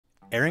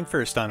Airing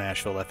first on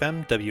Asheville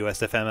FM,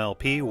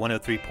 WSFM-LP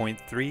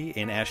 103.3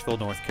 in Asheville,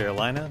 North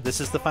Carolina, this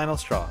is The Final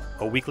Straw,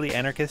 a weekly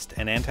anarchist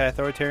and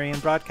anti-authoritarian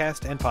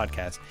broadcast and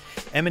podcast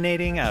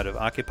emanating out of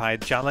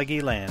occupied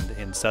Tsalagi land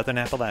in southern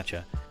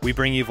Appalachia. We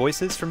bring you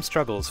voices from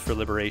struggles for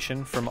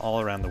liberation from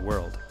all around the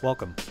world.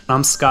 Welcome.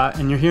 I'm Scott,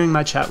 and you're hearing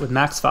my chat with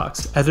Max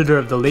Fox, editor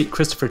of the late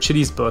Christopher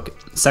Chitty's book,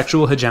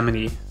 Sexual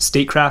Hegemony,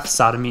 Statecraft,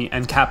 Sodomy,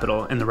 and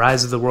Capital in the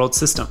Rise of the World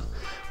System,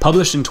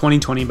 published in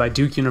 2020 by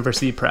Duke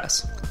University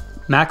Press.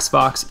 Max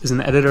Fox is an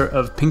editor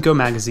of Pinko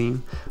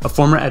magazine, a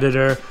former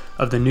editor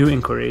of The New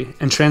Inquiry,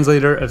 and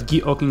translator of Guy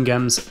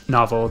Hocquenghem's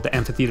novel, The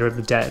Amphitheater of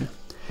the Dead.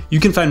 You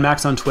can find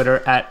Max on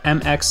Twitter at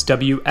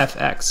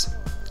MXWFX.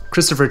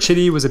 Christopher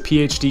Chitty was a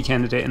PhD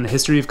candidate in the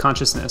history of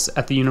consciousness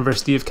at the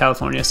University of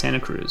California, Santa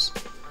Cruz.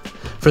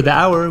 For the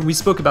hour, we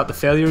spoke about the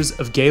failures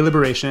of gay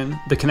liberation,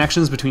 the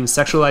connections between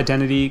sexual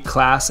identity,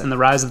 class, and the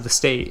rise of the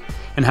state,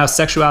 and how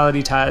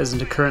sexuality ties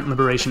into current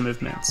liberation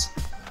movements.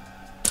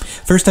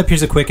 First up,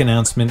 here's a quick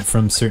announcement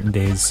from Certain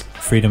Days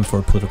Freedom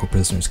for Political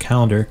Prisoners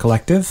Calendar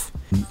Collective.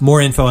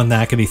 More info on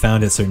that can be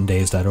found at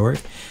certaindays.org,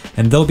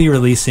 and they'll be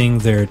releasing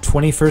their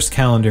 21st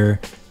calendar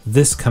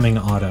this coming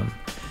autumn.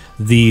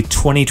 The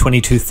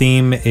 2022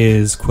 theme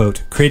is,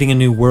 quote, creating a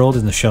new world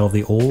in the shell of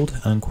the old,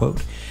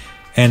 unquote,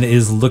 and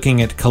is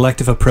looking at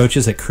collective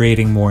approaches at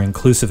creating more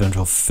inclusive and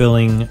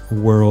fulfilling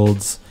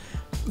worlds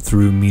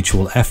through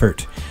mutual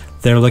effort.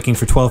 They're looking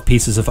for 12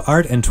 pieces of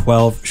art and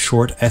 12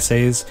 short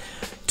essays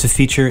to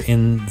feature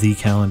in the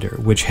calendar,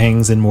 which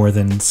hangs in more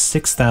than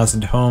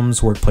 6,000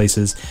 homes,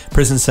 workplaces,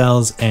 prison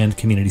cells, and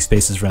community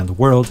spaces around the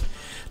world.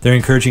 They're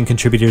encouraging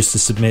contributors to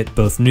submit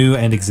both new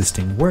and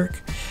existing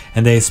work,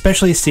 and they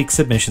especially seek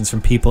submissions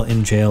from people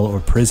in jail or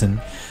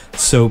prison.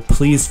 So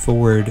please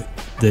forward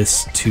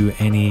this to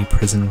any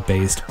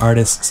prison-based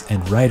artists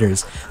and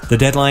writers. The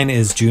deadline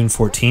is June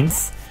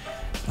 14th.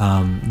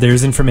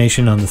 There's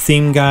information on the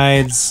theme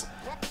guides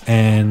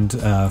and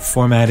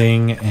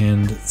formatting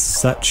and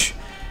such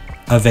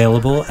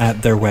available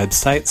at their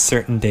website,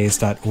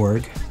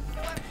 certaindays.org.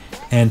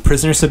 And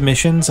prisoner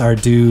submissions are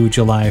due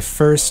July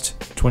 1st,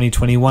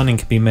 2021, and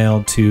can be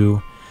mailed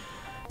to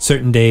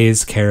Certain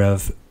Days, care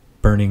of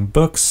Burning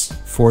Books,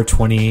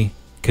 420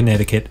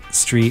 Connecticut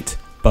Street,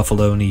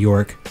 Buffalo, New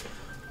York,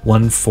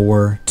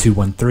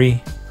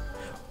 14213.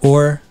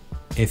 Or,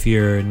 if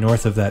you're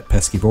north of that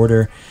pesky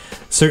border,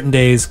 Certain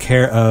Days,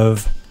 care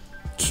of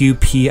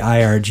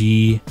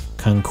QPIRG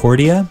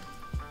Concordia,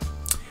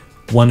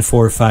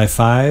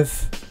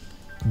 1455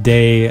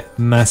 de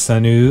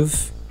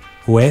Maisonneuve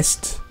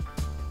Ouest,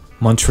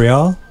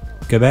 Montreal,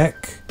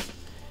 Quebec,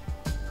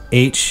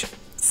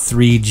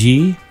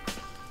 H3G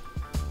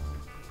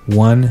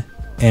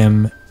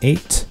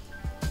 1M8,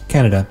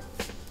 Canada.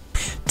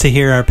 To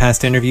hear our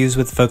past interviews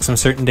with folks from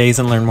Certain Days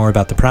and learn more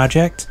about the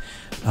project,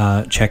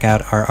 check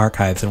out our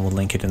archives, and we'll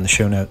link it in the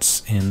show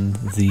notes in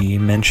the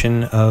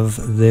mention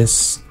of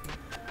this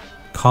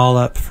call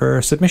up for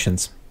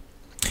submissions.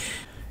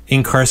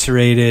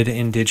 Incarcerated,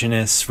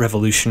 Indigenous,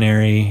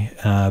 revolutionary,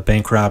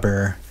 bank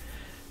robber,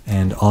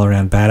 and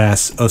all-around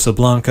badass Oso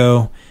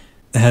Blanco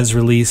has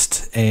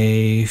released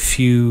a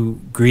few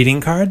greeting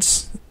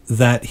cards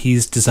that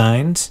he's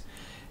designed.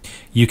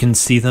 You can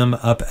see them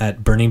up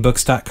at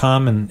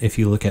burningbooks.com, and if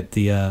you look at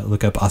the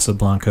look up Oso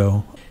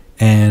Blanco,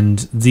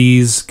 and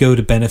these go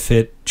to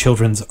benefit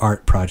children's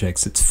art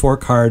projects. It's 4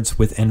 cards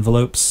with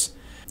envelopes.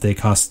 They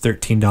cost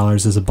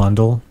 $13 as a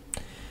bundle.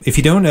 If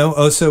you don't know,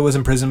 Oso was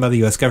imprisoned by the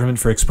U.S. government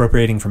for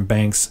expropriating from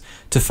banks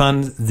to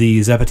fund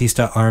the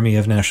Zapatista Army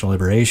of National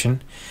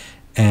Liberation,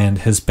 and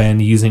has been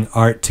using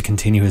art to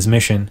continue his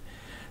mission.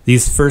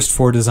 These first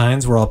 4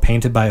 designs were all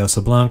painted by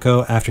Oso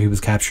Blanco after he was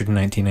captured in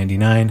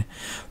 1999.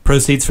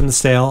 Proceeds from the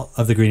sale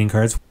of the greeting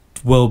cards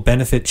will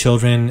benefit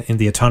children in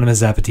the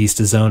autonomous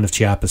Zapatista zone of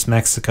Chiapas,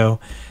 Mexico,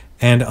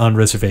 and on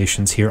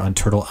reservations here on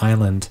Turtle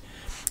Island.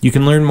 You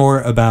can learn more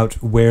about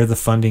where the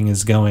funding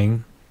is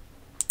going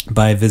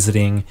by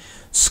visiting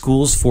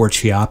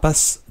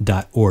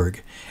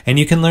schoolsforchiapas.org. And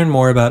you can learn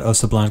more about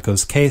Oso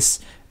Blanco's case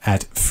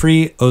at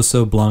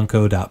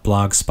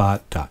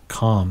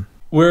freeosoblanco.blogspot.com.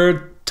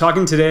 We're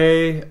talking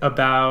today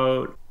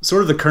about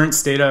sort of the current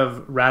state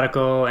of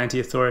radical,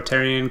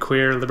 anti-authoritarian,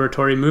 queer,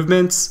 liberatory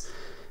movements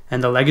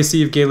and the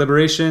legacy of gay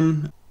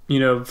liberation, you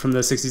know, from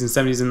the 60s and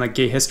 70s in like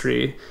gay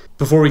history.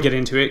 Before we get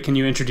into it, can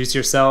you introduce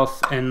yourself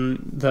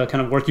and the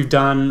kind of work you've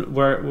done?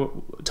 We're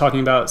talking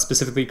about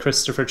specifically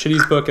Christopher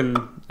Chitty's book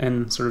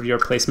and sort of your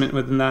placement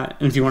within that.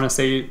 And if you want to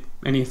say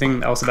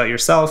anything else about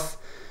yourself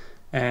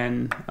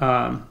and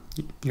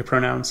your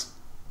pronouns,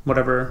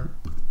 whatever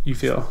you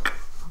feel.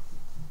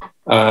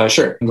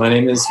 Sure. My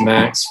name is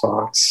Max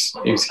Fox,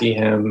 use he,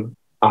 him.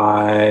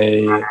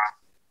 I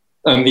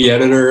am the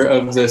editor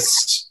of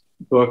this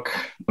book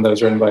that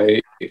was written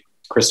by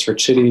Christopher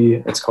Chitty.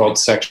 It's called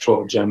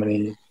Sexual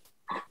Hegemony,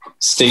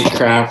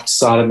 Statecraft,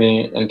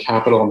 Sodomy, and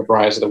Capital in the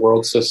Rise of the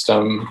World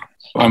System.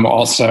 I'm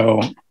also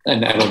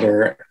an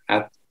editor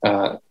at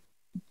a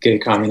gay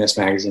communist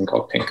magazine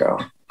called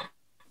Pinko.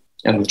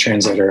 And I'm the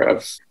translator of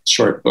a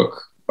short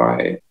book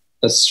by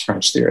this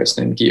French theorist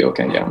named Guy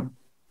Hocquenghem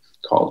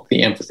called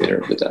The Amphitheater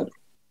of the Dead.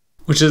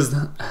 Which is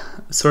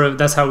sort of,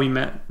 that's how we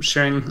met,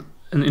 sharing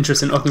an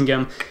interest in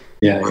Hocquenghem.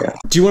 Yeah.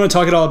 Do you want to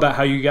talk at all about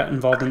how you got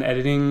involved in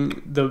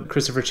editing the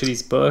Christopher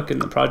Chitty's book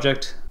and the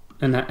project,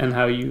 and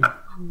how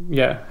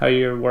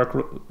your work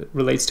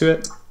relates to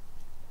it?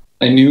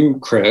 I knew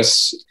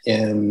Chris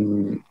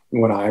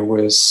when I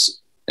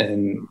was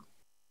in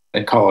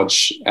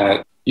college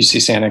at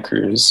UC Santa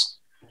Cruz.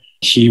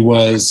 He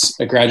was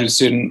a graduate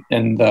student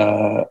in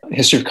the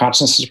History of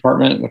Consciousness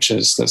department, which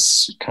is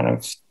this kind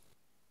of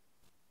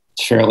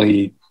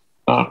fairly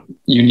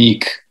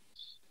unique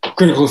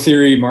critical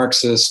theory,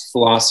 Marxist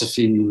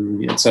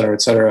philosophy, et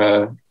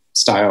cetera,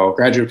 style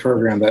graduate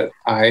program that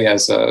I,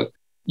 as a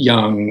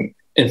young,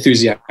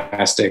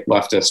 enthusiastic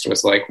leftist,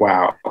 was like,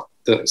 wow,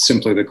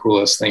 simply the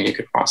coolest thing you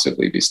could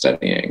possibly be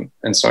studying.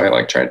 And so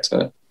I tried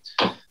to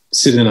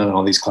sit in on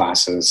all these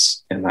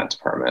classes in that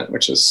department,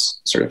 which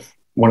is sort of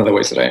one of the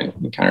ways that I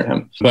encountered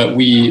him. But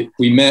we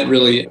met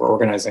really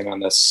organizing on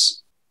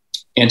this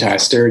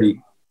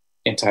anti-austerity,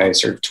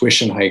 sort of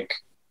tuition hike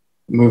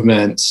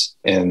movement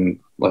in,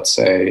 let's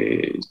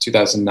say,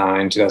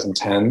 2009,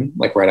 2010,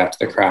 right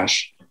after the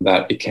crash.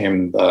 That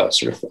became the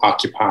sort of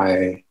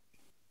Occupy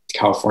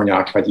California,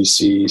 Occupy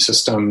DC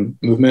system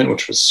movement,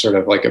 which was sort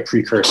of like a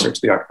precursor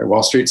to the Occupy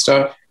Wall Street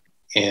stuff.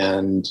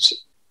 And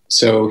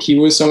so he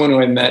was someone who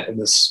I met in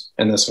this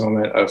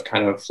moment of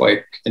kind of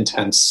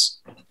intense,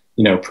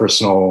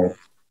 personal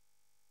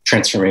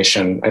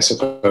transformation, I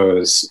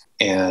suppose.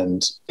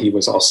 And he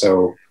was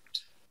also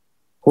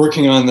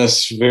working on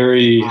this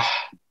very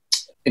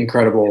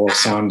incredible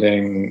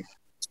sounding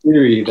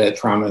theory that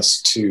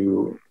promised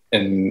to,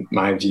 in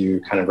my view,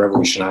 kind of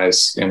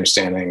revolutionize the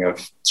understanding of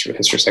sort of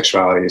history of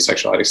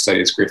sexuality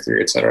studies, queer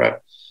theory, et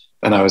cetera.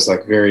 And I was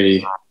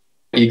very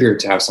eager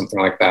to have something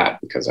like that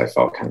because I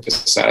felt kind of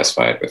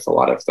dissatisfied with a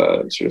lot of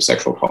the sort of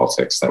sexual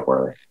politics that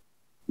were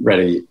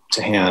ready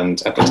to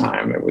hand at the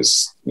time. It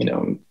was,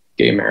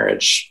 gay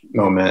marriage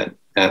moment.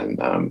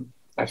 And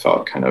I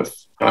felt kind of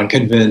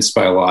unconvinced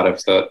by a lot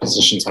of the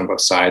positions on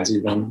both sides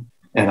even.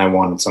 And I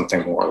wanted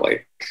something more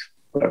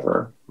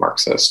whatever,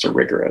 Marxist or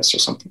rigorous or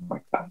something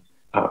like that.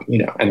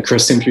 And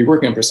Chris seemed to be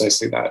working on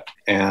precisely that.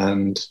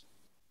 And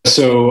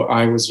so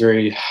I was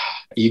very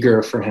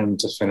eager for him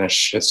to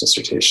finish his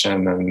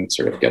dissertation and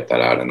sort of get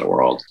that out in the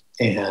world.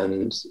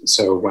 And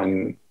so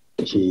when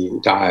he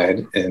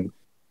died in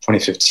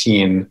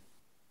 2015,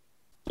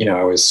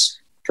 I was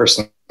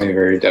personally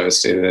very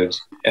devastated.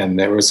 And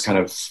there was kind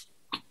of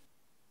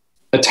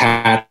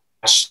attached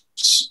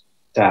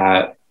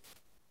that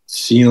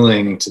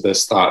feeling to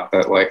this thought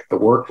that the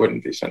work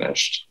wouldn't be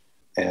finished.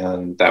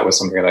 And that was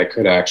something that I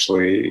could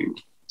actually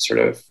sort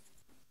of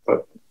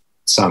put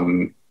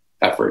some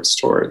efforts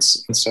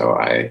towards. And so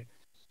I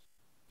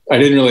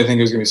didn't really think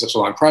it was going to be such a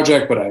long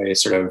project, but I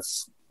sort of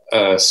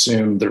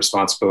assumed the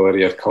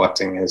responsibility of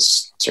collecting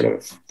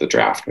the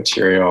draft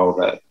material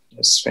that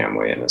his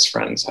family and his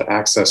friends had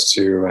access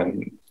to,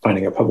 and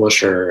finding a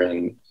publisher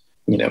and,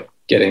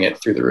 getting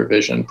it through the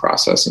revision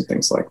process and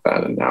things like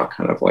that. And now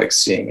kind of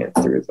seeing it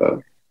through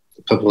the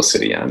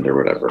publicity end or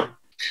whatever.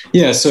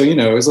 Yeah. So,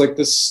 it was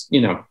this,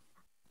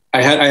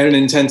 I had an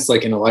intense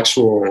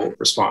intellectual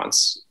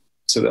response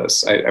to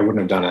this. I wouldn't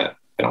have done it,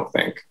 I don't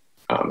think,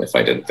 if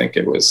I didn't think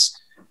it was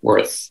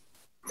worth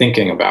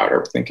thinking about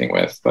or thinking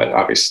with. But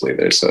obviously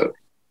there's a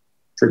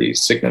pretty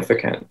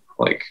significant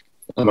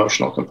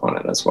emotional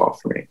component as well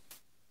for me.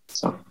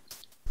 So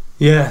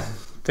yeah,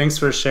 thanks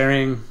for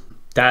sharing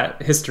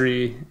that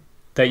history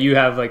that you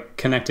have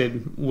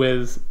connected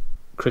with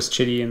Chris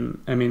Chitty. And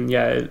I mean,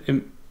 yeah,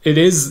 it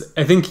is,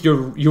 I think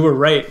you were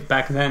right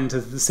back then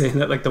to say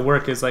that the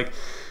work is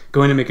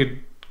going to make a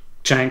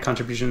giant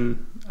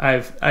contribution.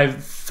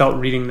 I've felt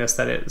reading this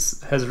that it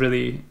has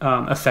really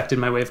affected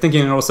my way of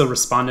thinking, and also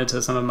responded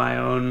to some of my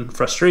own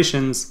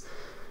frustrations.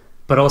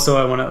 But also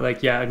I want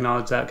to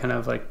acknowledge that kind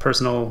of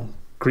personal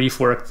grief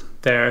work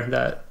there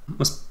that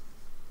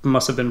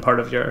must have been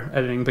part of your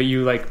editing, but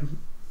you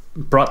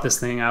brought this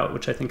thing out,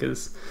 which I think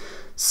is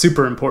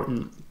super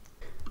important.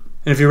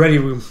 And if you're ready,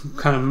 we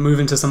kind of move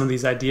into some of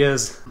these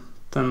ideas,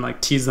 then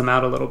tease them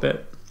out a little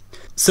bit.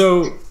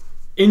 So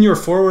in your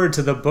foreword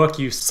to the book,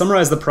 you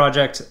summarize the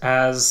project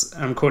as,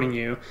 I'm quoting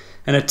you,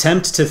 an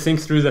attempt to think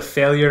through the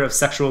failure of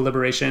sexual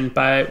liberation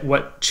by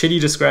what Chitty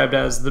described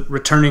as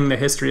returning the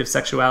history of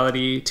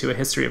sexuality to a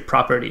history of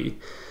property.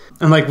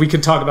 And we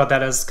could talk about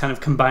that as kind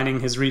of combining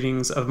his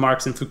readings of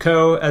Marx and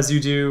Foucault as you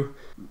do.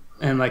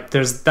 And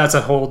that's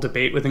a whole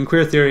debate within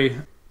queer theory.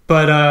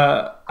 But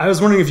I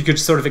was wondering if you could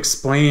sort of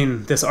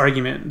explain this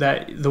argument,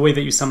 that the way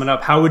that you sum it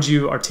up. How would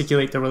you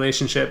articulate the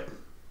relationship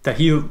that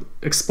he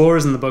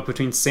explores in the book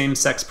between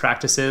same-sex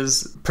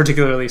practices,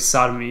 particularly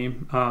sodomy,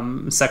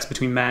 sex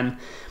between men,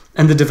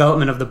 and the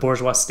development of the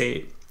bourgeois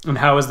state? And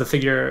how has the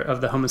figure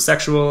of the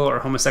homosexual or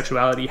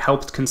homosexuality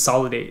helped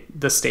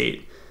consolidate the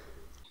state?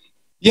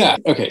 Yeah,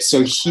 okay.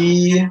 So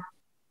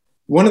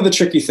one of the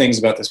tricky things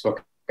about this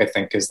book, I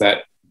think, is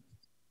that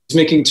he's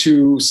making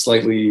two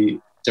slightly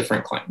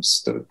different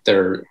claims.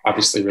 They're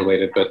obviously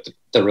related, but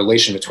the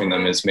relation between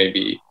them is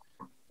maybe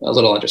a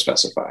little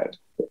underspecified.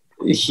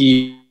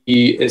 he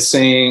is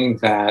saying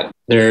that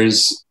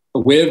there's a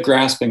way of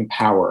grasping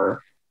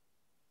power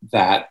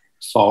that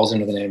falls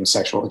under the name of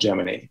sexual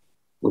hegemony,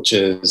 which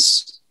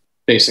is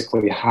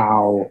basically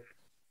how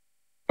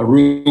a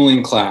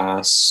ruling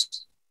class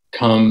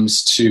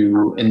comes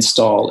to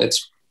install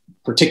its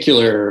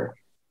particular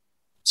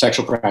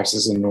sexual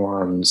practices and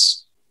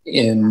norms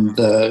in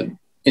the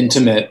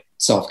intimate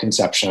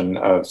self-conception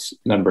of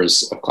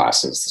members of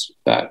classes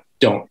that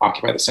don't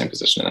occupy the same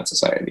position in that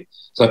society.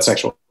 So that's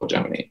sexual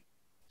hegemony.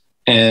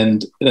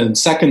 And then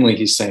secondly,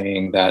 he's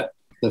saying that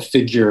the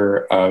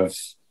figure of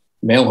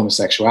male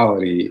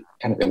homosexuality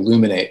kind of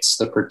illuminates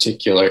the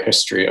particular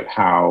history of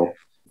how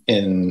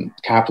in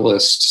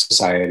capitalist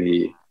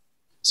society,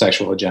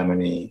 sexual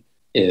hegemony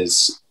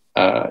is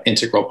an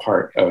integral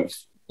part of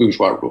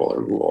bourgeois rule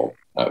or rule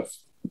of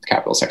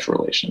capital sexual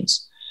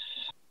relations.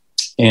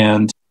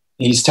 And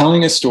he's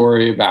telling a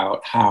story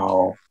about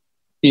how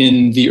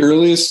in the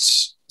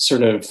earliest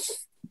sort of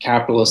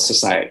capitalist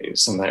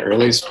societies, in the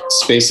earliest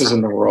spaces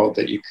in the world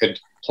that you could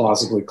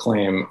plausibly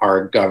claim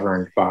are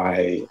governed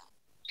by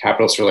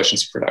capitalist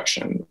relations of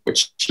production,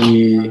 which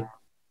he,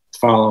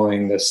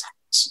 following this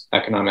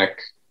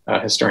economic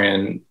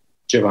historian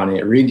Giovanni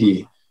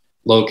Arrighi,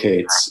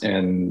 locates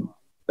in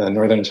the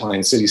northern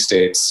Italian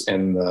city-states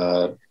in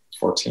the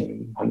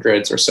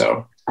 1400s or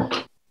so,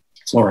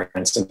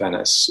 Florence and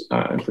Venice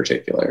in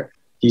particular.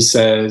 He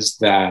says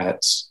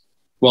that,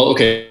 well,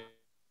 okay,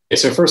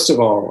 so first of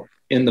all,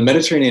 in the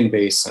Mediterranean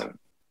basin,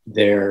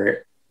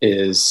 there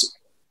is,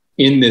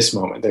 in this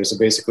moment, there's a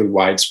basically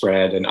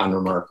widespread and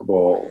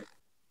unremarkable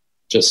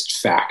just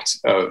fact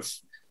of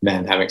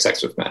men having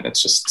sex with men.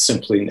 It's just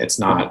simply, it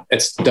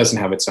doesn't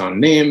have its own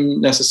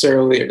name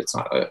necessarily. It's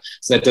not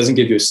so that doesn't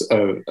give you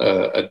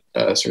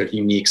a sort of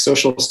unique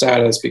social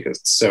status because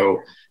it's so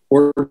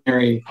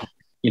ordinary,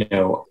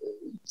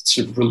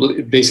 sort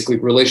of basically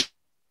relations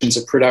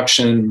of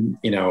production,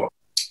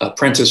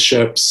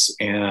 apprenticeships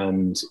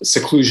and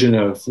seclusion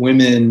of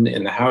women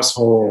in the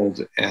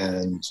household,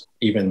 and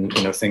even,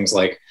 things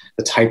like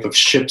the type of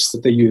ships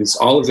that they use.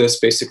 All of this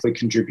basically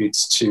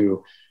contributes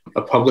to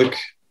a public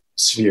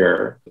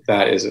sphere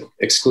that is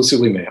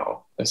exclusively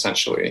male,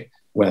 essentially,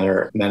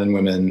 where men and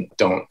women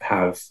don't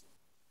have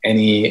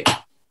any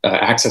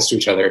access to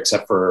each other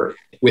except for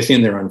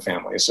within their own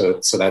family.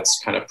 So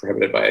that's kind of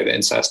prohibited by the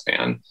incest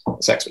ban,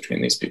 sex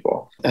between these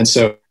people. And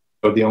so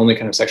the only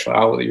kind of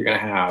sexuality you're going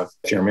to have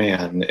if you're a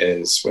man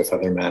is with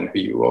other men who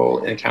you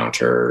will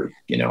encounter,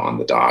 on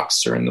the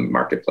docks or in the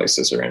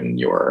marketplaces or in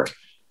your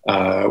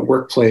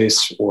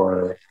workplace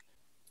or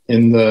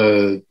in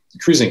the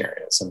cruising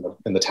areas and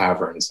in the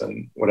taverns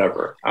and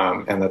whatever.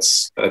 And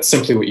that's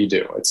simply what you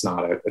do.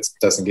 It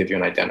doesn't give you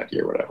an identity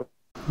or whatever.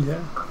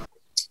 Yeah.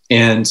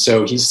 And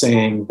so he's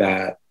saying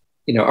that,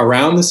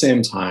 around the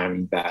same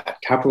time that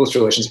capitalist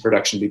relations of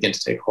production begin to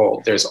take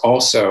hold, there's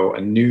also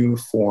a new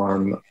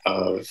form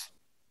of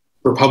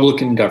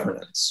republican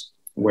governance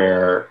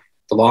where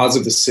the laws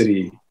of the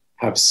city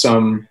have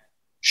some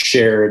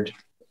shared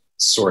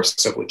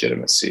source of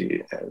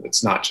legitimacy. And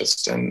it's not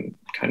just in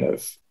kind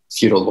of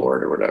feudal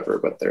lord or whatever,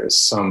 but there's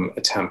some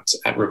attempt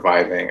at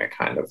reviving a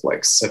kind of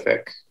like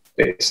civic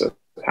base of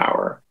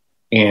power.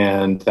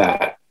 And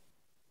that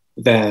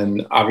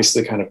then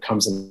obviously kind of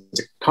comes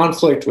into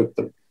conflict with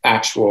the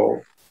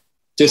actual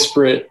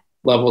disparate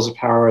levels of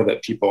power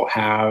that people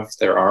have.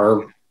 There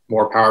are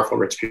more powerful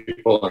rich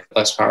people and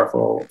less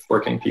powerful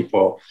working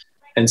people.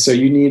 And so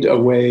you need a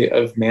way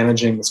of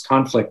managing this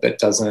conflict that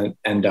doesn't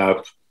end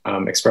up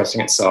expressing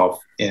itself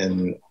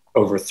in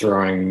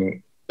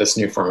overthrowing this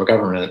new form of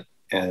government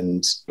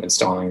and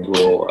installing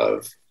rule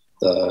of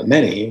the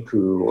many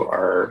who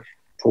are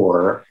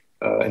poor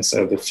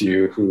instead of the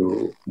few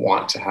who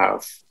want to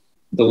have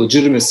the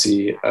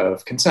legitimacy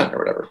of consent or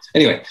whatever.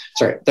 Anyway,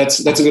 sorry, that's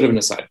a bit of an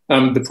aside.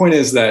 The point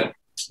is that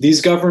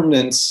these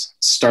governments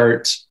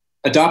start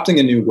adopting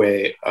a new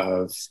way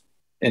of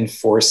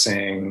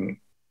enforcing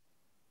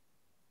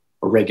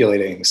or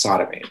regulating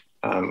sodomy,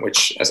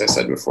 which, as I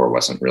said before,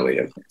 wasn't really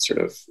a sort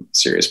of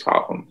serious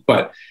problem.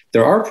 But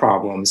there are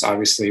problems,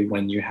 obviously,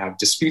 when you have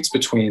disputes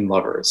between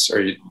lovers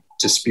or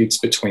disputes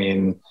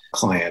between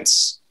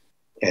clients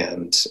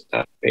and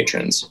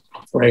patrons,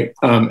 right?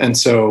 And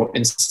so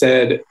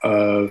instead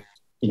of,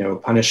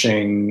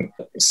 punishing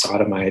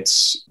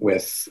sodomites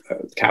with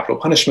capital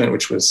punishment,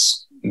 which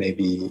was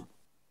maybe,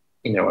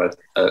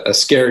 a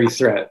scary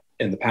threat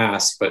in the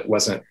past, but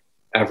wasn't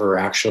ever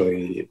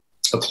actually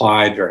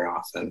applied very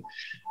often,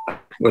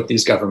 what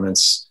these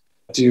governments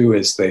do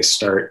is they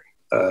start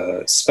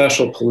a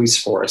special police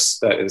force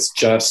that is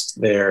just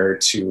there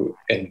to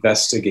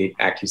investigate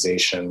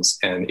accusations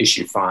and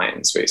issue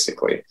fines,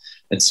 basically.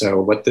 And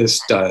so what this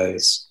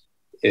does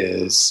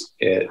is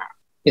it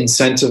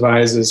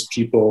incentivizes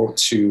people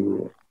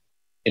to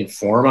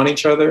inform on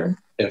each other.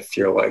 If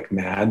you're like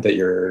mad that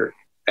your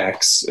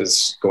ex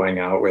is going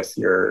out with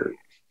your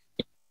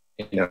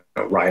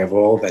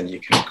rival, then you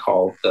can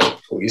call the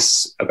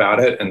police about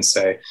it and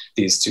say,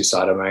 these two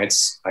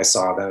sodomites, I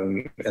saw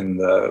them in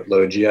the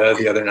loggia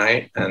the other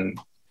night, and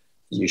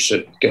you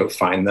should go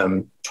find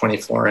them 20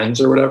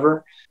 florins or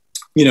whatever,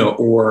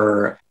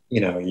 or,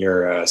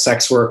 you're a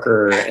sex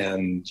worker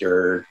and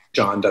your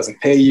John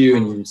doesn't pay you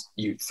and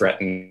you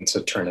threaten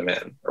to turn him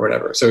in or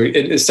whatever. So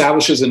it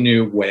establishes a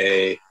new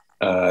way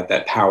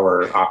that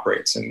power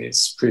operates in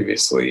these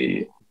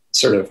previously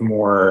sort of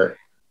more,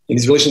 in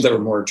these relations that were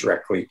more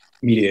directly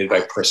mediated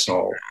by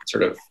personal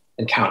sort of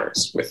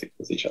encounters with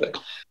each other.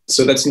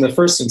 So that's, in the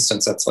first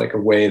instance, that's like a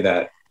way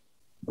that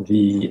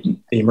the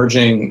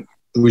emerging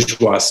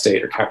bourgeois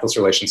state or capitalist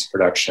relations of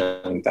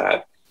production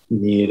that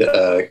need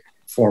a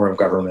form of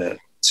government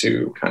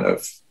to kind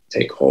of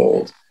take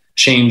hold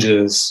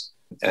changes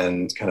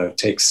and kind of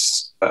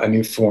takes a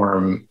new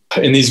form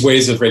in these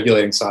ways of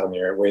regulating sodomy,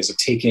 or ways of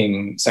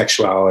taking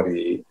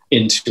sexuality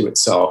into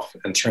itself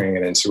and turning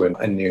it into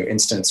a new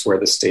instance where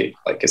the state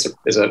like is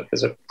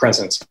a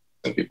presence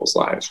in people's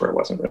lives where it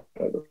wasn't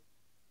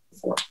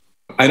before.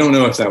 I don't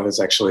know if that was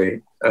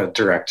actually a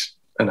direct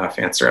enough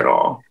answer at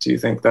all. Do you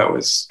think that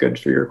was good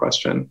for your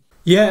question?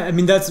 Yeah, I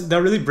mean, that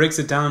really breaks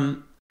it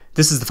down.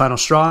 This is The Final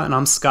Straw, and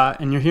I'm Scott,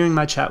 and you're hearing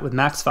my chat with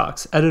Max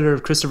Fox, editor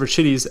of Christopher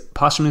Chitty's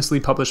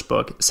posthumously published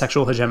book,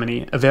 Sexual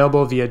Hegemony,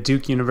 available via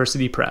Duke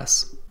University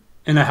Press.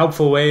 In a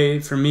helpful way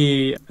for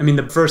me, I mean,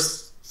 the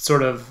first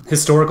sort of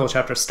historical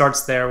chapter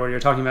starts there where you're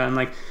talking about, and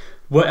like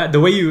the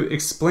way you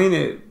explain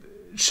it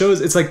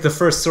shows it's like the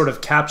first sort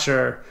of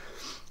capture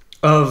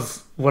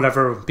of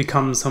whatever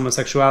becomes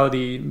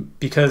homosexuality,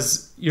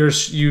 because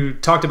you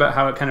talked about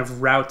how it kind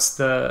of routes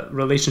the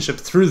relationship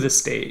through the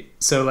state.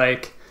 So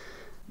like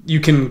you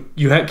can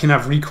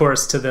have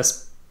recourse to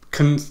this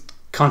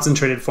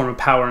concentrated form of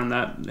power in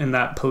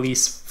that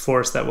police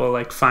force that will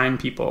like find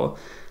people,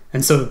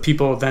 and so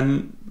people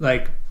then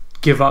like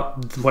give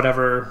up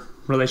whatever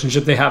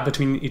relationship they have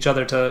between each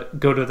other to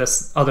go to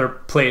this other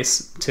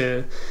place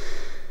to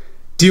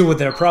deal with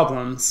their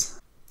problems.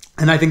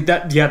 And I think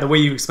that, the way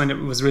you explained it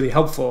was really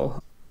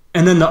helpful.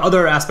 And then the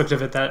other aspect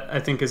of it that I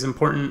think is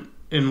important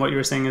in what you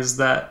were saying is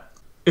that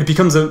it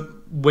becomes a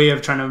way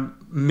of trying to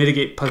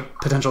mitigate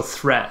potential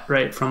threat,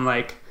 right? From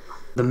like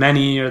the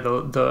many or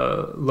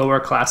the lower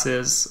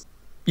classes.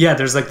 Yeah,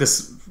 there's like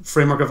this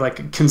framework of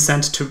like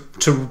consent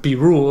to be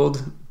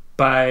ruled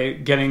by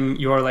getting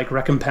your like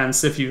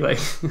recompense if you like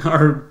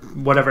are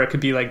whatever. It could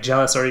be like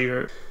jealous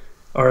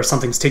or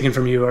something's taken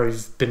from you, or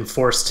you've been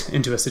forced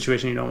into a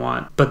situation you don't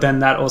want. But then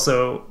that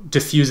also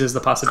diffuses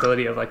the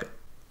possibility of like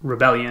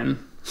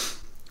rebellion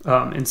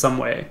in some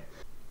way.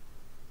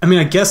 I mean,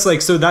 I guess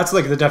like, so that's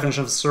like the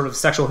definition of sort of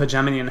sexual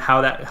hegemony and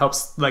how that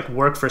helps like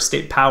work for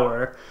state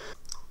power.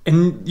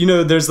 And,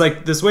 there's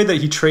like this way that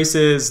he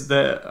traces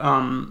the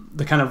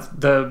kind of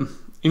the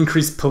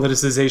increased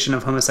politicization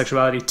of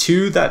homosexuality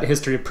to that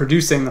history of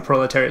producing the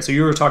proletariat. So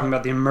you were talking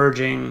about the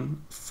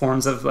emerging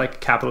forms of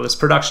like capitalist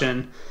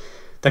production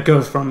that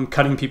goes from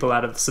cutting people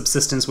out of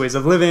subsistence ways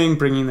of living,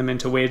 bringing them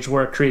into wage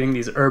work, creating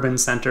these urban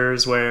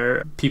centers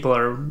where people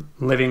are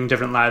living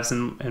different lives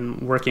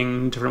and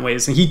working different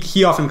ways. And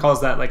he often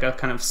calls that like a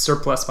kind of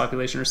surplus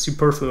population or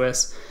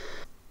superfluous.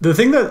 The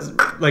thing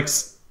that like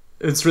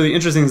it's really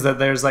interesting is that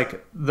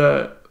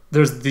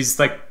there's these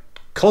like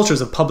cultures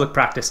of public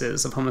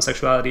practices of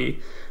homosexuality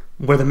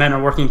where the men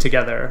are working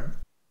together.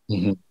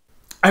 Mm-hmm.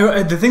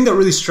 The thing that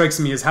really strikes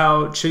me is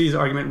how Chitty's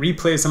argument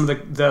replays some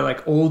of the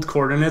like old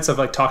coordinates of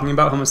like talking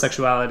about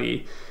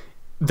homosexuality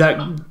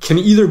that can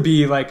either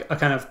be like a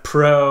kind of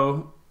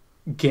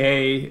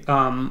pro-gay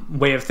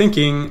way of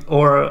thinking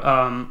or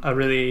a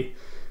really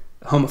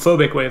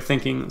homophobic way of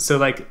thinking. So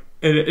like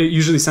it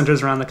usually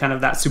centers around the kind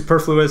of that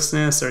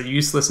superfluousness or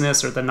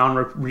uselessness or the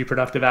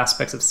non-reproductive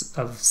aspects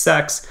of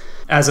sex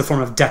as a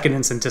form of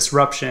decadence and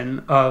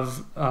disruption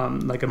of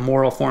like a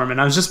moral form. And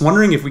I was just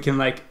wondering if we can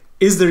like,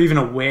 is there even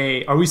a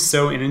way, are we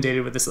so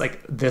inundated with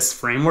this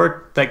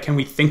framework that can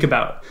we think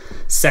about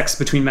sex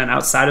between men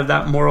outside of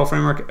that moral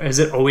framework? Is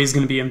it always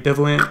going to be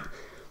ambivalent?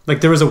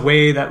 Like there was a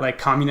way that like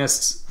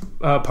communist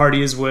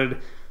parties would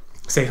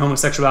say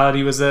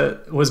homosexuality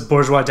was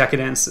bourgeois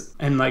decadence,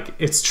 and like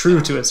it's true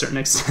to a certain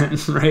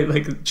extent, right?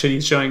 Like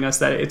Chitty's showing us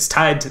that it's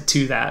tied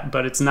to that,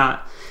 but it's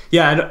not.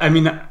 Yeah, I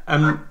mean,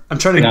 I'm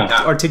trying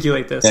to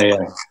articulate this. Yeah.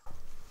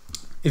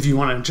 If you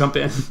want to jump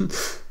in.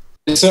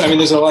 So I mean,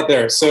 there's a lot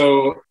there.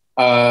 So.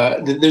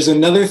 There's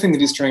another thing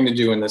that he's trying to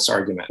do in this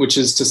argument, which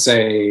is to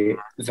say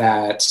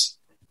that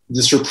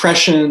this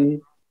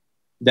repression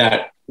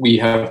that we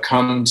have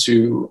come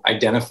to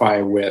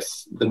identify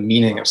with the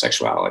meaning of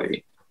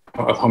sexuality,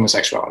 of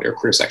homosexuality or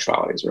queer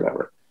sexualities or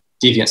whatever,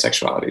 deviant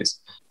sexualities,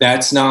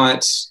 that's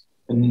not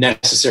a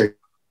necessary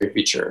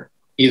feature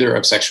either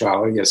of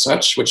sexuality as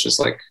such, which is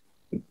like,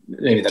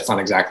 maybe that's not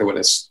exactly what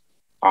its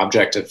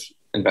object of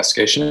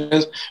investigation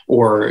is,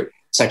 or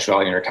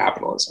sexuality under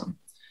capitalism.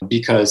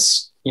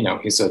 Because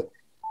he's a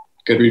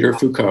good reader of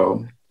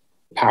Foucault.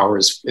 Power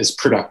is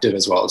productive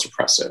as well as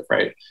repressive,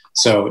 right?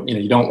 So,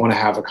 you don't want to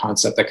have a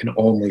concept that can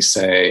only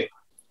say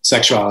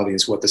sexuality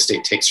is what the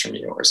state takes from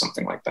you or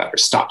something like that, or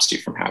stops you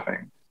from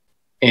having.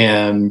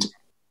 And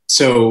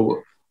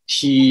so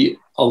he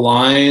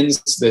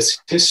aligns this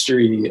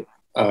history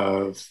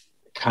of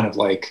kind of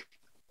like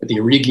the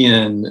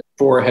Arrighian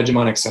four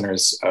hegemonic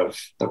centers of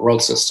the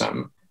world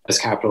system as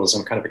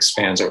capitalism kind of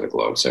expands over the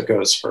globe. So it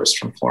goes first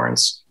from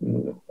Florence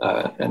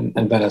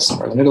and Venice in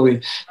northern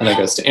Italy, and it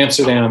goes to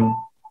Amsterdam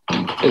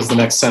is the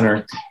next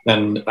center,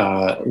 then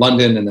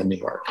London, and then New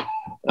York.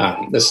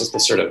 This is the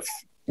sort of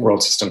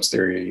world systems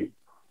theory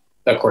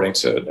according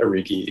to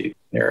Arrighi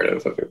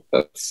narrative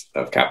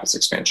of capitalist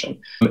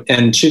expansion.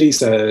 And Chitty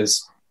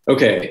says,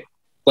 okay,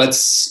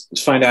 let's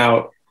find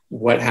out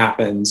what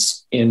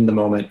happens in the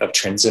moment of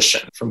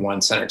transition from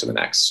one center to the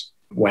next,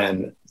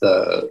 when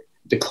the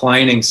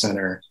declining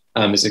center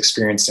is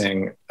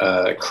experiencing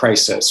a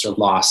crisis or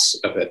loss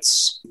of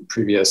its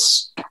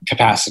previous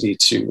capacity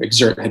to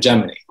exert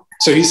hegemony.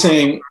 So he's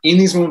saying in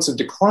these moments of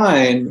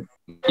decline,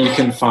 you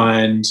can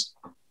find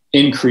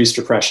increased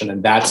repression,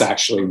 and that's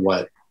actually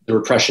what the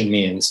repression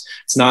means.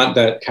 It's not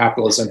that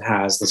capitalism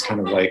has this kind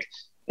of like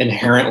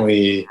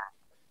inherently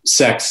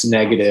sex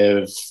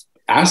negative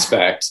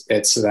aspect.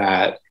 It's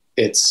that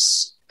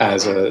it's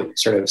as a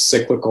sort of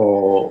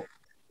cyclical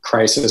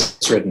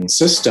crisis-ridden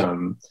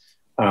system,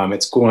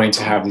 it's going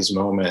to have these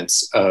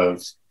moments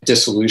of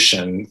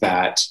dissolution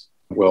that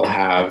will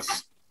have,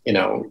 you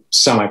know,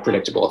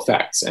 semi-predictable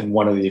effects. And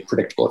one of the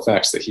predictable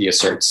effects that he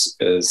asserts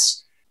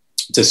is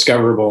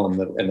discoverable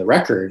in the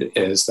record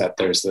is that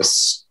there's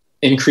this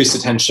increased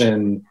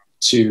attention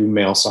to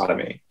male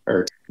sodomy,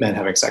 or men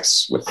having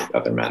sex with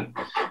other men,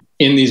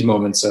 in these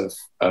moments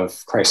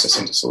of crisis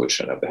and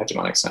dissolution of the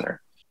hegemonic center.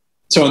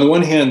 So on the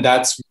one hand,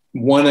 that's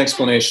one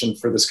explanation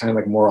for this kind of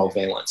like moral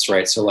valence,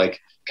 right? So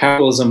like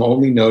capitalism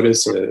only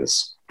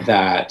notices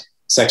that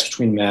sex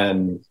between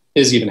men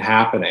is even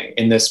happening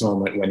in this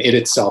moment when it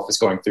itself is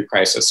going through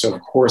crisis. So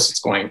of course it's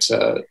going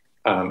to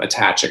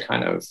attach a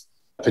kind of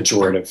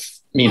pejorative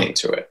meaning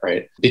to it,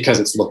 right? Because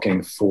it's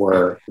looking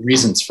for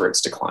reasons for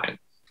its decline.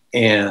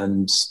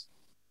 And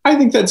I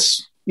think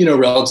that's, you know,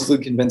 relatively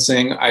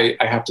convincing. I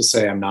have to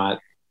say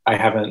I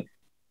haven't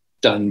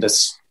done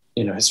this,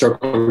 you know,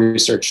 historical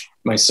research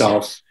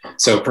myself.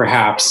 So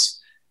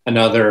perhaps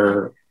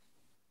another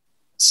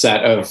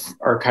set of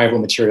archival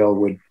material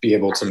would be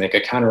able to make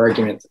a counter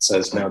argument that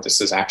says, no,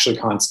 this is actually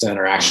constant,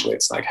 or actually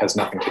it's like has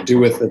nothing to do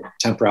with the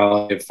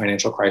temporality of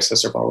financial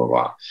crisis, or blah, blah,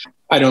 blah.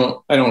 I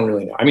don't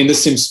really know. I mean,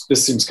 this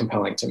seems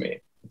compelling to me,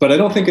 but I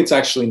don't think it's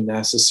actually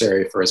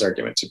necessary for his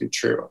argument to be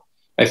true.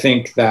 I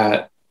think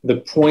that the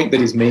point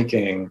that he's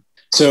making,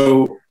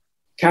 so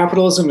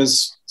capitalism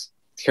is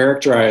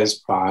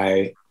characterized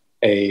by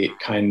a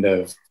kind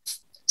of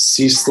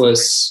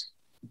ceaseless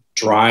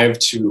drive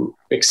to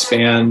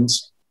expand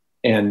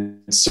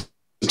and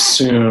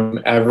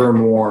subsume ever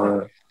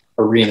more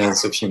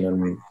arenas of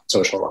human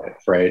social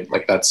life, right?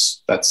 Like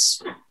that's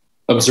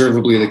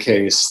observably the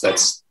case.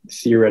 That's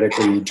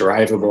theoretically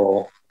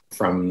derivable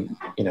from,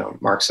 you know,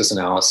 Marxist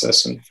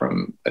analysis, and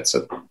it's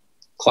a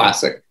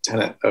classic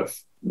tenet of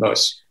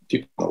most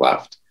people on the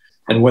left.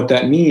 And what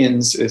that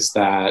means is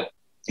that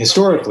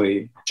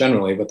historically,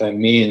 generally, what that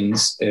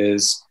means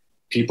is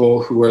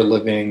people who are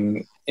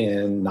living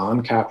in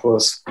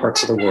non-capitalist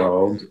parts of the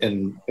world,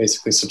 in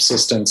basically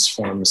subsistence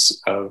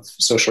forms of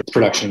social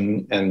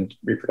production and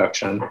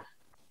reproduction,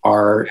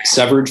 are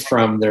severed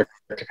from their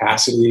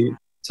capacity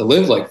to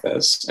live like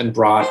this and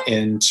brought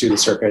into the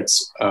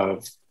circuits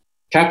of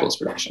capitalist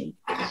production.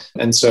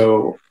 And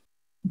so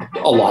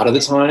a lot of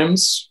the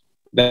times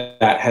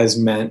that has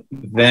meant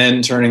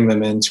then turning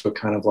them into a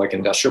kind of like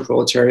industrial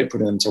proletariat,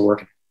 putting them to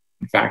work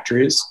in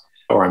factories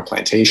or on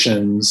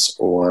plantations,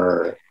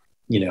 or,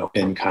 you know,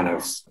 in kind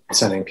of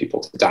sending people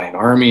to die in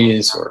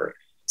armies or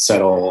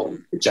settle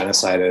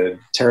genocided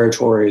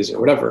territories or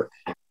whatever.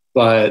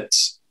 But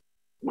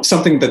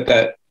something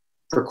that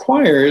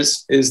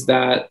requires is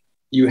that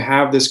you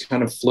have this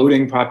kind of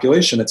floating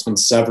population that's been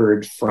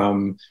severed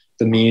from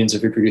the means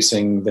of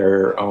reproducing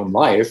their own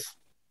life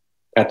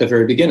at the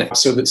very beginning.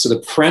 So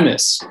the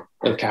premise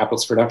of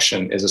capitalist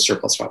production is a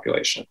surplus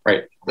population,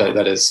 right?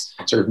 That is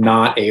sort of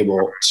not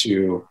able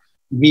to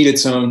meet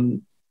its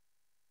own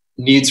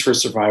needs for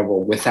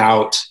survival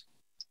without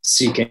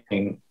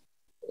seeking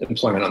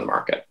employment on the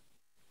market,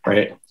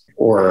 right?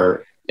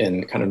 Or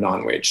in kind of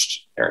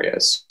non-waged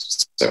areas.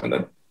 So in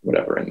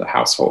the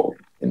household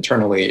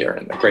internally, or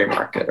in the gray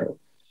market, or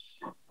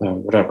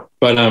whatever.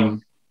 But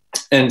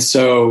and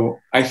so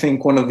I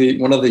think one of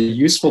the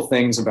useful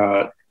things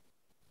about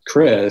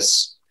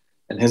Chris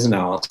and his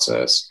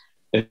analysis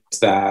is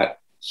that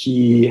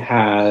he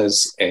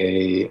has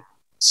a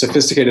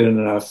sophisticated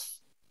enough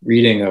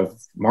reading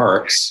of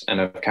Marx and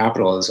of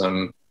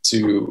capitalism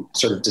to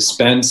sort of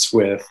dispense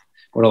with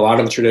what a lot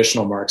of the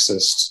traditional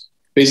Marxist,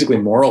 basically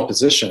moral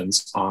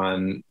positions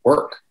on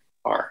work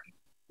are,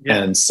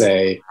 and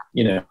say,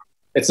 you know,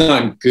 it's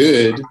not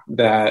good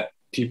that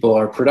people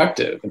are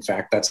productive. In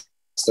fact, that's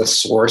the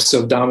source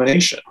of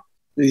domination.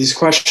 These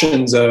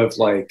questions of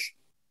like,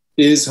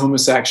 is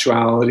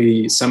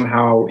homosexuality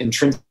somehow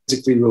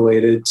intrinsically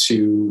related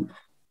to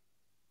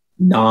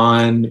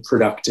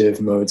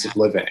non-productive modes of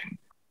living?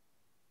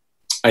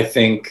 I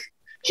think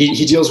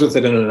he deals with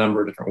it in a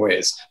number of different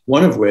ways.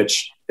 One of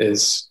which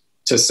is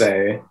to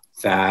say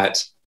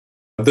that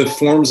the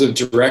forms of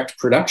direct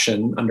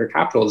production under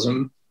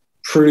capitalism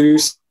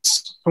produce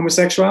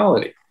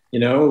homosexuality.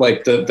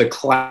 Like the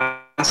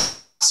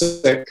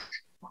classic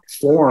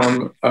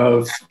form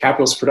of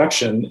capitalist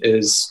production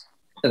is,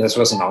 and this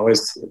wasn't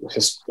always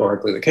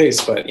historically the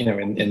case, but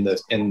in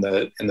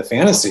the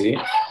fantasy,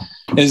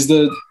 is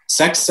the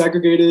sex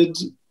segregated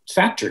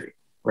factory,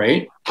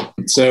 right?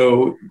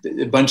 So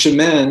a bunch of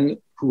men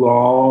who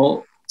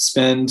all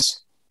spend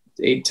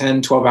 8,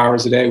 10, 12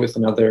 hours a day with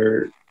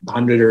another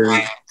 100 or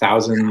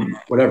 1,000,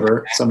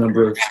 whatever, some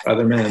number of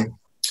other men.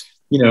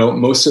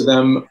 Most of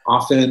them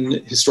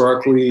often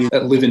historically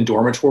live in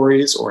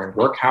dormitories or in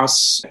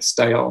workhouse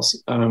style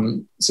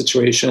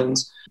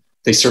situations.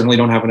 They certainly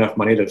don't have enough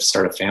money to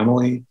start a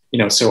family.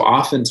 So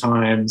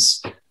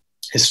oftentimes,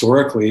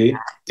 historically,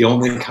 the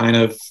only kind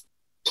of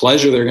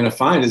pleasure they're going to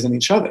find is in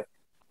each other.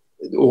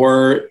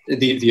 Or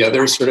the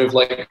other sort of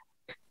like,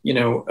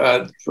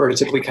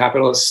 prototypically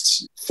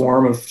capitalist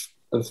form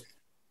of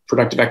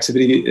productive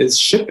activity is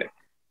shipping,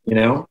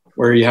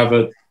 where you have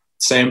a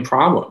same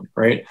problem,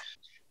 right?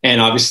 And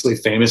obviously,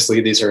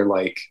 famously, these are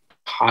like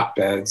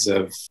hotbeds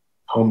of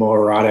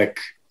homoerotic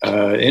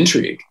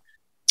intrigue.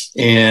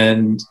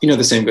 And,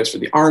 the same goes for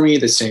the army.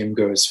 The same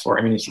goes for,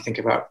 if you think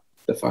about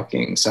the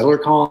fucking settler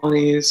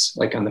colonies,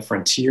 like on the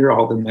frontier,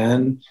 all the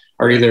men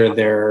are either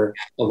they're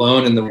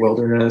alone in the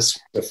wilderness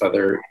with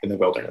other in the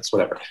wilderness,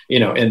 whatever,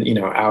 and,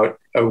 out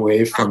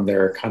away from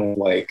their kind of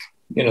like,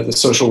 the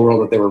social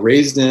world that they were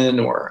raised in,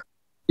 or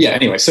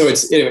anyway, so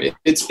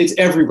it's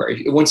everywhere.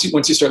 Once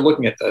you start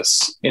looking at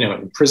this,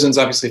 prisons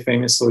obviously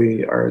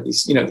famously are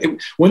these,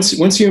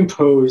 once you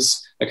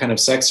impose a kind of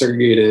sex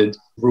segregated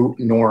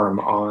norm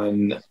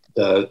on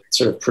the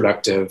sort of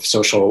productive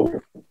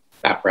social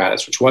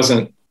apparatus, which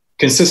wasn't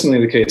consistently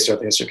the case throughout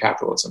the history of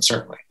capitalism,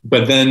 certainly,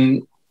 but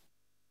then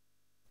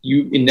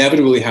you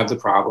inevitably have the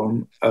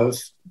problem of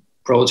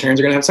proletarians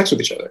are going to have sex with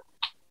each other.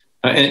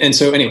 And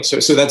so anyway,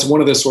 so that's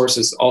one of the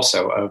sources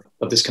also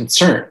of this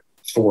concern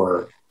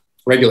for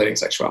regulating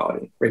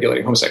sexuality,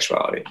 regulating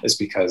homosexuality, is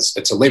because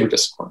it's a labor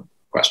discipline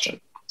question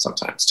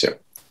sometimes too.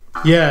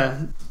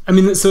 Yeah.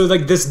 So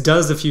like this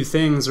does a few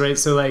things, right?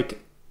 So like,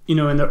 in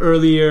the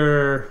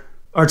earlier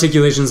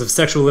articulations of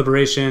sexual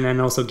liberation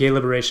and also gay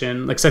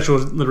liberation, like sexual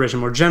liberation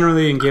more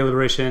generally and gay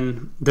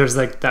liberation, there's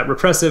like that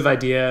repressive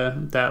idea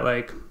that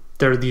like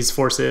there are these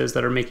forces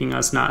that are making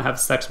us not have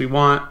sex we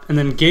want. And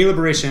then gay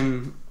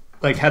liberation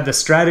like had the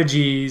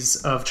strategies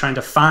of trying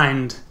to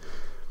find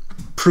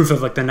proof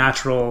of like the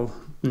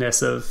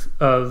naturalness of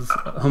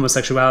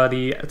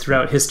homosexuality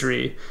throughout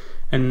history.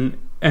 And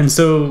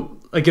so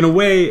like in a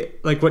way,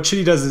 like what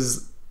Chitty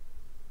does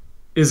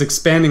is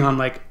expanding on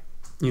like,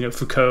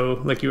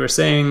 Foucault, like you were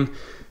saying,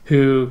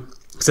 who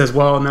says,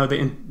 well, no,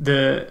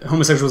 the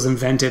homosexual was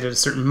invented at a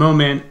certain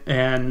moment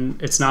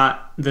and it's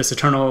not this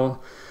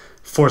eternal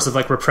force of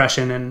like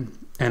repression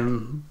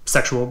and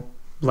sexual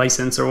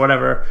license or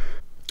whatever.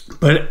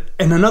 But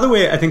in another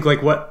way, I think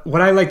like what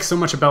I like so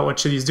much about what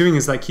Chitty's doing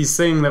is like he's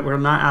saying that we're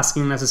not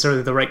asking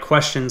necessarily the right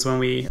questions when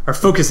we are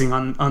focusing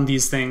on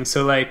these things.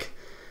 So like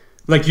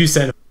you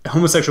said,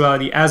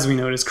 homosexuality as we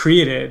know it is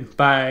created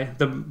by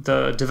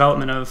the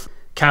development of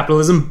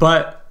capitalism,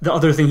 but the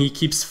other thing he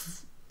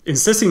keeps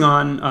insisting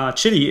on,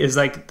 Chitty, is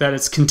like that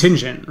it's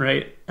contingent,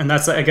 right? And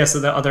that's, I guess,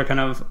 the other kind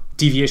of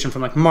deviation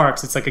from like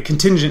Marx. It's like a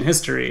contingent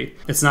history.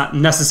 It's not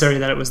necessary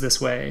that it was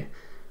this way.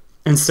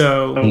 And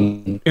so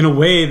in a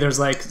way, there's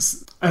like,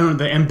 I don't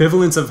know, the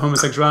ambivalence of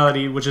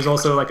homosexuality, which is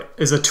also like,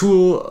 is a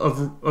tool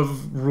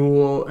of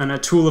rule and a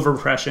tool of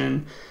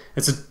repression.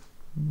 It's a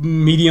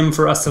medium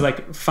for us to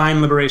like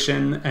find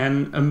liberation,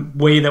 and a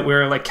way that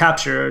we're like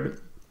captured.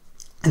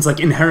 It's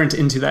like inherent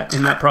in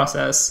that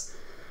process.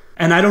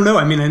 And I don't know,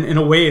 in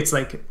a way it's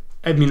like,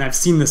 I've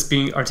seen this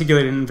being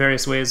articulated in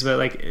various ways, but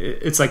like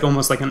it's like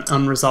almost like an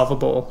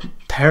unresolvable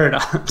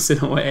paradox in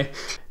a way.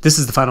 This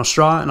is The Final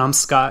Straw, and I'm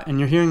Scott, and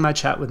you're hearing my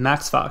chat with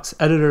Max Fox,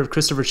 editor of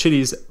Christopher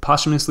Chitty's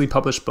posthumously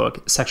published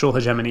book, Sexual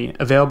Hegemony,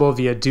 available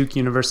via Duke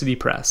University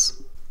Press.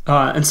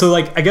 And so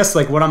like, I guess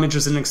like what I'm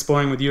interested in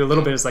exploring with you a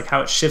little bit is like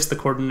how it shifts the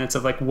coordinates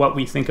of like what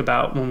we think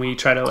about when we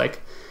try to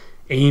like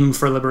aim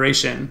for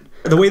liberation.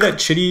 The way that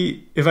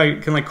Chitty, if I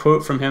can like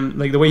quote from him,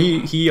 like the way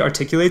he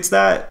articulates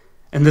that,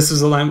 and this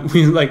is a line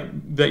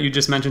that you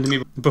just mentioned to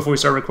me before we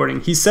started recording.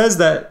 He says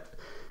that,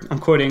 I'm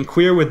quoting,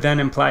 "Queer would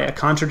then imply a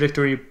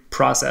contradictory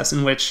process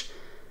in which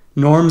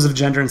norms of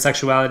gender and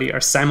sexuality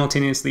are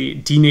simultaneously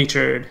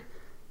denatured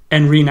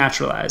and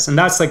renaturalized." And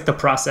that's like the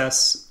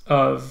process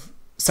of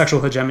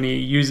sexual hegemony,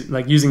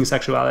 using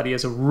sexuality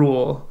as a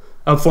rule,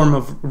 a form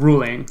of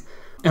ruling.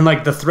 And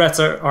like the threats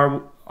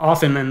are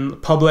often in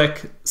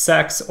public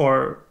sex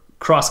or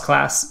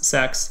cross-class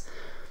sex.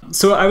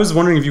 So I was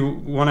wondering if you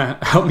want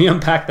to help me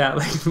unpack that,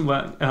 like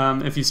what,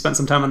 if you spent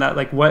some time on that,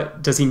 like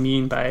what does he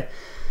mean by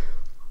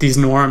these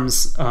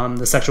norms,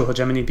 the sexual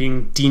hegemony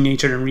being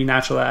denatured and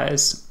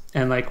renaturalized,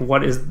 and like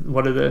what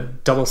are the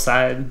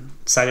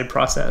double-sided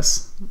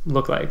process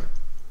look like?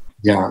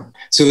 Yeah.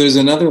 So there's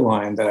another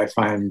line that I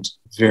find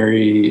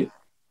very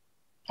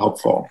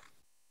helpful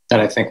that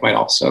I think might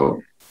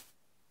also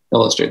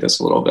illustrate this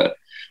a little bit.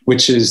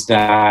 which is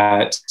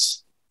that,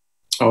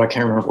 I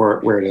can't remember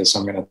where it is, so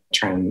I'm going to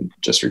try and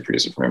just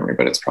reproduce it from memory,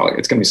 but it's going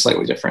to be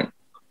slightly different.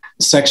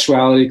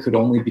 Sexuality could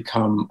only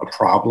become a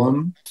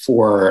problem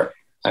for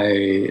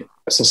a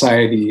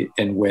society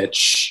in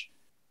which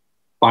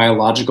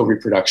biological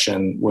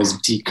reproduction was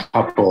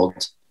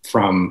decoupled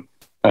from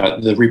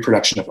the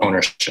reproduction of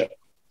ownership.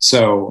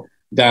 So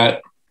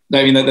that's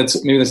maybe that's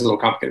a little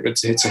complicated,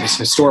 but it's a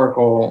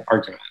historical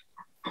argument,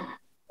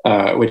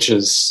 which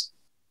is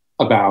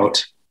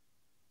about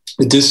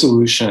the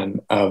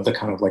dissolution of the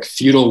kind of like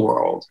feudal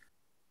world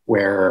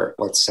where,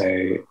 let's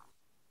say,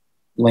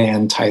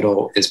 land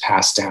title is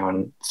passed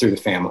down through the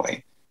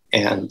family,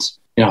 and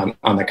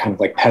on the kind of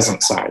like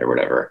peasant side or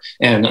whatever,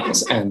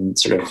 and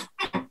sort of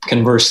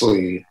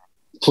conversely,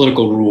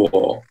 political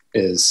rule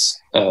is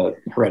a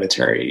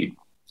hereditary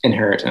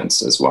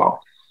inheritance as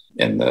well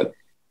in the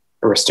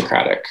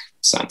aristocratic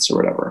sense or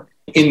whatever.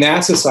 In that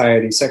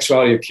society,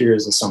 sexuality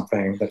appears as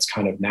something that's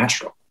kind of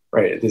natural,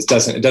 right?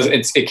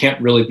 It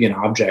can't really be an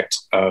object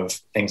of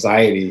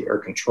anxiety or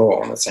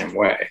control in the same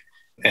way.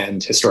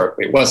 And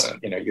historically it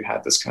wasn't. You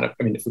had this kind of,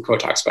 Foucault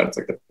talks about it's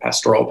like the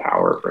pastoral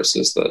power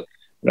versus the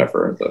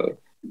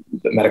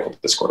medical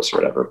discourse or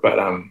whatever. But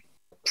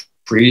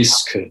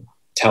priests could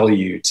tell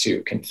you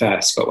to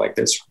confess, but like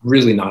there's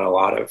really not a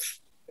lot of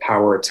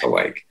power to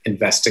like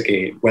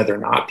investigate whether or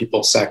not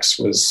people's sex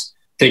was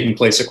taking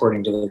place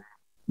according to the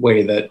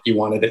way that you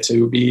wanted it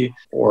to be,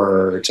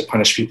 or to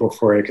punish people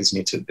for it, because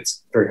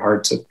it's very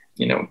hard to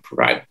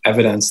provide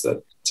evidence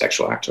that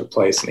sexual act took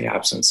place in the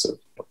absence of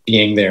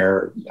being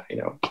there,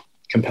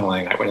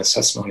 compelling eyewitness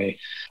testimony.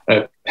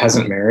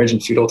 Peasant marriage in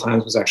feudal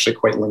times was actually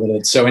quite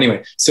limited. So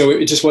anyway,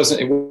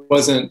 it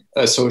wasn't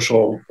a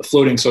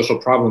floating social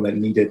problem that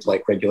needed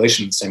like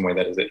regulation the same way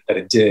that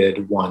it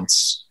did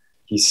once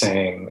he's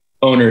saying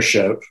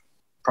ownership,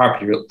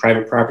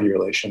 private property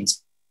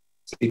relations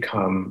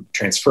become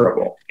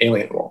transferable,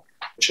 alienable,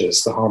 which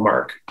is the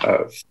hallmark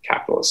of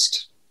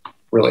capitalist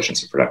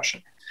relations of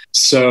production.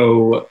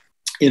 So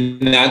in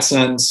that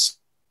sense,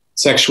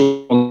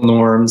 sexual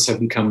norms have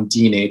become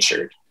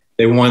denatured.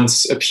 They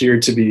once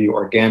appeared to be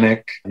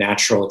organic,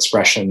 natural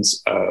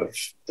expressions of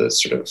the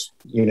sort of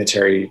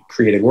unitary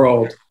created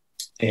world,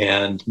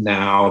 and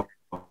now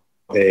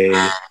they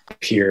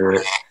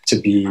appear to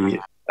be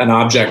an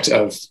object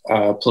of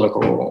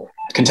political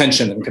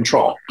contention and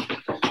control.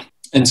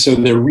 And so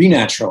they're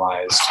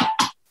renaturalized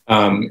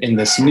in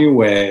this new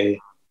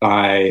way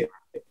by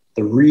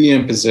the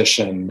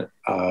reimposition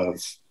of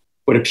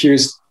what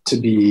appears to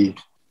be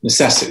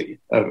necessity,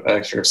 of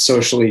a sort of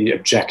socially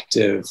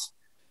objective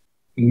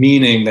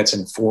meaning that's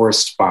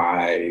enforced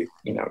by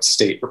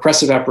state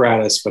repressive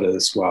apparatus, but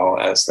as well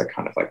as the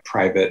kind of like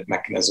private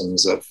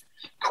mechanisms of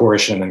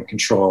coercion and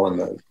control in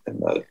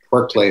the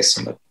workplace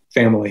and the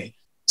family.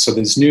 So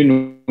there's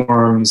new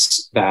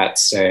norms that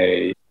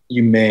say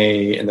you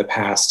may in the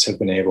past have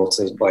been able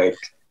to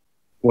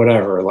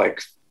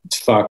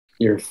fuck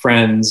your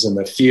friends in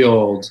the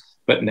field,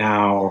 but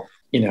now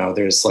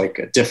there's like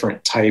a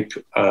different type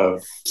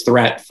of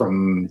threat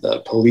from the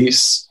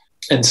police.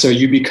 And so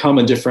you become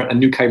a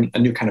new kind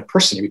of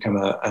person. You become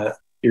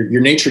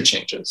your nature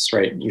changes,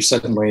 right? You're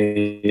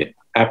suddenly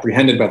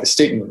apprehended by the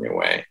state in a new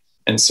way.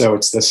 And so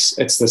it's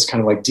this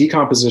kind of like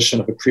decomposition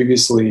of a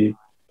previously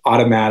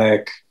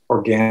automatic,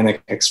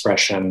 organic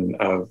expression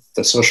of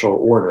the social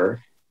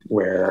order,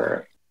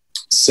 where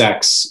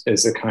sex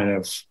is a kind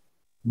of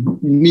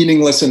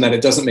meaningless in that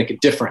it doesn't make a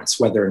difference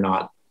whether or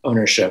not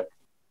ownership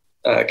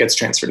gets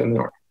transferred in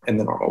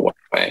the normal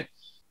way,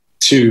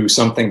 to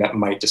something that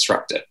might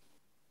disrupt it.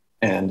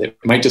 And it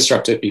might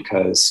disrupt it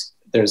because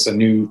there's a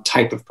new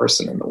type of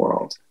person in the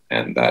world.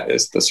 And that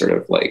is the sort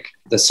of like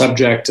the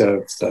subject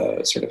of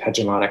the sort of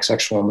hegemonic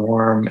sexual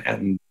norm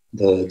and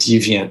the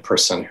deviant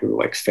person who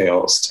like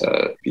fails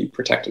to be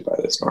protected by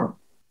this norm.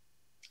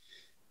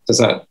 Does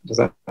that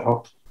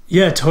help?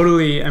 Yeah,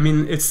 totally.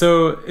 It's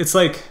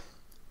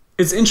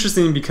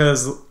interesting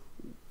because,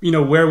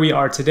 where we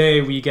are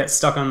today, we get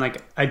stuck on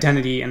like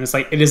identity, and it's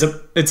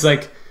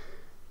like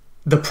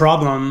the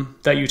problem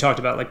that you talked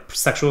about, like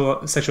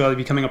sexuality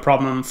becoming a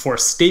problem for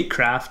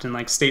statecraft and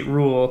like state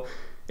rule,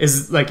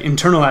 is like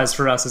internalized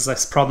for us as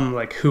this problem,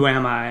 like who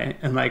am I,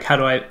 and like how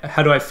do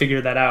I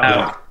figure that out?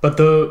 Yeah. But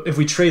if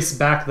we trace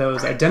back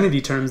those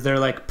identity terms, they're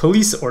like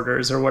police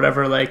orders or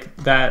whatever, like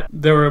that.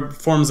 There were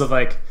forms of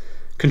like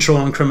control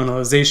and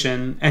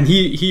criminalization, and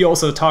he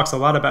also talks a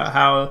lot about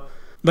how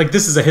like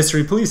this is a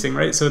history of policing,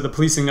 right? So the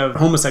policing of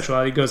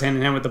homosexuality goes hand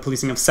in hand with the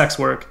policing of sex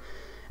work,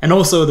 and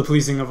also the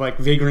policing of like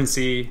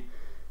vagrancy.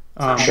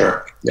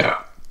 Sure.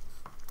 Yeah.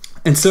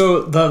 And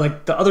so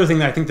the other thing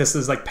that I think this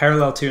is like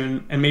parallel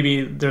to, and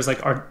maybe there's like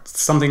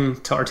something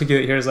to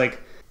articulate here, is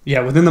like, yeah,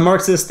 within the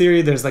Marxist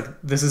theory, there's like,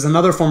 this is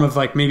another form of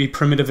like maybe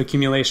primitive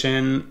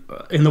accumulation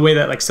in the way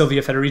that like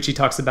Silvia Federici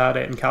talks about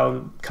it in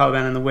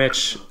Caliban and the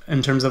Witch,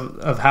 in terms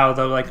of how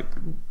the like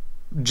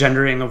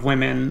gendering of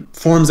women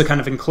forms a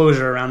kind of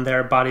enclosure around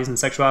their bodies and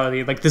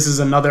sexuality. Like this is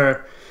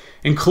another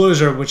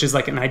enclosure, which is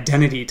like an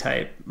identity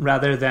type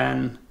rather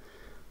than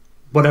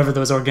whatever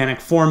those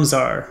organic forms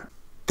are.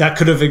 that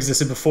could have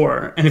existed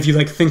before. And if you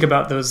like think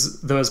about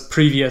those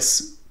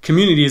previous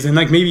communities and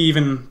like maybe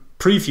even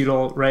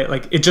pre-feudal, right,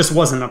 like it just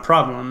wasn't a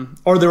problem,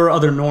 or there were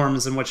other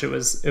norms in which it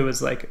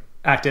was like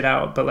acted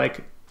out, but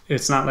like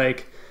it's not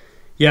like,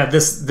 yeah,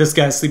 this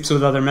guy sleeps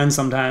with other men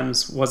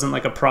sometimes wasn't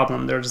like a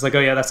problem. They're just like, oh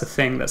yeah, that's a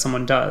thing that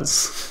someone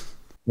does.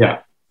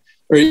 Yeah.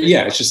 Or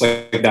yeah, it's just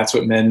like that's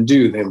what men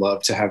do. They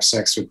love to have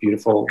sex with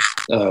beautiful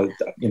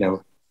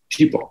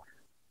people,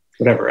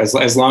 whatever,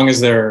 as long as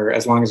they're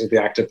the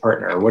active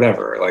partner or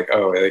whatever. Like,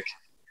 oh, like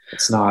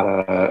it's not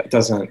it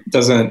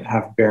doesn't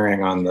have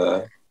bearing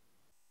on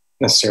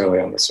necessarily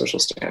on the social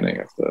standing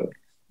of the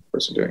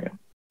person doing it.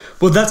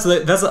 Well, that's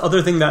the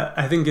other thing that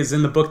I think is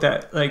in the book,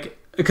 that like,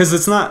 because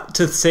it's not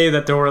to say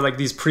that there were like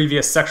these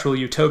previous sexual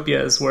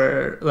utopias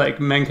where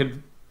like men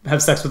could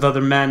have sex with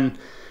other men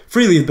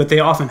freely, but they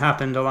often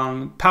happened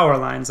along power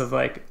lines of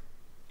like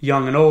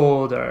young and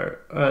old, or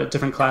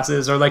different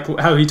classes, or like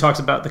how he talks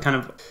about the kind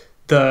of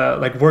the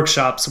like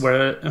workshops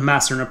where a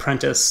master and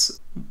apprentice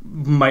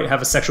might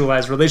have a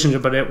sexualized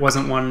relationship, but it was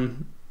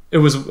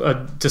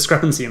a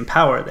discrepancy in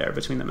power there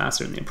between the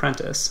master and the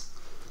apprentice.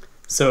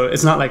 So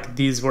it's not like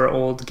these were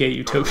old gay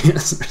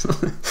utopias or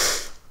something.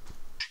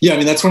 Yeah, I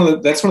mean that's one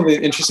of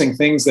the interesting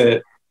things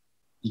that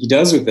he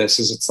does with this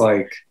is it's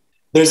like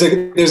there's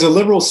a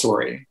liberal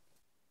story,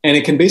 and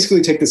it can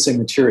basically take the same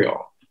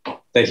material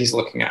that he's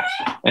looking at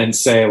and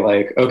say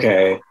like,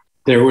 okay,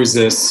 there was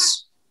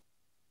this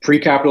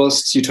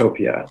pre-capitalist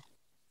utopia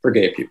for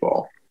gay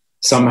people.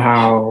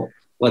 Somehow,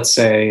 let's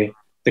say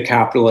the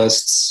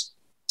capitalists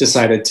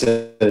decided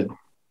to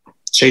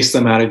chase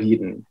them out of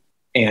Eden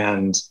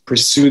and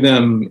pursue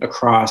them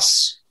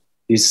across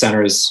these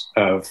centers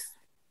of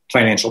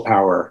financial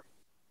power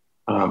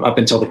up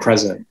until the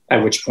present,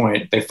 at which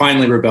point they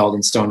finally rebelled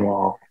in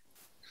Stonewall,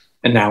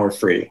 and now we're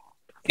free.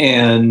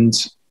 And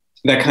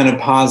that kind of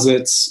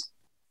posits,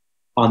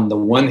 on the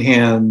one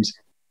hand,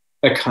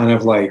 a kind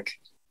of like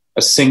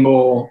a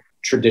single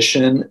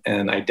tradition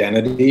and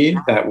identity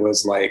that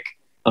was like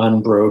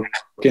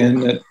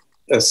unbroken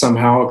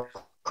somehow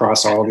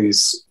across all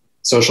these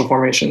social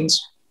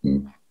formations,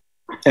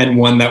 and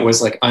one that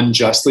was like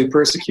unjustly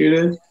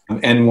persecuted,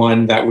 and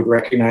one that would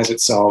recognize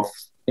itself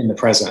in the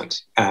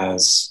present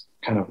as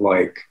kind of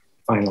like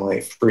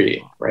finally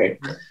free, right?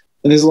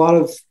 And there's a lot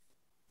of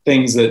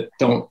things that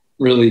don't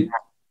really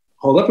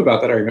hold up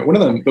about that argument.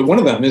 One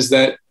of them is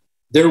that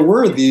there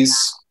were these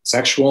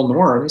sexual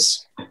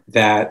norms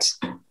that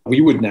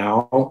we would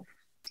now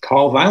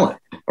call violent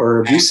or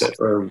abusive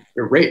or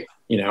rape,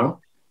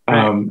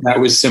 that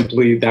was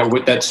simply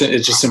it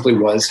just simply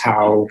was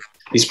how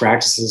these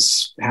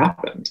practices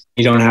happened.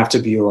 You don't have to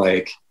be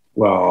like,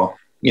 well,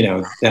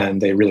 then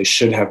they really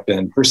should have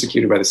been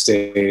persecuted by the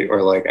state,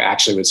 or like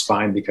actually was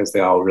fine because they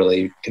all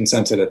really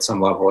consented at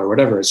some level or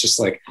whatever. It's just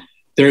like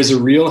there's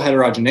a real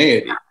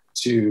heterogeneity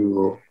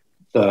to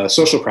the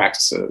social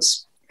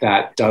practices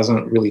that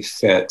doesn't really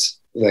fit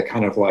the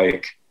kind of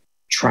like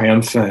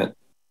triumphant,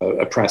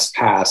 oppressed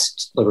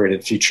past,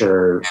 liberated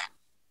future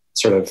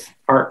sort of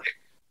arc.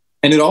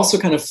 And it also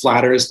kind of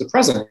flatters the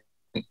present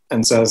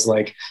and says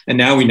like, and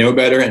now we know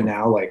better, and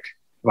now like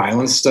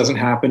violence doesn't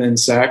happen in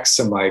sex,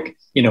 and like,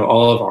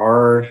 all of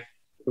our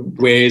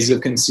ways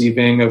of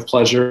conceiving of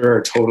pleasure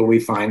are totally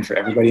fine for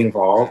everybody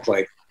involved.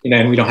 Like,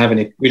 and we don't have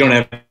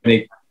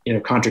any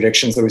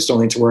contradictions that we still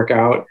need to work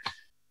out.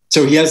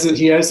 So he has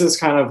this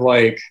kind of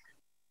like,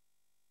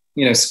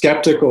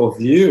 skeptical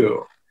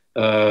view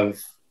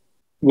of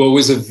what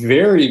was a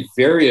very,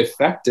 very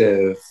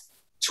effective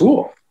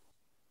tool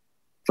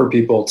for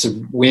people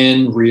to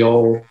win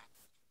real,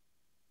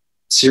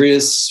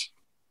 serious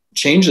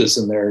changes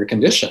in their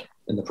condition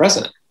in the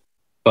present.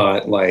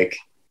 But like,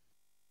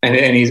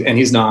 and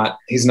he's not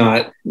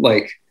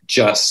like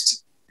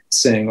just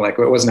saying like,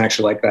 well, it wasn't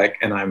actually like that,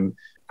 and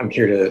I'm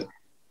here to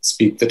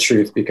speak the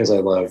truth because I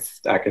love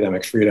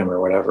academic freedom or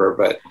whatever,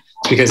 but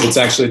because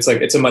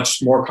it's a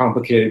much more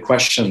complicated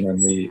question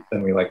than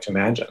we like to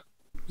imagine.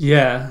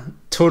 Yeah,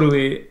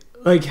 totally.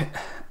 Like,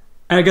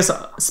 I guess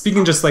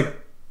speaking just like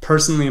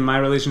personally in my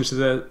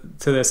relationship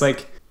to this,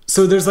 like,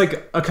 so there's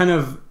like a kind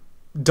of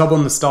double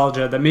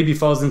nostalgia that maybe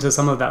falls into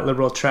some of that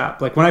liberal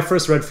trap. Like when I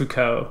first read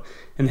Foucault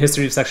and the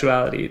History of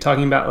Sexuality,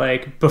 talking about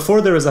like before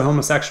there was a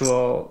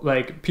homosexual,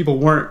 like people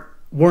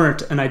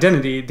weren't an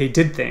identity, they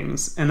did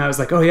things. And I was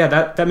like, oh yeah,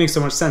 that makes so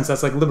much sense.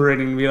 That's like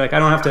liberating to be like, I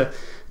don't have to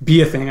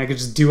be a thing, I could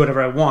just do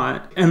whatever I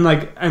want. And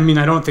like, I mean,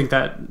 I don't think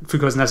that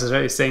Foucault's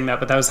necessarily saying that,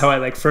 but that was how I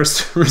like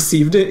first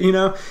received it,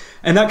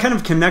 and that kind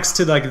of connects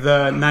to like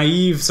the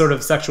naive sort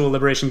of sexual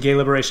liberation, gay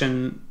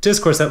liberation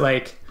discourse that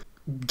like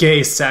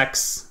gay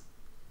sex,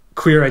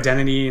 queer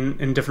identity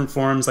in different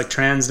forms, like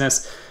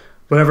transness,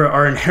 whatever,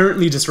 are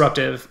inherently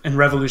disruptive and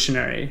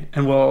revolutionary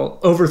and will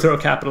overthrow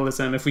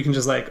capitalism if we can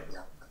just like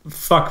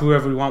fuck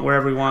whoever we want,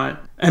 wherever we want.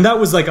 And that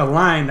was like a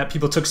line that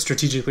people took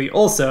strategically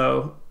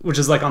also, which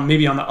is like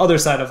maybe on the other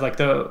side of like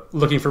the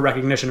looking for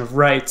recognition of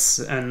rights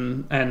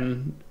and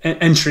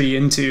entry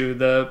into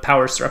the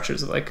power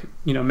structures of like,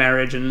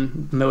 marriage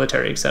and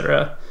military,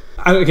 etc.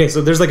 Okay,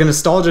 so there's like a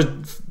nostalgia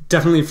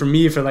definitely for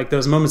me, for like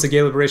those moments of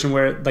gay liberation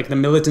where like the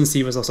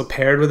militancy was also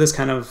paired with this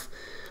kind of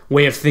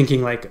way of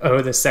thinking, like, oh,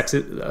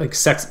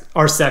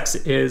 our sex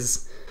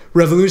is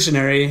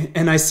revolutionary.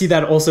 And I see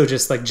that also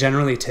just like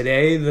generally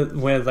today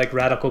with like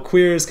radical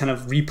queers kind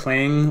of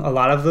replaying a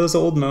lot of those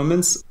old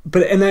moments.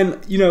 And then,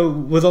 you know,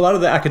 with a lot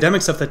of the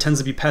academic stuff that tends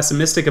to be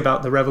pessimistic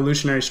about the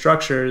revolutionary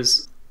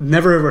structures,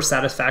 never were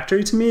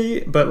satisfactory to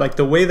me. But like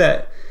the way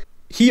that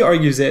he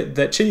argues it,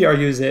 that Chitty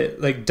argues it,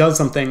 like does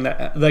something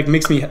that like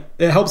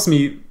it helps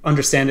me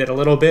understand it a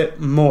little bit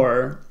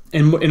more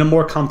in a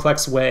more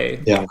complex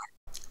way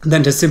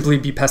than to simply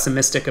be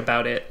pessimistic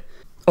about it.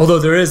 Although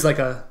there is like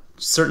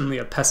certainly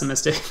a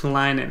pessimistic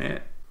line in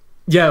it.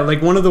 Yeah,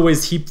 like one of the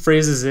ways he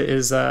phrases it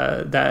is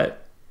that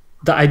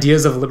the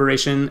ideas of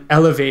liberation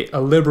elevate a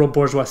liberal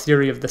bourgeois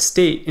theory of the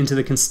state into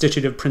the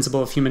constitutive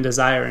principle of human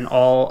desire in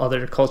all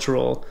other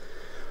cultural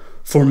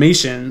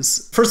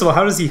formations. First of all,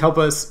 how does he help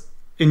us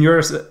in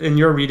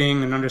your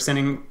reading and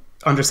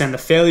understand the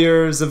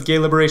failures of gay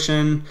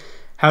liberation?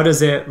 How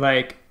does it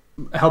like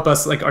help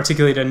us like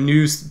articulate a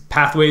new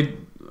pathway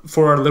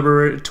for our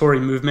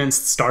liberatory movements,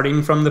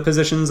 starting from the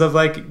positions of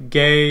like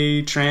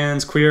gay,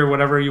 trans, queer,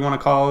 whatever you want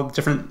to call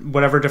different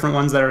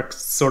ones that are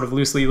sort of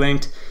loosely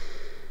linked?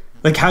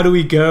 Like, how do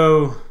we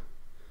go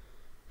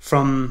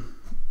from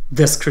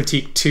this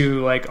critique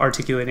to like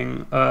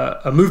articulating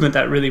a movement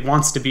that really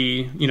wants to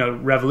be, you know,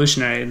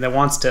 revolutionary, that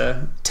wants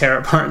to tear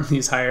apart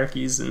these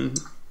hierarchies and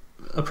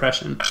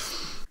oppression?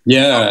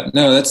 Yeah,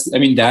 no, that's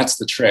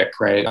the trick,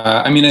 right?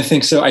 I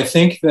think so. I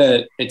think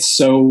that it's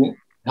so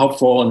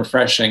helpful and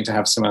refreshing to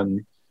have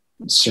someone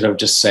sort of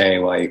just say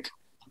like,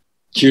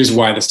 here's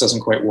why this doesn't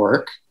quite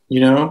work, you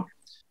know?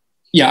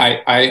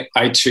 Yeah,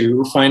 I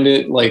too find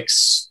it like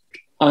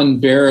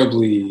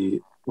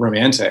unbearably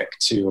romantic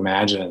to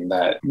imagine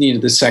that, you know,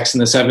 the sex in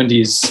the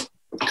 70s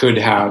could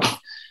have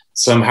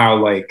somehow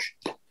like,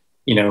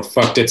 you know,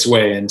 fucked its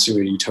way into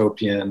a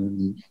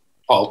utopian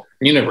alt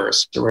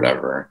universe or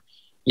whatever,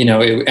 you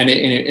know, and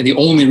the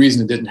only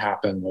reason it didn't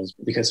happen was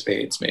because of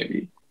AIDS,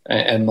 maybe.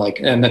 And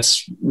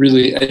that's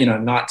really, you know,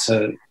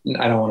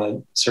 I don't want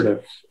to sort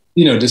of,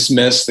 you know,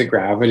 dismiss the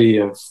gravity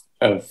of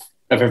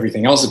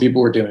everything else that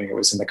people were doing. It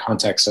was in the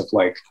context of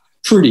like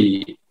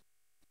pretty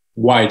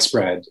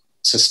widespread,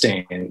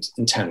 sustained,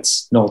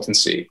 intense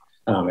militancy.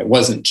 It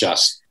wasn't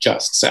just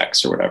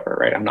sex or whatever,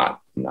 right? I'm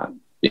not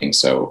being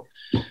so,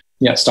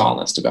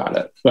 Stalinist about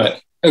it.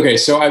 But okay,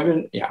 so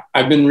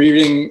I've been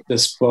reading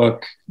this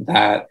book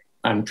that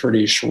I'm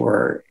pretty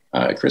sure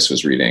Chris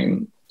was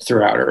reading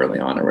throughout early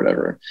on or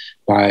whatever,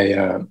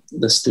 by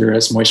this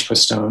theorist Moishe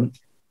Postone,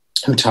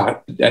 who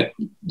taught at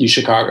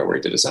UChicago where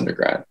he did his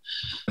undergrad.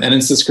 And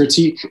it's this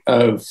critique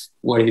of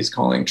what he's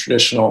calling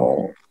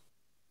traditional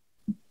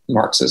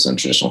Marxism,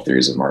 traditional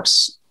theories of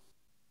Marx,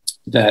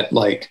 that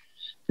like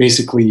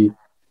basically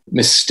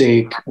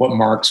mistake what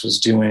Marx was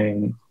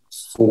doing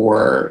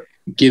for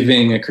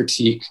giving a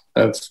critique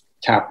of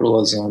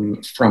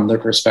capitalism from the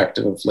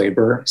perspective of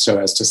labor, so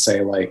as to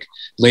say like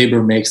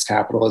labor makes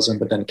capitalism,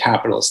 but then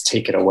capitalists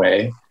take it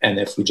away, and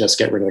if we just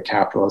get rid of the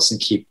capitalists and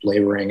keep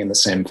laboring in the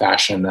same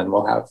fashion, then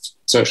we'll have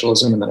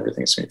socialism and then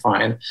everything's gonna be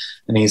fine.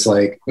 And he's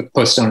like,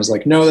 Postone is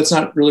like, no, that's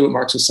not really what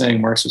Marx was saying.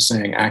 Marx was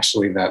saying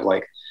actually that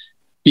like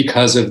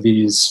because of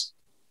the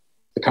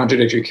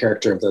contradictory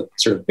character of the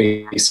sort of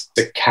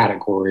basic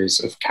categories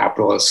of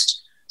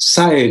capitalist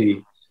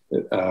society,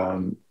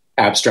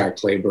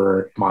 abstract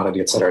labor,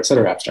 commodity, et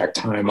cetera, abstract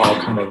time, all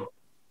kind of,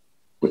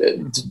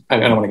 I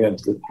don't want to get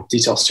into the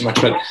details too much,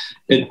 but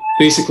it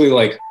basically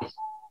like,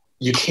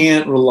 you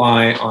can't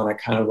rely on a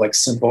kind of like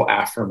simple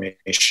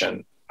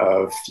affirmation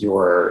of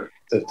the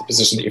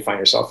position that you find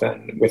yourself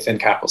in within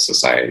capitalist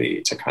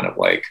society to kind of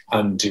like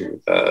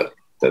undo the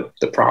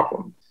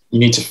problem. You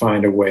need to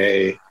find a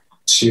way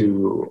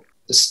to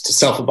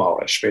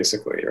self-abolish,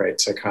 basically, right?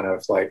 To kind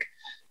of like,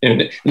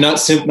 and not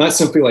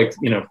simply like,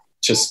 you know,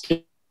 just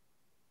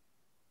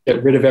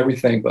get rid of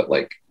everything, but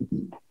like,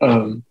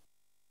 you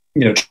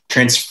know,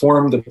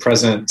 transform the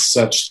present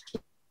such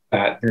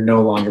that you're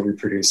no longer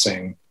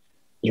reproducing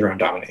your own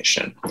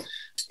domination.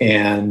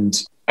 And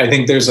I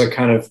think there's a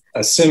kind of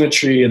a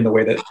symmetry in the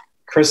way that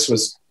Chris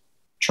was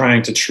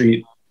trying to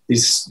treat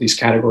these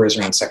categories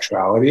around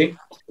sexuality.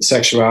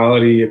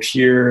 Sexuality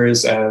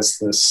appears as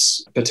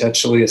this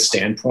potentially a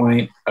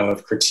standpoint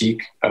of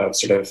critique of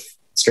sort of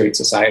straight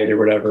society or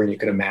whatever. And you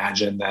could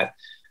imagine that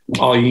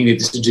all you needed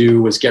to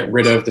do was get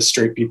rid of the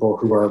straight people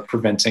who are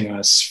preventing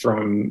us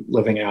from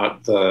living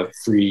out the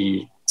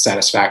free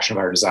satisfaction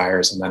of our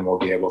desires. And then we'll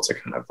be able to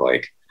kind of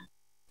like,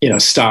 you know,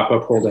 stop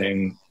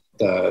upholding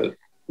the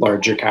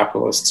larger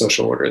capitalist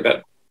social order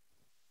that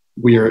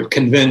we are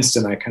convinced,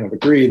 and I kind of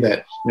agree, that,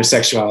 you know,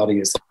 sexuality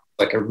is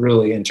like a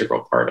really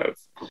integral part of.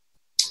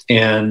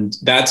 And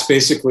that's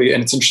basically,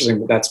 and it's interesting,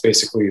 but that's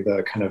basically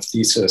the kind of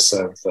thesis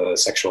of the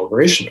sexual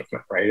liberation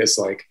movement, right? It's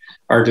like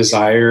our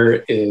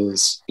desire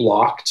is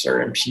blocked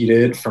or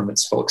impeded from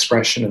its full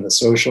expression in the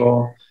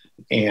social.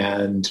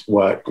 And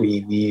what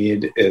we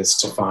need is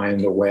to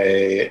find a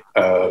way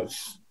of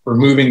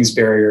removing these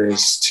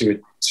barriers to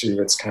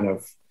its kind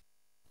of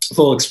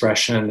full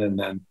expression, and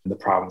then the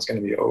problem's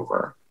going to be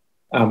over.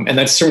 And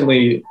that's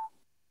certainly,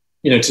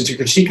 to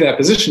critique that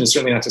position is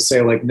certainly not to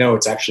say like, no,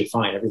 it's actually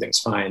fine, everything's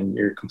fine,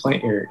 you're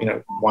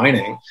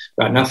whining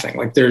about nothing.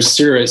 Like there's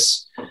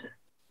serious,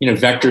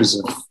 vectors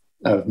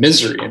of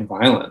misery and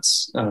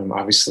violence.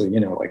 Obviously,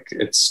 like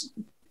it's,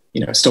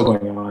 still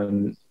going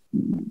on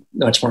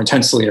much more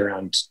intensely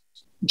around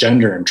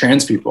gender and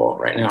trans people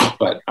right now.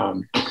 But,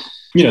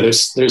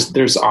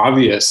 there's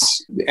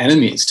obvious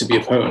enemies to be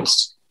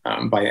opposed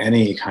by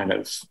any kind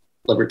of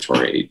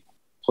liberatory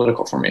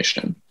political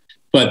formation.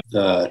 But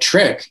the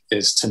trick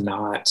is to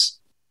not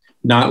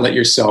let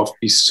yourself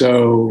be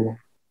so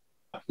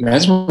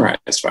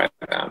mesmerized by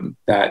them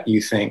that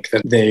you think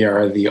that they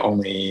are the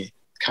only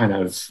kind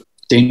of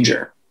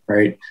danger,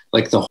 right?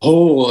 Like the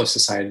whole of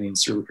society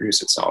needs to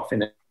reproduce itself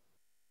in a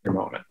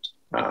moment,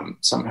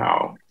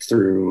 somehow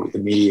through the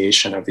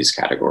mediation of these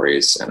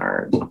categories, and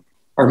our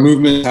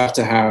movements have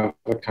to have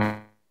a kind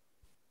of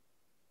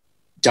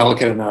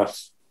delicate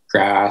enough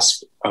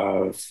grasp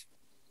of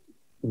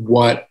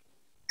what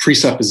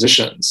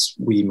presuppositions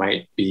we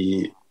might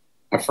be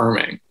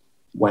affirming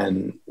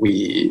when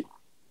we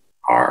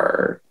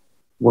are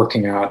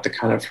working out the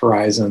kind of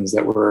horizons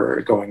that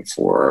we're going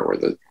for, or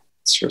the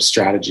sort of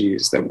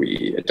strategies that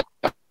we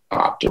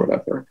adopt, or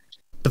whatever.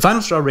 The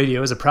Final Straw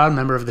Radio is a proud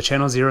member of the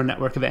Channel Zero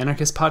network of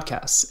anarchist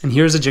podcasts, and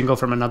here's a jingle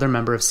from another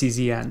member of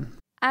CZN.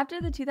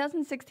 After the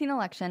 2016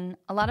 election,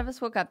 a lot of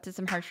us woke up to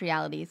some harsh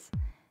realities.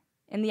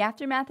 In the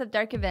aftermath of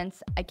dark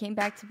events, I came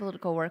back to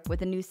political work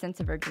with a new sense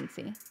of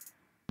urgency.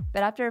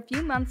 But after a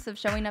few months of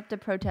showing up to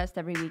protest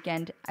every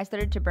weekend, I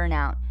started to burn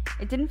out.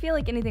 It didn't feel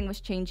like anything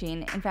was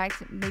changing. In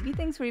fact, maybe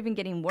things were even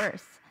getting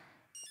worse.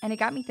 And it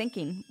got me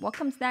thinking, what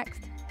comes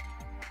next?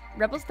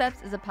 Rebel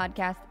Steps is a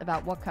podcast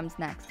about what comes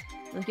next.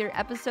 You'll hear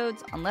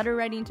episodes on letter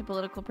writing to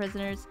political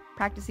prisoners,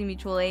 practicing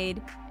mutual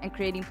aid, and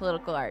creating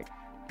political art.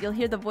 You'll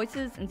hear the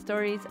voices and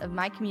stories of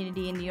my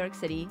community in New York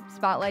City,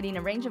 spotlighting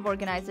a range of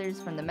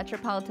organizers from the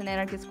Metropolitan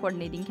Anarchist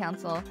Coordinating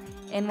Council,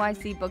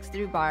 NYC Books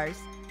Through Bars,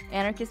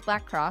 Anarchist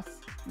Black Cross,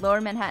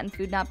 Lower Manhattan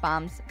Food Not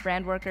Bombs,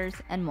 brand workers,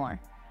 and more.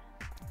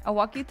 I'll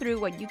walk you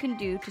through what you can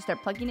do to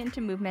start plugging into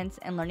movements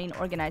and learning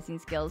organizing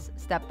skills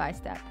step by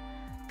step.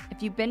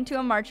 If you've been to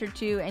a march or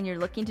two and you're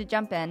looking to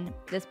jump in,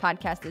 this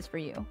podcast is for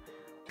you.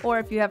 Or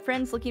if you have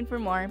friends looking for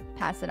more,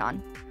 pass it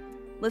on.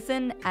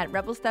 Listen at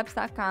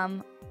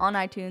rebelsteps.com, on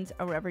iTunes,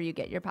 or wherever you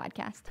get your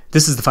podcast.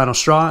 This is The Final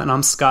Straw, and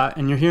I'm Scott,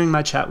 and you're hearing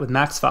my chat with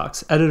Max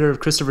Fox, editor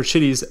of Christopher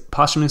Chitty's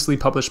posthumously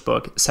published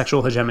book,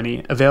 Sexual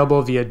Hegemony,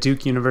 available via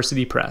Duke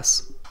University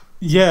Press.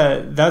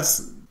 Yeah,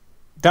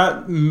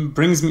 that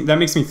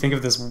makes me think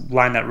of this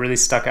line that really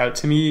stuck out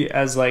to me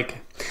as like,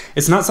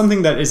 it's not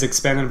something that is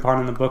expanded upon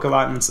in the book a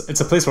lot, and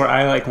it's a place where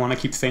I like want to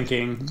keep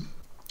thinking,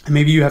 and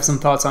maybe you have some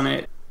thoughts on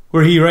it,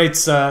 where he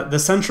writes, the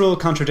central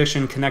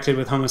contradiction connected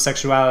with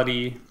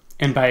homosexuality,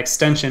 and by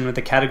extension with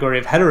the category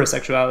of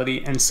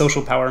heterosexuality and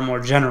social power more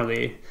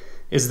generally,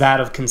 is that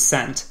of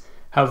consent,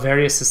 how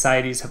various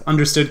societies have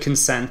understood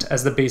consent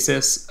as the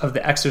basis of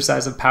the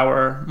exercise of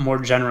power more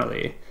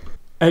generally.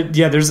 I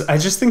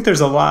just think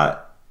there's a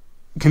lot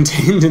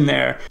contained in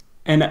there,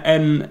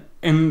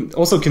 and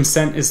also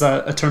consent is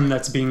a term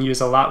that's being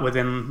used a lot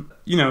within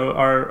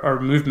our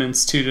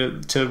movements to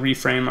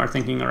reframe our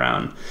thinking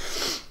around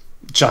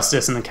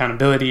justice and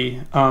accountability.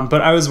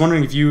 But I was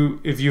wondering if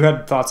you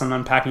had thoughts on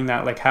unpacking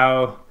that, like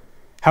how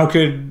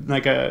could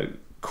like a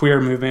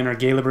queer movement or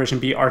gay liberation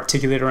be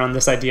articulated around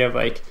this idea of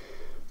like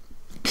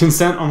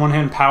consent on one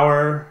hand,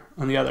 power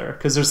on the other?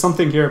 Because there's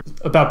something here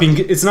about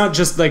it's not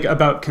just like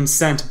about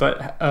consent,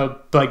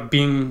 but like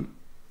being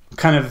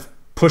kind of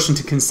pushed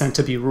into consent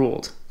to be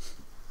ruled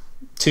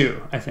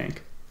too, I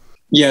think.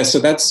 Yeah,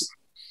 so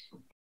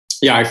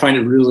I find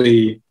it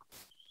really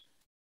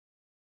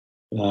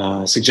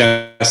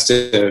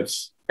suggestive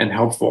and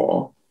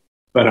helpful,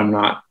 but I'm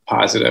not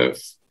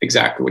positive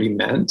exactly what he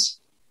meant.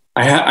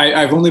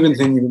 I've only been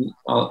thinking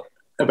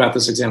about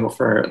this example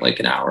for like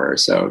an hour or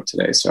so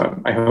today,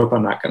 so I hope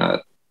I'm not going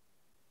to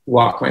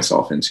walk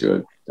myself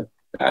into a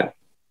bad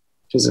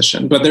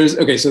position. But there's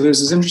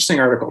this interesting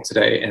article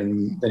today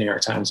in the New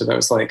York Times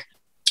about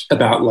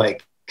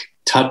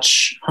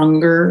touch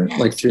hunger,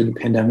 like through the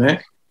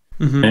pandemic.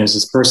 Mm-hmm. And there's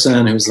this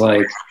person who's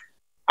like,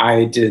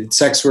 I did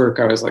sex work,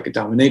 I was like a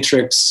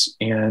dominatrix,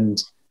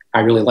 and I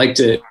really liked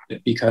it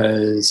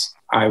because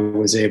I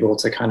was able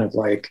to kind of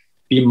like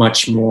be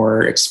much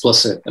more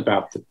explicit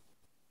about the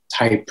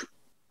type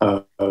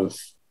of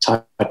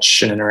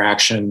touch and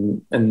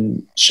interaction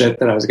and shit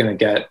that I was going to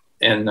get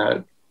in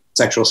a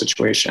sexual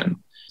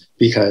situation,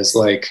 because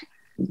like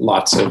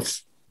lots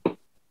of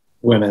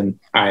women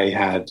I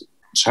had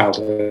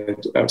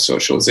childhood of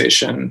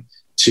socialization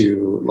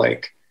to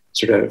like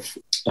sort of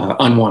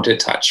unwanted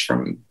touch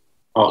from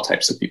all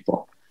types of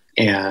people.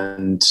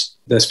 And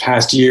this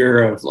past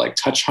year of like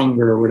touch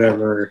hunger or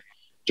whatever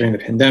during the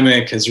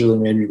pandemic has really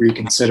made me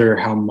reconsider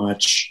how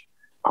much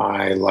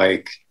I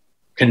like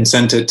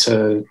consented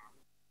to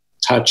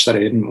touch that I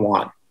didn't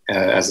want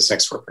as a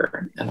sex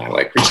worker. And I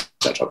like reached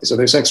out to all these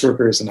other sex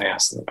workers and I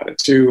asked them about it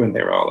too. And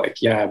they were all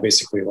like, yeah,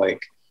 basically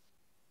like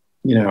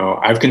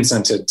I've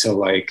consented to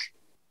like,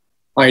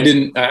 what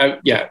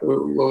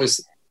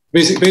was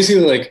basically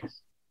like,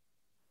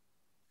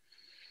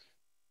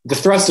 the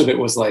thrust of it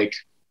was like,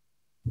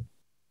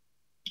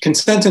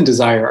 consent and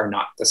desire are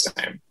not the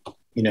same,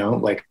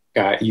 like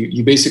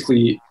you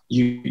basically,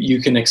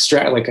 you can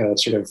extract, like a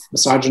sort of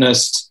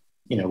misogynist,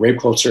 rape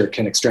culture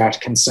can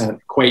extract consent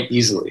quite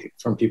easily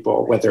from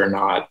people, whether or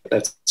not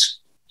that's,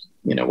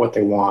 what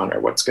they want or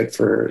what's good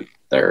for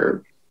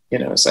their,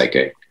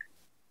 psychic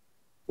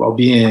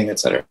well-being, et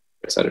cetera,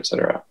 et cetera, et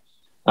cetera,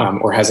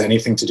 or has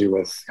anything to do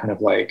with kind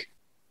of like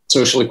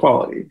social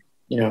equality.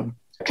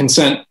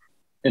 Consent,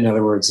 in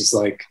other words, is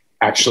like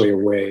actually a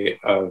way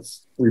of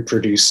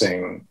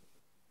reproducing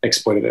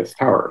exploitative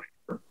power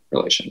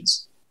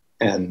relations,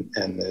 and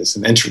is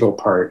an integral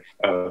part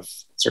of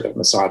sort of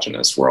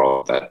misogynist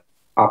world that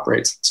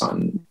operates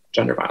on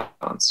gender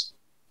violence.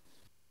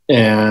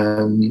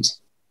 And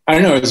I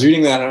don't know, I was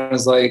reading that and I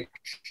was like,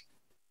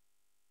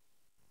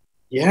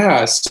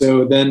 yeah,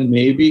 so then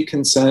maybe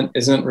consent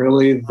isn't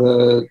really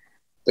the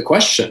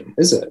question,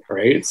 is it?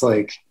 Right? It's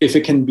like, if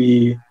it can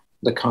be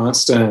the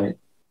constant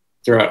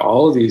throughout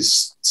all of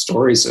these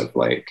stories of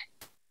like,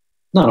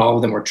 not all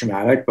of them were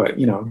traumatic, but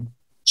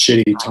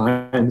shitty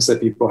times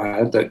that people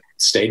had that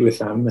stayed with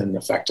them and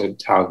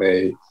affected how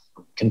they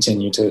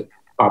continue to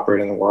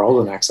operate in the world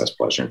and access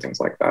pleasure and things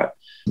like that.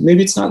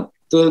 Maybe it's not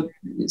the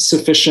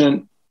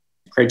sufficient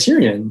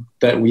criterion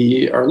that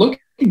we are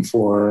looking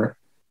for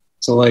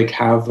to like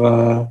have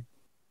a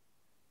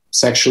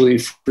sexually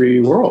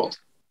free world.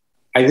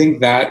 I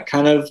think that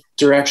kind of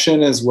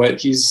direction is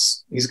what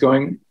he's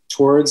going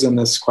towards in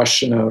this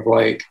question of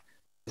like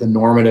the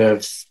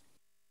normative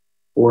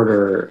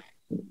order,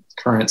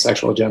 current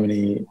sexual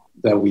hegemony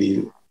that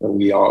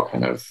we all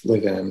kind of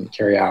live in,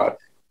 carry out.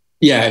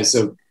 Yeah, is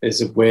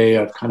a way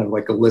of kind of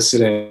like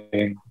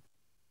eliciting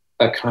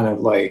a kind of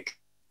like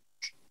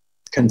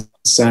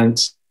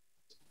consent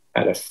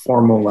at a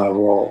formal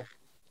level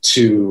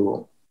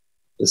to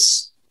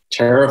this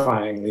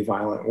terrifyingly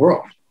violent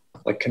world,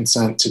 like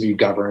consent to be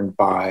governed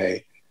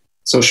by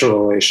social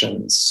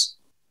relations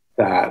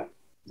that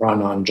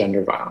run on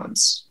gender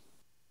violence.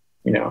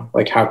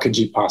 Like how could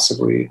you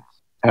possibly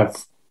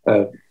have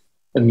a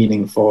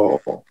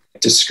meaningful,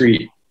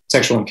 discrete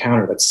sexual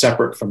encounter that's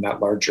separate from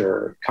that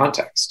larger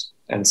context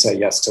and say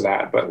yes to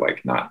that, but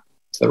like not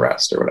to the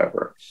rest or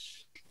whatever.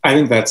 I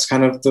think that's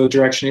kind of the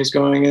direction he's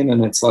going in.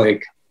 And it's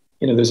like,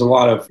 there's a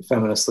lot of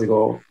feminist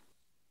legal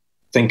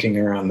thinking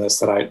around this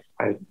that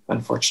I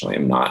unfortunately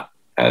am not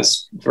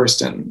as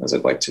versed in as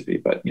I'd like to be,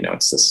 but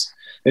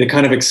it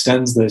kind of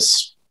extends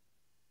this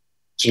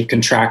sort of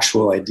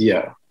contractual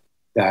idea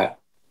that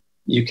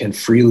you can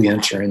freely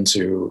enter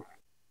into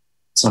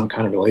some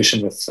kind of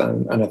relation with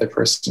another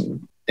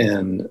person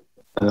in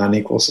an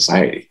unequal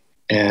society.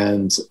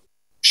 And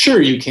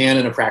sure, you can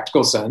in a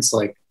practical sense,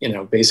 like,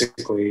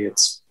 basically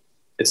it's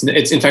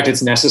in fact,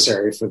 it's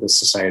necessary for this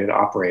society to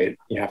operate.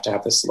 You have to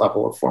have this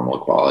level of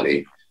formal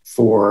equality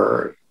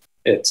for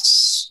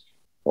its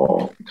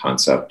whole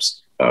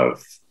concept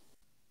of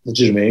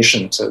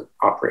legitimation to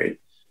operate.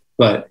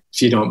 But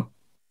if you don't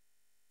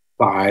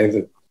buy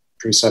the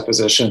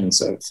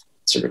presuppositions of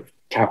sort of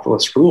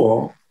capitalist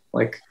rule,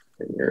 like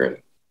you're an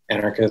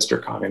anarchist or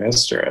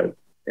communist or an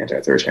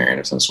anti-authoritarian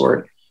of some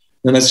sort,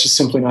 then that's just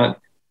simply not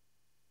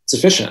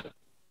sufficient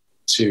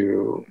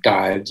to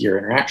guide your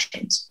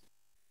interactions.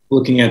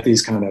 Looking at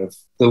these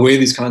the way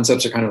these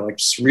concepts are kind of like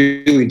just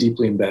really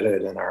deeply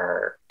embedded in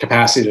our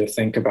capacity to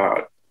think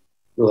about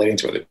relating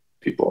to other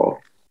people,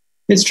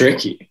 it's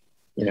tricky,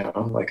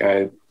 like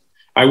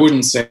I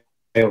wouldn't say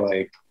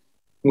like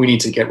we need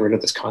to get rid of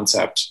this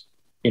concept,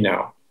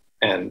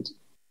 and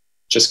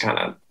just kind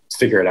of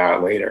figure it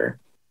out later.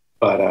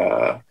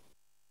 But,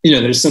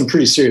 there's some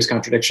pretty serious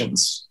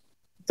contradictions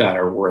that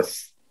are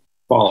worth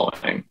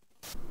following.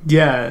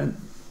 Yeah.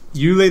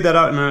 You laid that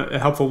out in a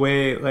helpful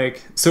way.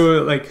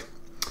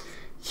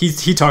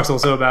 He talks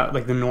also about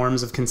like the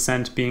norms of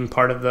consent being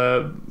part of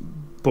the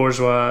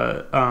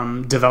bourgeois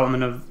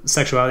development of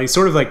sexuality,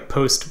 sort of like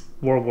post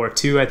World War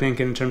II, I think,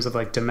 in terms of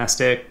like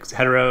domestic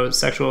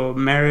heterosexual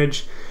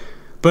marriage.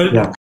 But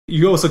yeah,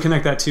 you also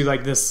connect that to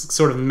like this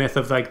sort of myth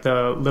of like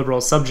the liberal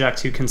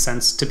subject who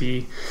consents to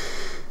be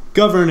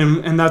governed,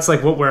 and that's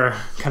like what we're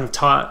kind of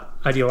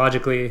taught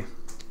ideologically.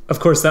 Of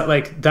course, that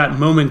like that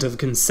moment of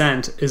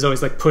consent is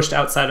always like pushed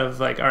outside of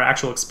like our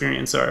actual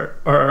experience or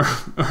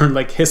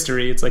like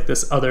history. It's like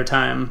this other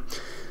time.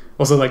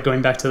 Also, like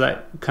going back to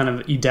that kind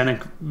of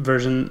Edenic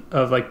version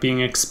of like being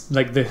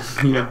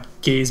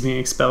gays being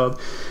expelled.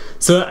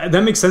 So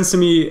that makes sense to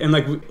me. And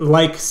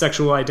like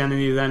sexual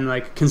identity, then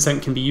like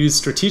consent can be used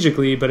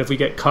strategically. But if we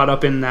get caught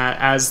up in that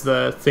as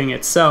the thing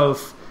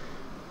itself,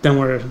 then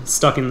we're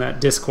stuck in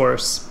that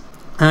discourse.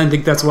 And I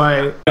think that's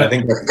why. I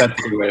think that's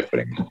a good way of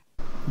putting it.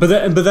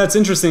 But that's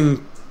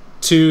interesting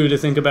too to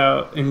think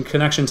about in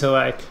connection to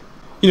like,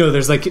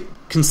 there's like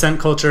consent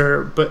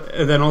culture, but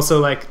then also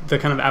like the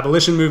kind of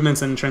abolition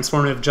movements and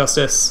transformative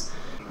justice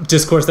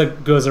discourse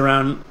that goes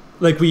around.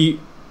 Like we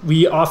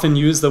often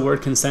use the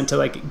word consent to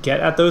like get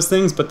at those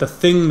things, but the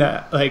thing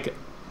that like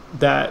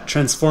that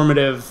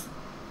transformative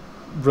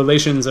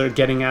relations are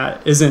getting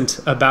at isn't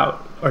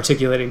about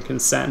articulating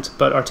consent,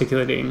 but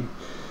articulating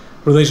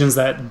relations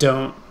that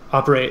don't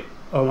operate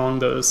along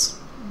those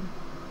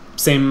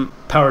same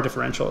power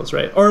differentials,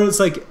 right? Or it's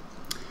like,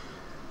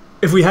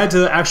 if we had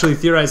to actually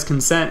theorize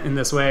consent in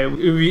this way, it would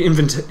be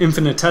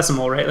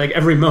infinitesimal, right? Like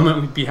every moment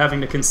we'd be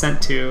having to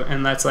consent to,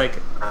 and that's like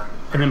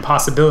an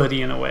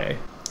impossibility in a way.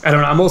 I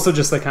don't know. I'm also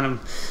just like kind of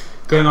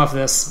going off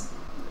this,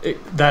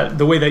 that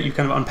the way that you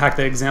kind of unpack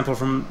the example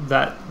from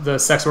the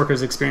sex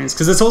workers experience,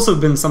 because it's also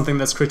been something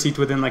that's critiqued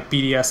within like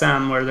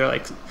BDSM, where they're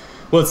like,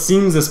 well, it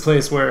seems this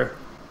place where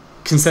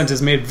consent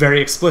is made very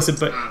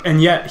explicit,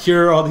 and yet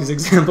here are all these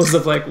examples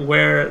of like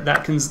where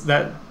that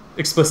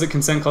explicit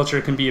consent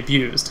culture can be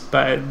abused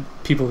by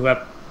people who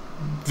have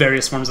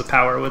various forms of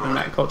power within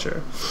that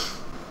culture.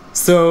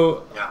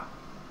 So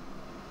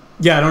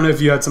yeah, I don't know if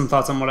you had some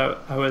thoughts on what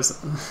I was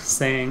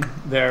saying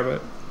there,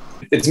 but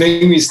it's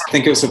making me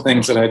think of some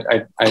things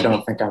that I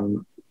don't think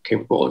I'm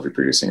capable of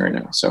reproducing right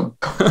now. So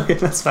okay,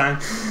 that's fine.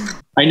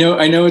 I know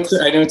it's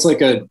like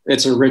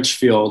it's a rich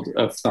field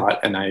of thought,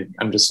 and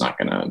I'm just not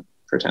gonna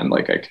pretend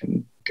like I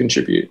can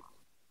contribute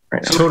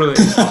right now. Totally.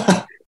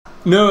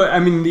 No, I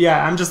mean,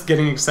 yeah, I'm just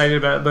getting excited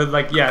about it, but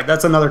like, yeah,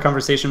 that's another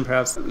conversation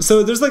perhaps.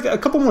 So there's like a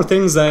couple more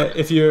things that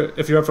if you're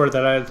up for it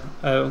that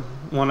I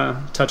want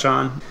to touch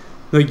on.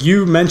 Like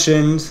you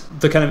mentioned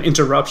the kind of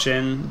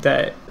interruption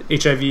that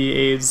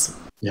HIV/AIDS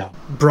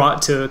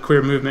brought to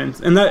queer movements,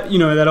 and that, you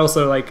know, that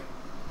also like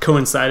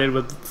coincided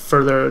with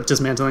further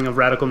dismantling of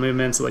radical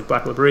movements like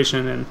Black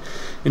liberation and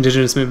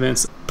Indigenous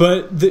movements.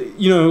 But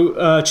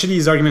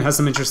Chitty's argument has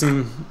some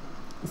interesting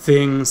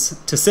things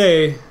to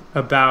say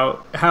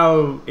about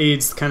how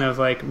AIDS kind of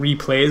like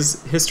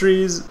replays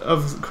histories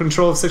of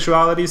control of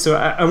sexuality. So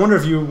I wonder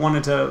if you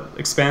wanted to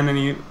expand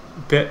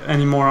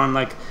any more on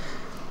like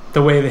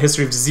the way the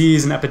history of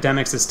disease and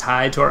epidemics is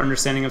tied to our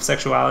understanding of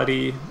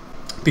sexuality,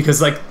 because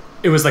like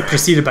it was like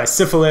preceded by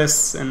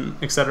syphilis and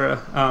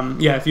etc.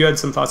 If you had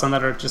some thoughts on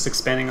that, or just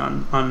expanding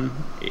on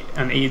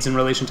AIDS in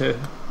relation to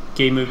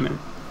gay movement.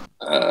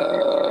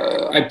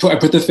 I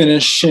put the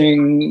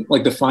finishing,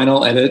 like the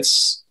final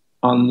edits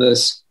on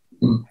this,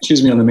 on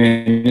the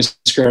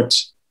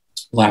manuscript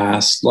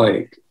last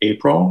like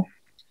April.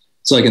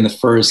 It's like in the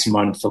first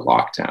month of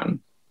lockdown.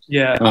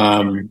 Yeah.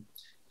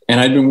 And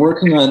I've been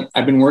working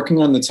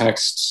on the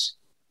text,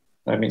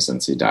 I mean,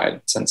 since he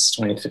died, since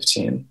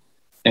 2015.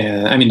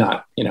 And I mean,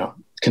 not,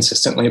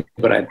 consistently,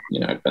 but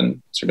I've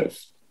been sort of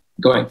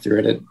going through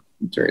it at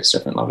various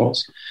different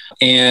levels.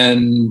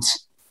 And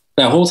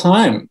that whole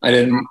time I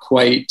didn't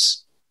quite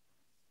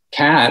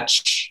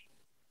catch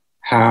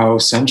how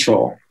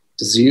central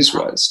disease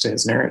was to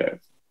his narrative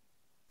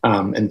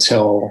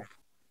until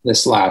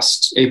this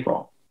last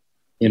April,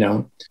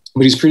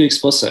 but he's pretty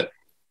explicit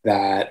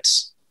that,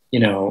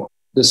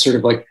 the sort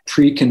of like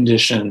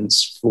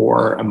preconditions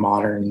for a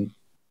modern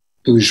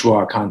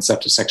bourgeois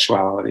concept of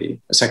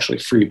sexuality, a sexually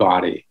free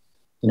body,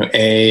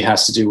 A,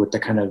 has to do with the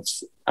kind of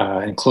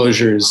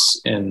enclosures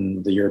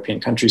in the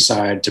European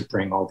countryside to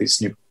bring all these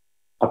new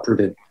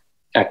uprooted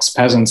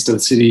ex-peasants to the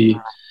city,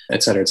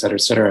 et cetera, et cetera,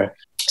 et cetera.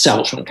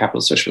 Establishment of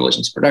capitalist social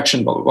relations of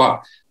production, blah, blah,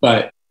 blah.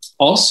 But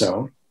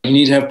also, you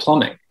need to have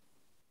plumbing.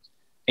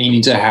 And you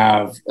need to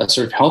have a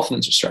sort of health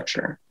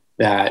infrastructure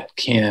that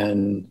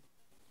can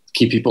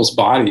keep people's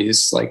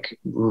bodies like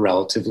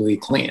relatively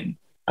clean.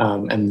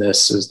 And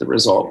this is the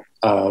result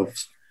of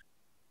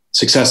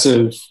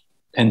successive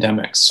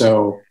pandemics.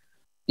 So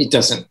it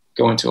doesn't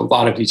go into a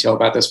lot of detail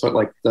about this, but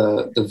like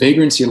the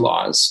vagrancy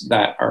laws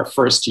that are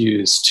first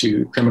used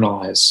to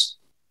criminalize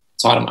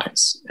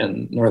sodomites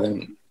in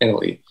northern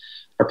Italy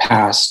are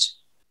passed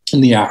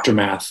in the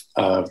aftermath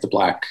of the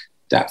Black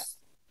Death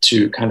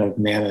to kind of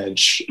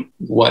manage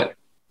what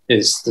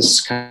is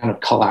this kind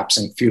of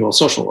collapsing feudal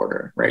social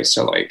order, right?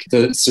 So like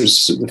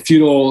the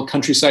feudal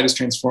countryside is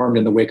transformed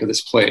in the wake of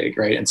this plague,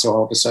 right? And so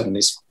all of a sudden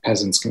these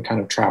peasants can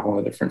kind of travel in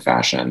a different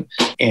fashion,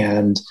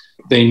 and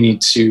they need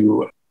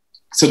to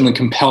suddenly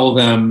compel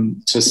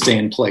them to stay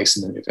in place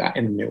in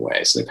a new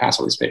way. So they pass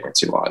all these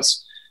vagrancy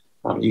laws.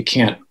 You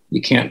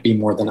can't be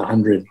more than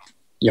 100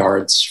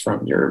 yards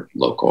from your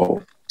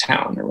local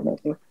town or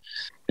whatever.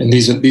 And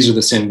these are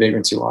the same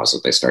vagrancy laws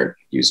that they start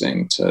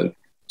using to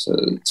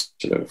sort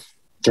of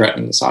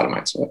threaten the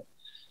sodomites with.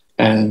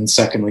 And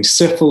secondly,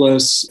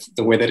 syphilis,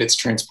 the way that it's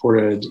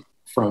transported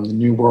from the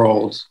New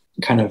World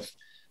kind of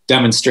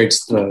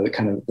demonstrates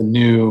the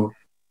new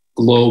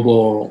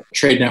global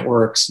trade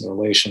networks and the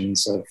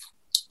relations of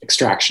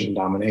extraction,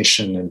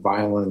 domination, and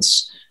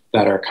violence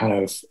that are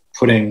kind of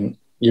putting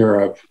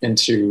Europe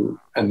into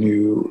a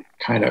new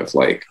kind of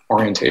like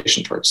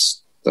orientation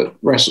towards the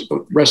rest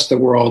of the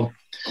world,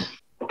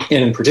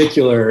 and in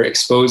particular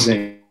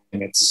exposing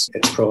its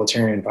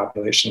proletarian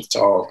populations to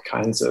all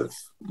kinds of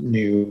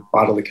new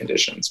bodily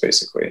conditions.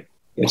 Basically,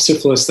 you have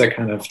syphilis that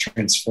kind of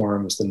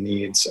transforms the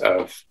needs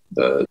of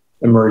the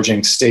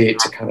emerging state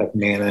to kind of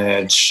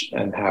manage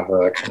and have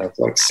a kind of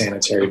like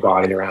sanitary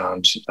body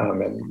around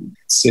in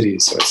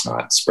cities, so it's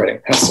not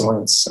spreading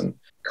pestilence and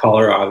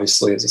Cholera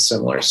obviously is a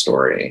similar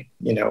story.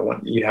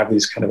 When you have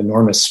these kind of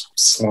enormous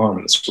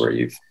slums where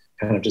you've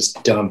kind of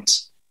just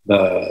dumped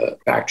the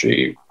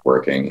factory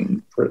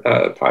working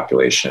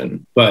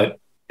population, but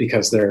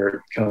because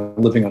they're kind of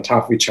living on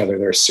top of each other,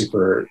 they're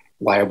super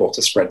liable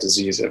to spread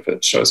disease if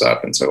it shows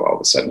up. And so all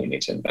of a sudden you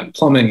need to invent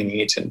plumbing, and you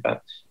need to invent,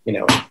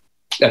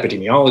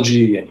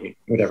 epidemiology and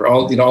whatever.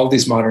 All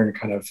these modern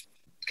kind of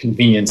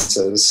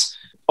conveniences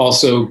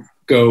also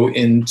go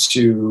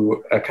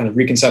into a kind of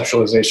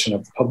reconceptualization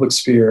of the public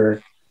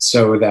sphere,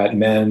 so that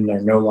men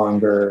are no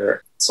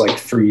longer, it's like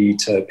free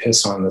to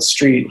piss on the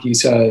street, he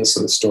says.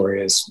 So the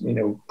story is,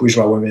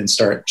 bourgeois women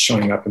start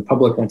showing up in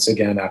public once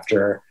again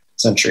after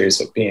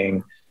centuries of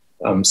being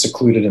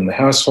secluded in the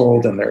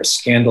household, and they're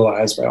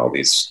scandalized by all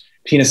these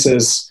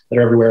penises that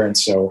are everywhere. And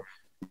so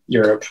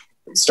Europe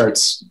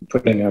starts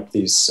putting up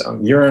these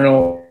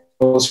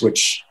urinals,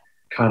 which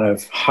kind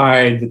of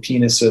hide the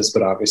penises,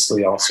 but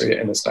obviously also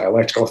in this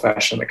dialectical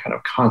fashion that kind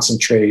of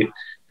concentrate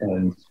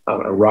and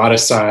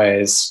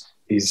eroticize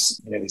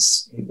these,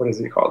 what does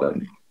he call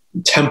them?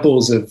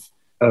 Temples of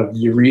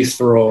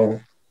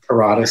urethral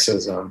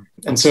eroticism.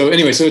 And so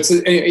anyway, so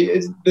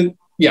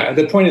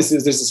the point is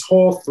there's this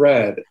whole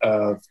thread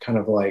of kind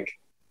of like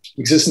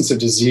existence of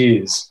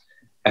disease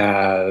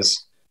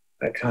as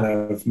a kind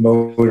of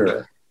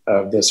motor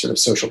of this sort of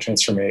social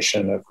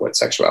transformation of what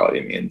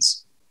sexuality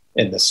means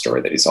in this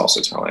story that he's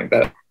also telling,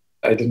 that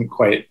I didn't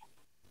quite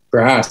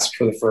grasp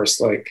for the first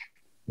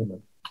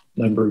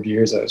number of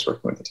years I was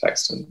working with the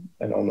text,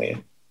 and only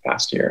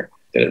past year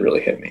did it really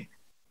hit me.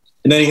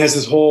 And then he has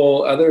this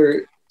whole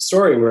other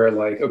story where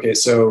okay,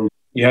 so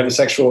you have the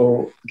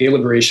sexual gay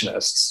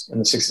liberationists in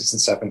the 60s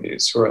and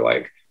 70s who are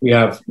like, we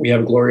have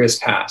a glorious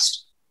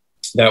past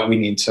that we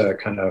need to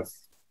kind of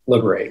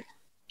liberate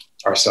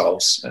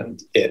ourselves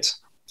and it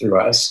through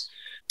us.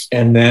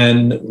 And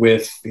then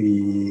with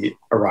the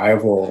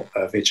arrival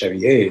of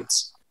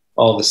HIV/AIDS,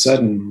 all of a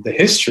sudden the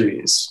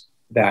histories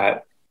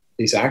that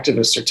these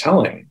activists are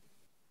telling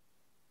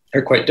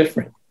are quite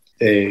different.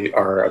 They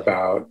are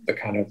about the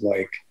kind of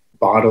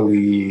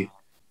bodily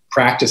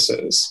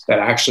practices that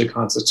actually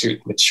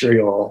constitute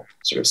material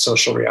sort of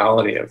social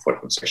reality of what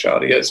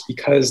homosexuality is,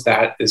 because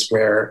that is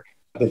where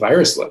the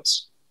virus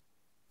lives.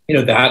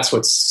 That's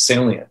what's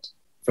salient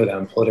for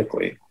them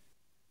politically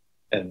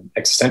and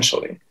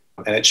existentially.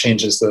 And it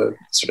changes the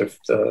sort of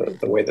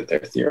the way that they're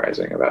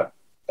theorizing about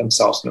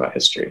themselves and about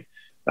history.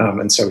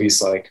 And so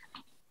he's like,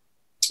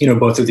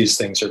 both of these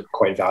things are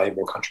quite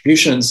valuable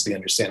contributions to the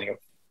understanding of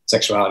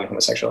sexuality and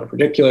homosexuality in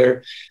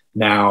particular.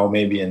 Now,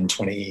 maybe in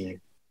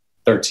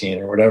 2013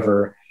 or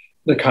whatever,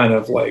 the kind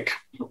of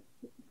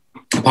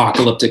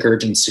apocalyptic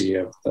urgency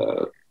of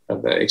the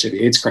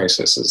HIV/AIDS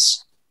crisis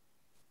is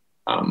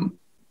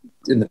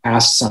in the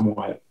past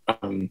somewhat.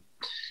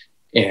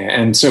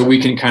 And so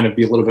we can kind of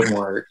be a little bit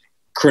more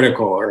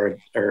critical or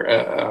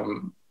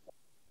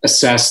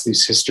assess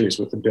these histories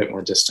with a bit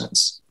more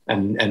distance.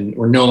 And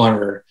we're no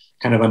longer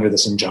kind of under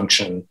this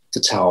injunction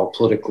to tell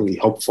politically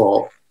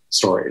hopeful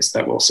stories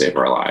that will save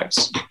our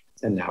lives.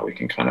 And now we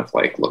can kind of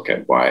look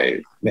at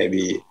why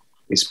maybe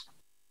these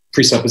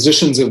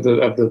presuppositions of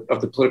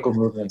the political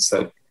movements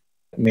that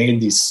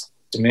made these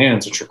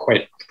demands, which are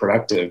quite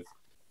productive,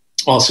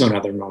 also in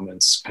other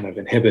moments kind of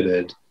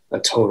inhibited a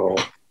total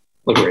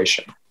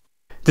liberation.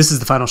 This is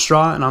The Final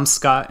Straw, and I'm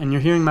Scott, and you're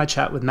hearing my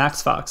chat with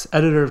Max Fox,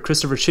 editor of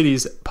Christopher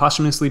Chitty's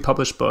posthumously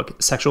published book,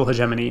 Sexual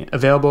Hegemony,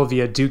 available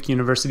via Duke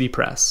University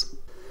Press.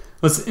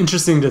 Well, it's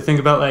interesting to think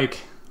about like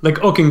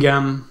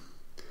Hocquenghem,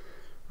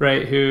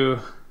 right, who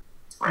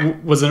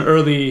was an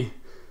early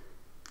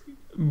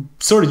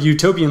sort of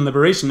utopian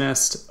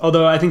liberationist,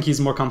 although I think he's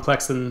more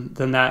complex than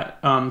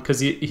that, because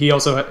he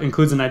also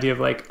includes an idea of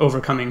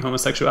overcoming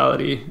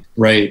homosexuality.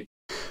 Right.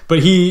 But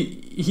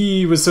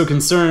he was so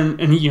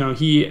concerned, and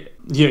he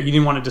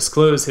didn't want to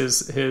disclose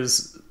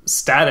his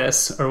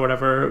status or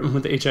whatever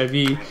with the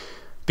HIV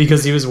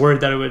because he was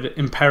worried that it would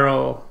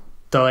imperil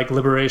the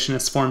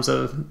liberationist forms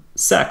of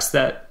sex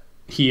that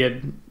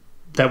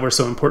that were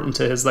so important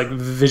to his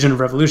vision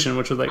of revolution,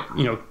 which was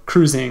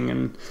cruising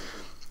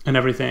and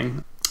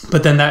everything.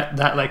 But then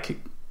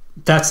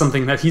that's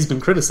something that he's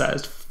been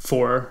criticized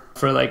for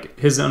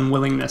his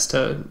unwillingness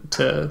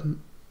to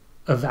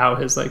avow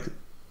his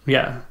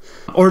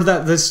or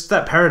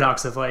that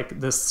paradox of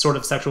this sort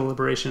of sexual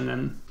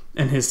liberation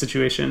and his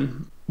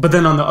situation. But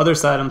then on the other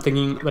side, I'm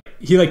thinking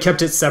he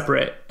kept it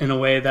separate in a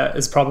way that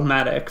is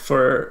problematic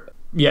for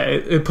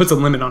it puts a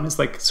limit on his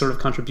sort of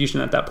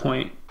contribution at that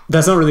point.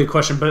 That's not really a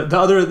question, but the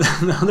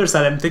other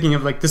side, I'm thinking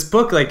of this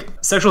book,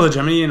 Sexual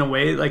Hegemony, in a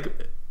way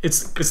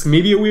it's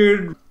maybe a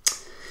weird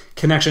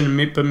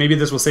connection, but maybe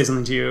this will say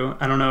something to you.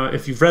 I don't know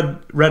if you've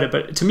read it,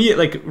 but to me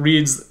it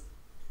reads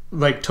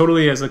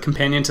totally as a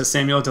companion to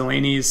Samuel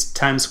Delaney's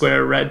Times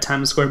Square Red,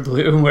 Times Square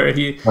Blue, where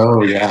he's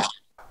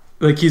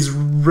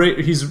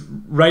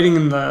writing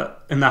in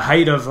the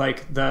height of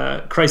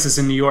the crisis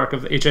in New York,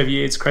 of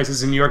HIV/AIDS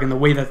crisis in New York, and the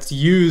way that's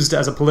used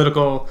as a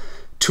political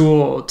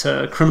tool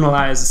to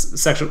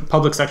criminalize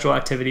public sexual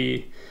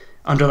activity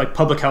under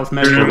public health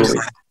measures.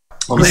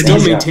 still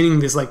maintaining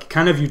this like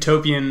kind of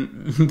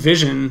utopian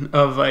vision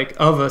of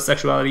a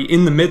sexuality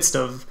in the midst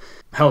of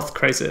health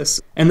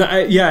crisis. And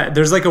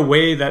there's like a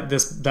way that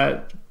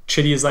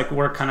Chitty's like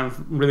work kind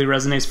of really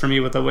resonates for me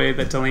with the way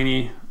that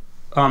Delaney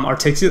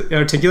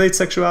articulates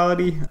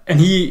sexuality. And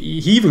he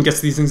even gets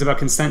to these things about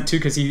consent too,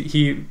 because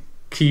he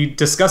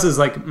discusses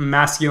like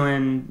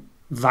masculine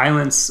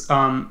violence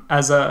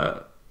as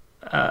a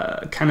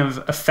kind of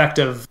effect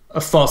of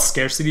a false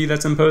scarcity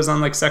that's imposed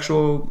on like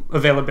sexual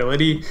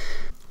availability,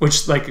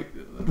 which like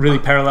really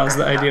parallels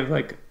the idea of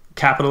like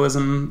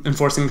capitalism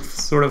enforcing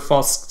sort of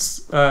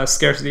false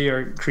scarcity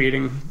or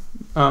creating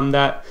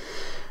that.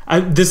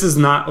 This is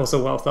not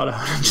also well thought out.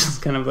 I'm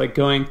just kind of like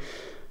going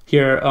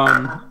here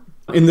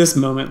in this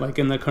moment, like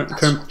in the current.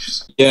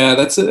 Yeah,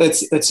 that's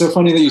so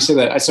funny that you say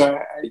that.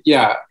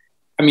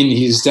 I mean,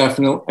 he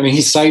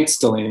cites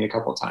Delaney a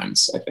couple of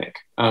times, I think.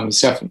 He's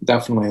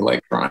definitely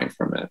like drawing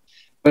from it.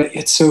 But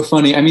it's so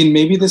funny. I mean,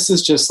 maybe this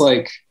is just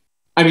like,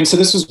 so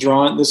this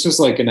was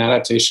like an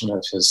adaptation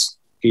of his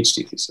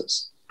PhD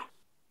thesis.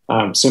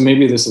 So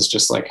maybe this is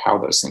just like how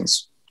those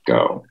things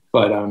go.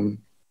 But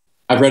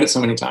I've read it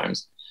so many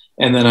times.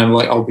 And then I'm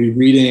like, I'll be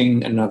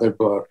reading another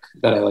book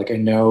that I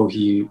know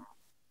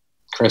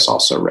Chris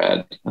also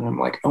read. And I'm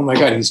like, oh my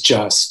God, this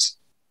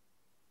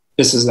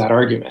is that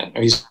argument.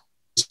 Or he's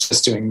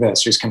just doing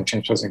this, or he's kind of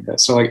transposing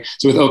this. So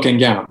with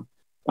Hocquenghem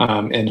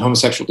and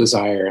homosexual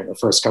desire in the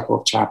first couple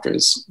of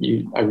chapters,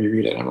 I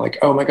reread it and I'm like,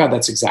 oh my God,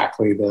 that's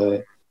exactly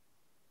the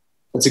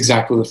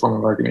form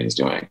of argument he's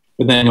doing.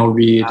 But then you'll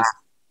read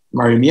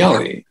Mario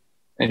Miele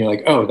and you're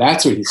like, oh,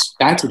 that's what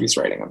he's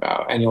writing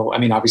about. And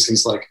obviously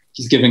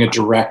he's giving a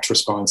direct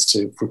response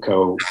to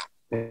Foucault,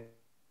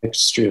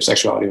 History of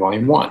Sexuality,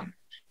 Volume 1.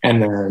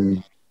 And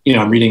then,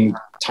 I'm reading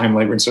Time,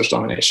 Labor, and Social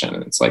Domination.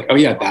 And it's like, oh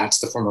yeah, that's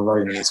the form of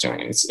argument he's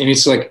doing. And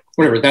it's like,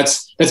 whatever,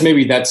 that's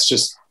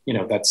just,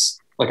 that's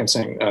like I'm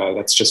saying,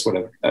 that's just what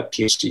a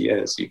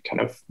PhD is. You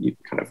kind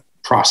of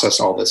process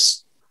all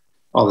this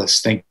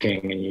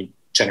thinking and you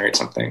generate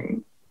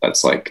something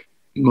that's like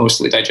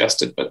mostly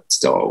digested, but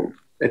still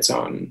its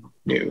own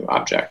new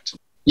object.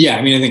 Yeah.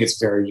 I think it's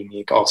very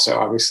unique also.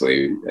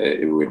 Obviously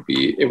it would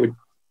be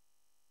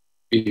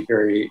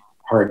very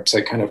hard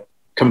to kind of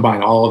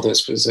combine all of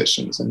those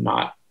positions and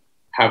not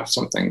have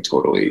something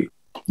totally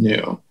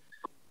new.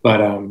 But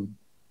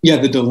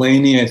the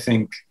Delaney, I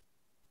think,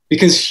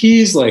 because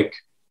he's like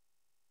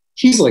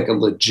a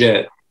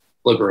legit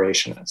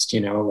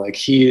liberationist, like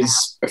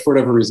he's, for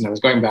whatever reason, I was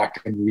going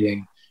back and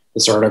reading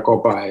this article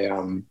by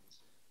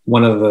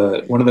one of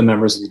the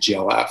members of the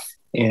GLF,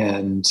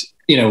 and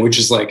which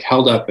is like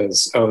held up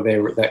as, they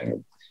were that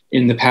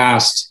in the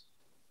past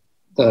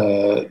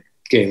the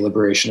gay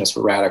liberationists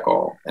were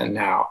radical and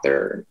now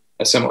they're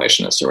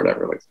assimilationists or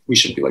whatever, like we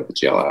should be like the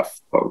GLF,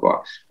 blah, blah, blah.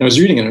 And I was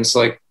reading it and it's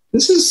like,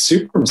 this is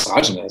super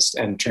misogynist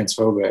and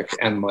transphobic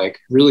and like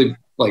really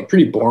like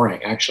pretty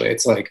boring actually.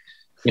 It's like,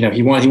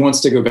 he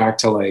wants to go back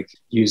to like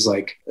use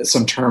like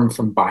some term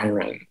from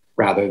Byron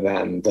rather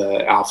than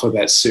the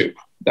alphabet soup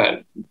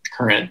that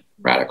current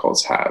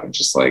radicals have. And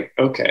just like,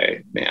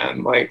 okay,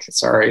 man, like,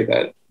 sorry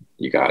that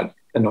you got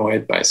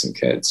annoyed by some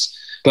kids.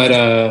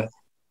 But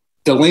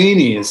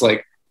Delaney is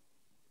like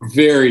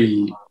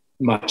very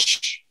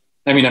much,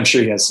 I'm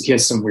sure he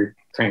has some weird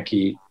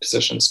cranky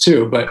positions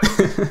too, but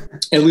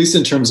at least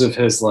in terms of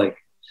his like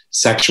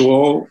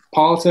sexual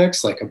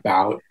politics, like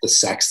about the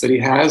sex that he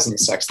has and the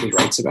sex that he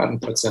writes about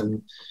and puts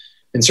in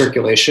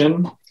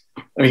circulation.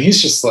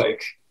 He's just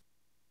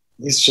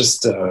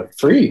a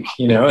freak,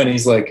 and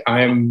he's like,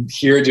 I'm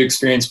here to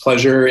experience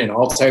pleasure in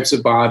all types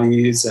of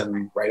bodies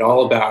and write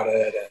all about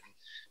it.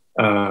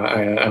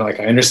 And I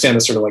understand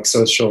the sort of like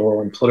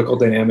social and political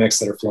dynamics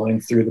that are flowing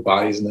through the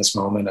bodies in this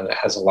moment. And it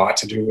has a lot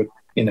to do with,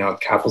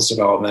 capitalist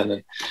development.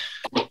 And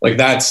like,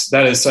 that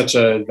is such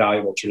a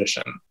valuable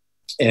tradition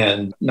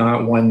and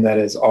not one that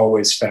is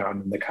always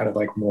found in the kind of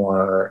like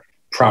more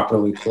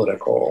properly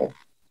political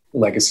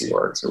legacy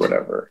works or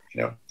whatever,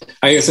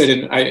 I guess I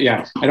don't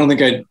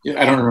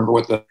remember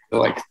what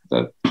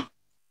the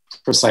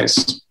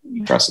precise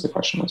thrust of the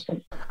question was, but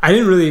I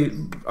didn't really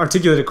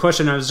articulate a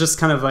question. I was just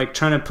kind of like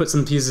trying to put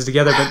some pieces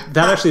together, but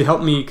that actually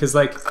helped me because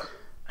like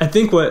I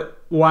think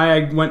why I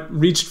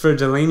reached for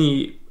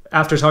Delaney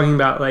after talking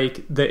about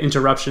like the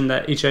interruption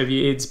that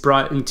HIV/AIDS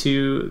brought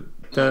into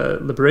the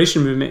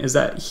liberation movement is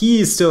that he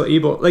is still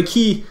able, like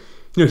he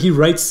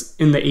writes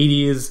in the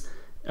 80s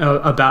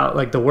about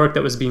like the work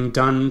that was being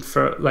done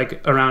for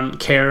like around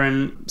care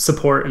and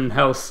support and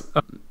health.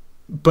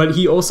 But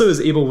he also is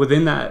able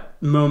within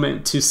that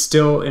moment to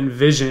still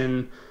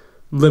envision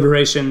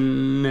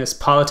liberationist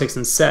politics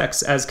and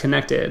sex as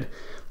connected.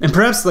 And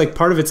perhaps like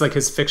part of it's like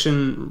his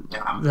fiction,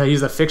 that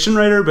he's a fiction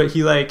writer, but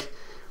he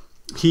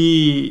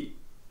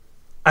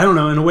I don't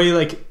know, in a way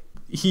like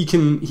he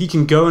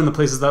can go in the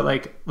places that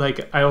like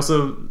I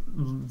also,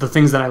 the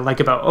things that I like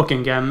about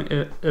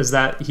Hocquenghem is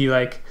that he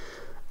like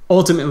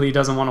ultimately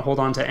doesn't want to hold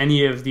on to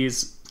any of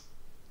these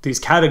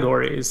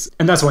categories,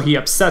 and that's why he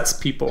upsets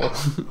people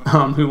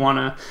who want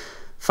to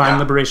find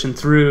liberation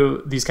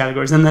through these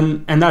categories.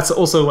 And that's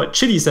also what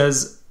Chitty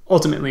says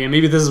ultimately, and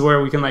maybe this is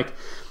where we can like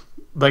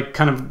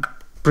kind of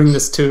bring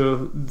this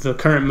to the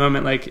current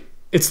moment. Like,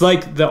 it's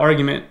like the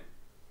argument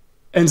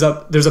ends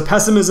up, there's a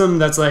pessimism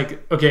that's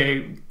like,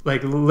 okay,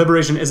 like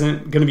liberation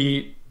isn't going to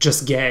be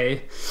just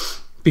gay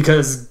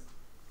because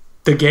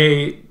the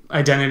gay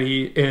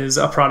identity is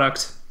a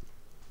product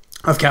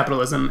of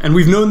capitalism. And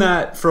we've known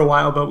that for a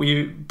while, but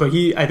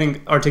he, I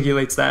think,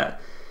 articulates that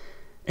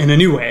in a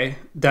new way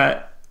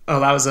that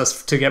allows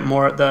us to get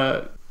more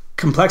the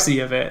complexity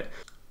of it.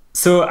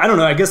 So I don't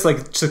know, I guess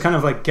like to kind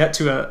of like get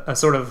to a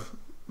sort of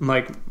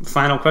like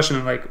final question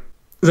of like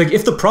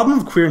if the problem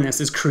of queerness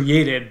is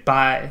created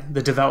by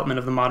the development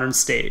of the modern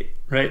state,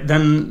 right,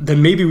 then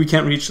maybe we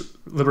can't reach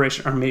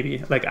liberation, or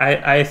maybe, like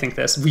I think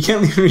this, we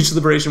can't reach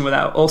liberation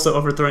without also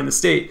overthrowing the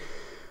state.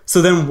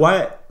 So then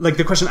what, like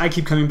the question I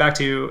keep coming back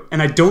to,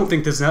 and I don't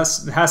think this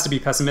has to be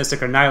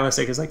pessimistic or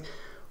nihilistic, is like,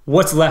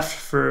 what's left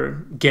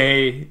for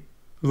gay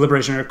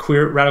liberation or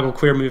queer, radical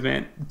queer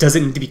movement? Does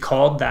it need to be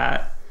called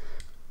that?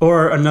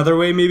 Or another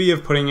way maybe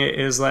of putting it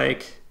is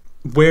like,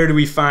 where do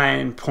we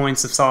find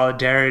points of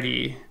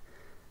solidarity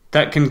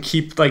that can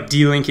keep like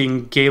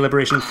delinking gay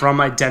liberation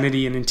from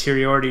identity and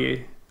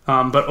interiority,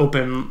 but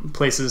open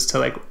places to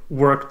like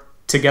work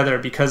together?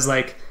 Because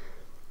like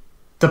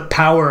the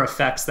power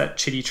effects that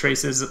Chitty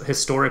traces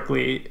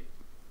historically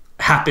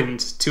happened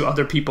to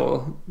other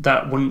people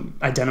that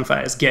wouldn't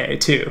identify as gay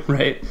too,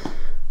 right?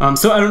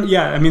 So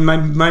I mean,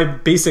 my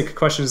basic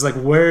question is like,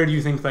 where do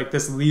you think like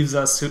this leaves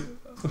us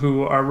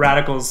who are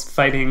radicals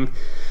fighting,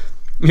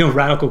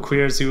 radical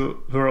queers who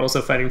are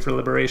also fighting for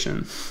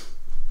liberation?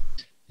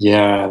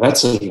 Yeah,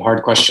 that's a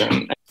hard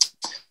question.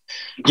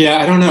 Yeah,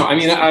 I don't know. I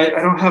mean, I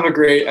don't have a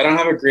great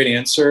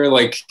answer,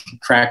 like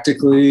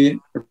practically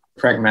or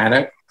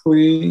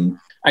pragmatically.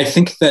 I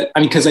think that,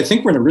 because I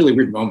think we're in a really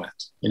weird moment,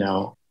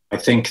 I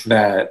think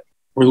that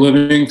we're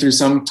living through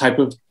some type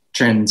of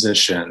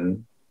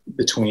transition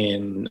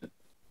between,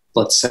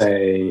 let's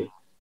say,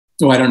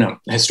 I don't know,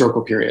 a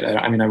historical period.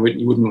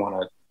 You wouldn't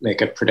want to make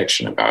a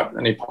prediction about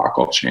an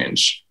epochal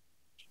change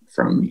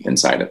from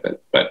inside of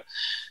it, but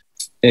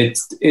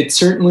it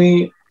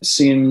certainly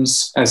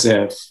seems as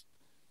if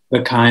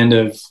the kind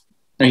of,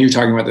 and you were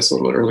talking about this a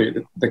little bit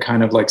earlier, the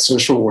kind of like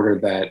social order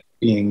that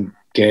being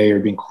gay or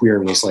being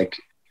queer was like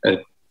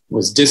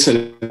was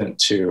dissident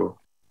to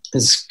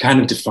is kind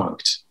of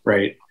defunct,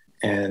 right?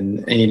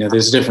 And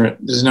there's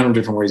a number of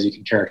different ways you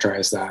can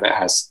characterize that. It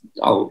has,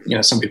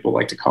 some people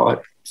like to call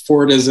it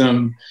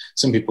Fordism.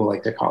 Some people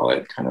like to call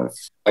it kind of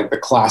like the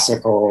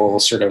classical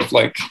sort of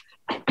like,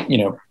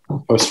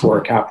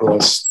 post-war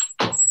capitalist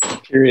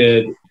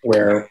period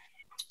where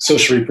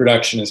social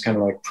reproduction is kind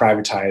of like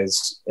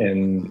privatized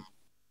in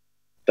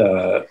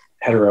the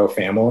hetero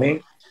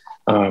family.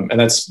 And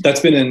that's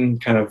been in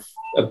kind of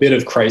a bit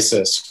of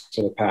crisis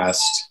for the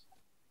past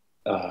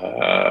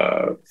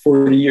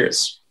 40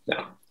 years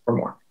now or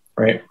more,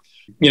 right?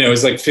 It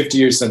was like 50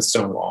 years since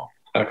Stonewall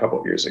a couple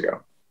of years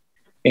ago.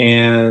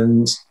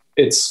 And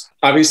it's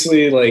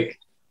obviously like,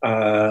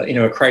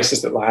 a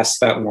crisis that lasts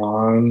that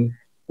long.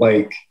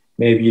 Like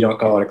maybe you don't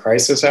call it a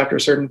crisis after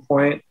a certain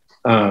point.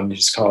 You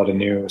just call it a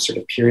new sort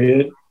of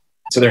period.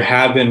 So there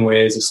have been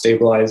ways of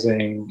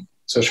stabilizing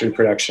social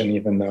reproduction,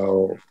 even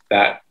though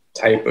that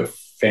type of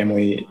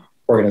family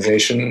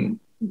organization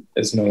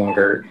is no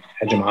longer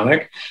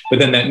hegemonic. But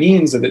then that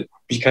means that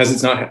because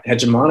it's not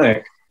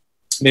hegemonic,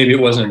 maybe it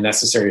wasn't a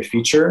necessary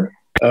feature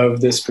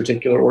of this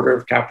particular order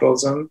of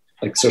capitalism.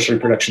 Like social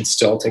reproduction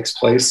still takes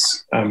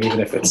place, even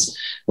if it's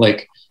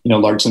like,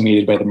 largely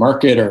mediated by the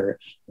market or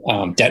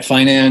debt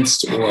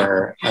financed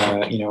or,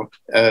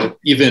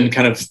 even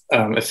kind of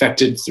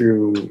affected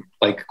through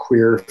like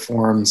queer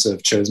forms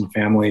of chosen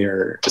family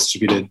or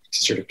distributed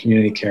sort of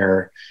community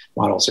care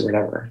models or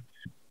whatever.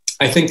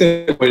 I think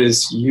that what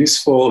is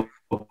useful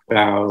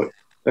about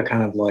the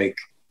kind of like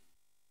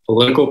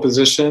political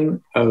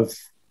position of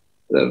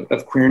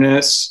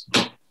queerness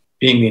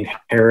being the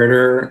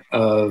inheritor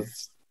of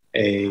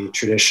a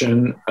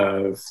tradition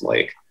of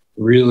like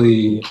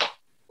really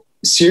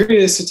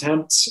serious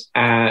attempts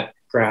at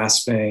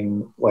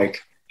grasping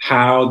like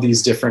how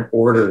these different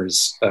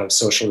orders of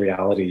social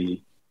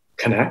reality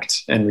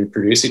connect and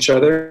reproduce each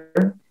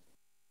other.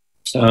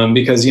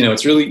 Because,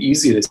 it's really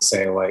easy to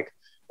say like,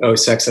 oh,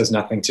 sex has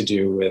nothing to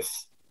do with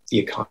the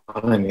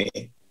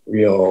economy,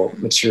 real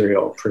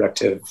material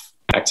productive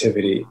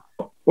activity.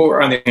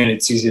 Or on the other hand,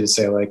 it's easy to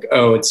say like,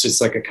 oh, it's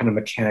just like a kind of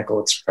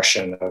mechanical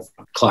expression of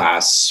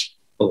class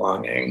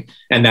belonging.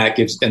 And that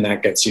gets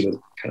you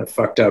to kind of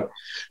fucked up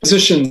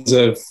positions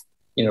of,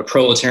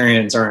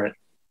 proletarians aren't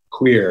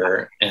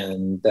queer.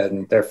 And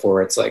then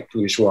therefore it's like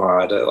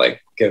bourgeois to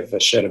like give a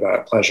shit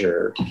about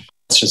pleasure.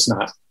 That's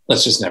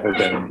just never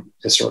been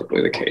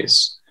historically the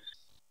case.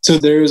 So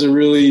there's a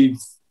really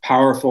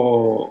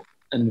powerful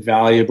and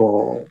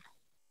valuable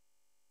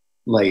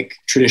like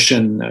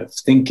tradition of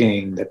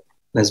thinking that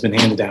has been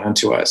handed down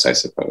to us, I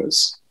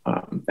suppose,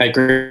 at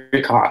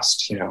great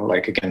cost,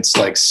 like against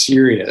like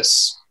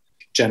serious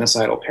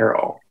genocidal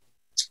peril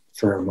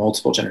for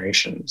multiple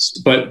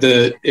generations. But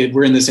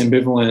we're in this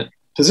ambivalent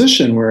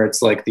position where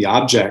it's like the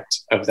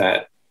object of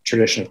that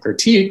tradition of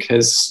critique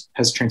has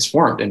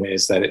transformed in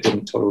ways that it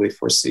didn't totally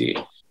foresee,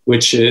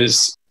 which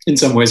is in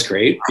some ways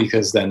great,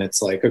 because then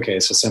it's like, okay,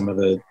 so some of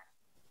the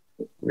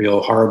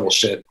real horrible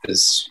shit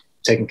is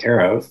taken care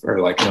of, or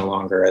like no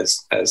longer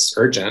as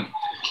urgent.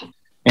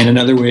 And in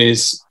other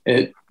ways,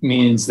 it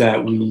means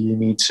that we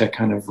need to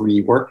kind of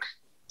rework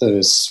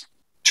those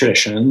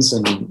traditions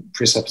and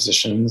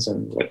presuppositions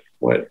and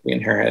what we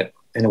inherit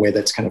in a way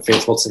that's kind of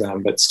faithful to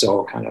them, but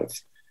still kind of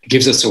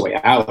gives us a way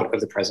out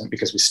of the present,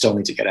 because we still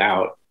need to get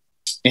out.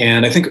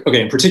 And I think,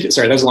 okay, in particular,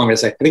 sorry, that was a long way to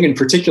say. I think in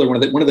particular,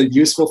 one of the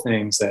useful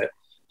things that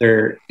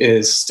there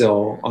is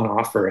still on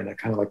offer in a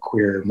kind of like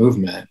queer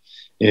movement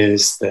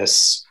is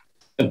this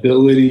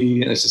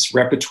ability, is this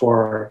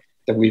repertoire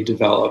that we've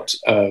developed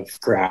of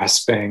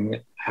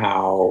grasping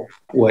how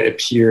what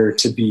appear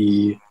to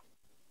be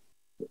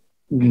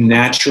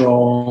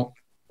natural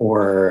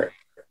or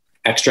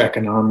extra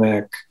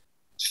economic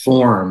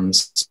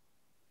forms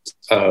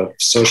of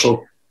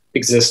social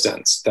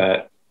existence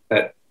that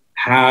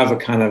have a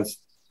kind of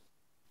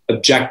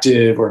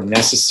objective or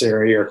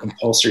necessary or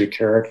compulsory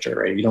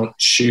character, right? You don't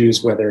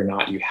choose whether or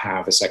not you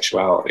have a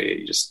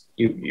sexuality.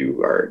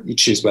 You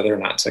choose whether or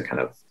not to kind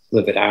of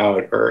live it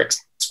out or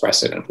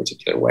express it in a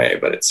particular way.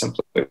 But it's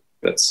simply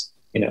it's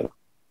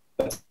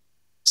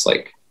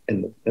like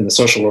in the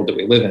social world that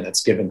we live in,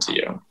 it's given to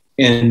you,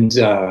 and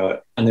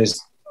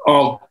there's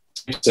all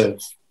types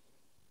of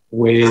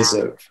ways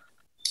of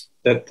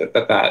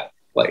that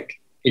like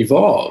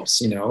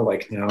evolves.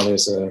 Like now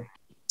there's an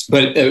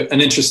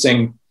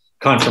interesting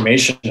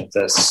confirmation of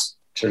this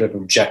sort of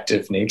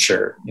objective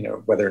nature,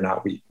 whether or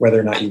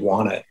not you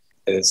want it,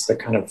 is the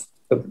kind of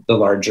the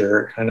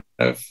larger kind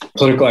of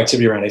political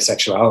activity around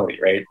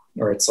asexuality, right?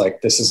 Or it's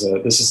like this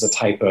is a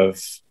type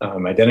of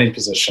identity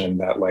position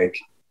that like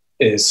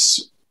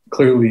is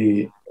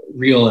clearly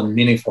real and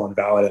meaningful and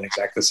valid in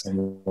exactly the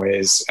same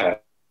ways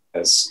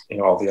as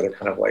all the other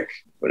kind of like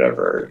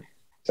whatever,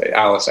 say,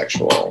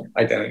 allosexual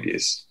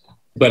identities.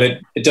 But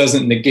it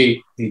doesn't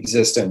negate the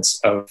existence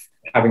of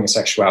having a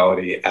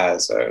sexuality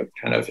as a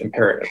kind of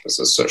imperative, as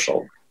a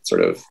social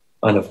sort of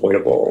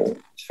unavoidable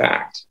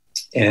fact.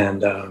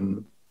 And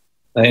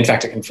in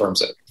fact, it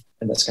confirms it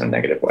in this kind of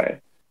negative way.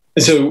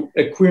 And so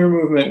a queer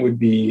movement would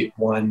be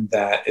one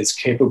that is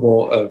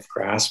capable of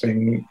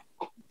grasping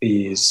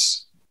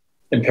these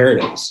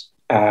imperatives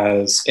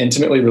as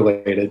intimately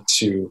related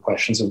to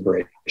questions of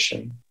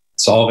liberation,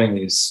 solving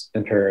these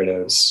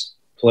imperatives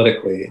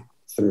politically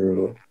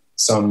through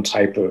some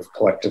type of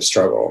collective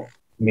struggle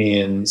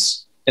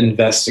means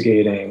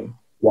investigating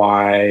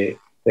why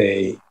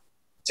they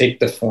take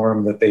the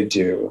form that they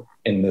do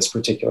in this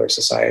particular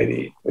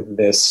society with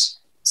this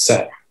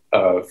set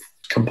of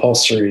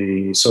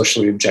compulsory,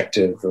 socially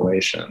objective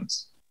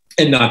relations,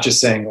 and not just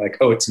saying like,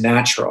 oh, it's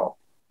natural,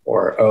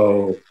 or,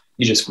 oh,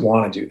 you just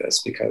want to do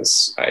this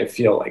because I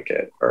feel like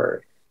it,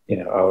 or,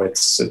 oh,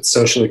 it's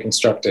socially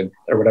constructed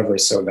or whatever,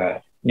 so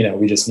that,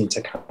 we just need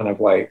to kind of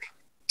like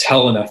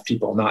tell enough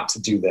people not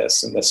to do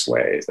this in this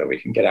way so that we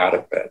can get out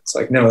of it. It's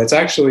like, no, it's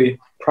actually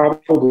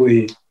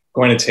probably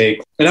going to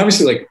take, and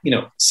obviously like,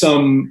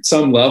 some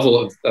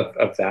level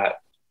of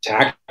that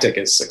tactic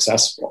is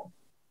successful.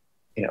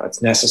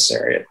 It's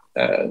necessary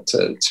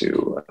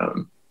to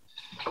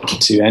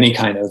any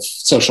kind of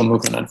social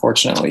movement.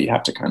 Unfortunately, you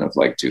have to kind of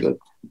like do the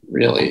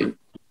really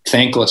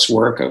thankless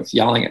work of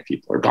yelling at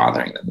people or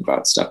bothering them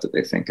about stuff that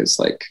they think is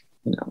like,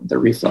 their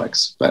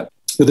reflex. But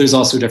there's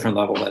also a different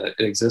level that it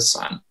exists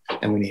on,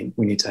 and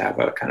we need to have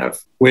a kind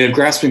of way of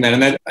grasping that.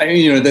 And that,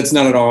 that's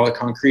not at all a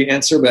concrete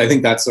answer, but I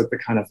think that's like the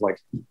kind of like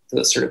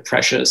the sort of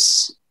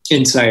precious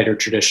insight or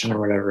tradition or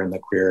whatever in the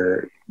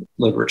queer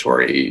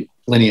liberatory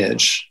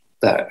lineage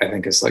that I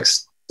think is like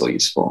still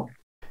useful.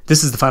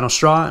 This is The Final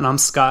Straw, and I'm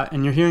Scott,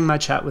 and you're hearing my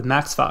chat with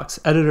Max Fox,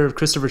 editor of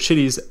Christopher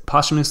Chitty's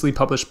posthumously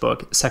published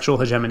book, Sexual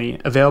Hegemony,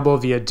 available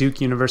via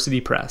Duke University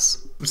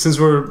Press.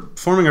 Since we're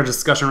forming our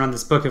discussion around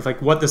this book, if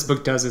like what this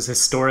book does is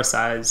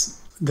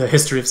historicize the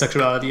history of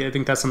sexuality, I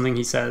think that's something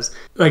he says.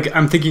 Like,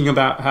 I'm thinking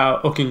about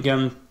how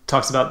Hocquenghem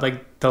talks about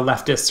like the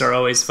leftists are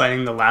always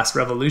fighting the last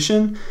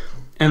revolution.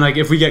 And like,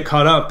 if we get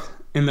caught up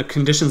in the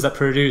conditions that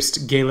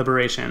produced gay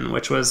liberation,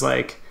 which was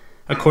like,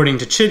 according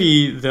to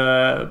Chitty,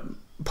 the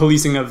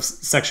policing of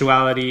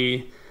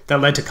sexuality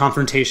that led to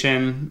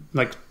confrontation,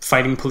 like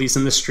fighting police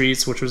in the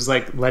streets, which was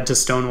like led to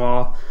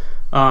Stonewall.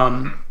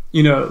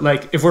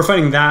 Like if we're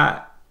fighting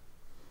that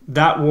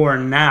war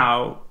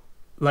now,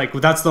 like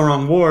that's the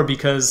wrong war,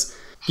 because,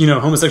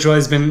 homosexuality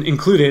has been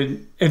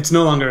included. It's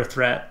no longer a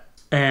threat,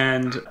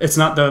 and it's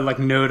not the like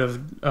node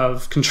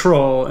of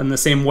control in the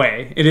same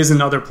way it is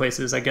in other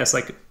places, I guess,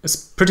 like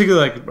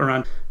particularly like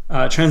around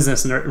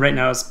transness, and right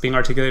now it's being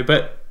articulated.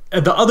 But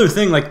the other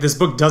thing, like this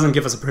book doesn't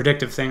give us a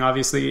predictive thing,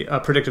 obviously,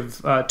 a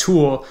predictive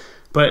tool,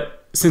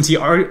 but since he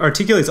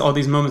articulates all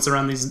these moments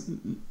around these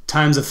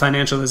times of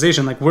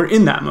financialization, like we're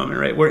in that moment,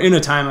 right? We're in a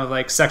time of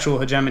like sexual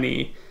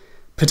hegemony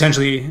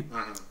potentially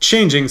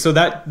changing. So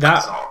that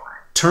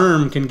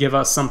term can give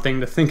us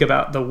something to think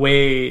about the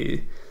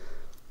way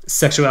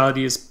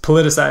sexuality is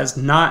politicized,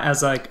 not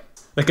as like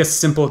a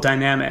simple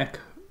dynamic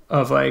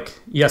of like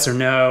yes or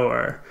no,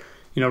 or,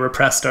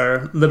 repressed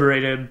or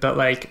liberated, but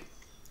like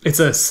it's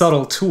a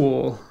subtle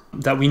tool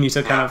that we need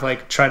to kind of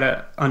like try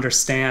to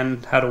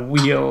understand how to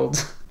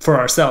wield for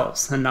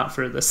ourselves and not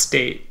for the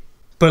state.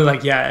 But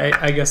like, yeah,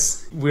 I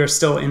guess we're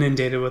still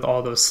inundated with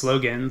all those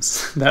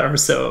slogans that are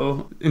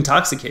so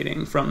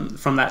intoxicating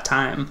from that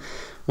time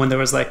when there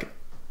was like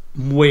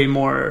way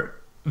more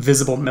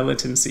visible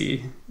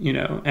militancy,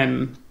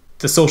 and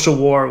the social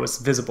war was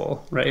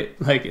visible, right?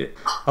 Like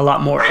a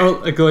lot more,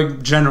 or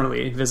like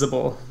generally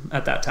visible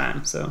at that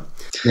time. So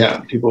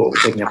yeah, people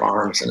taking up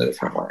arms in a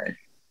different way.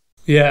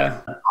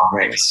 Yeah.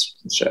 Ranks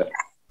and shit.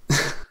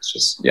 It's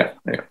just, yeah.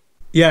 Anyway.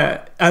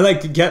 Yeah. I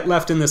like get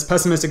left in this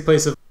pessimistic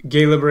place of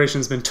gay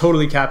liberation's been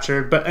totally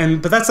captured, but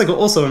that's like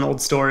also an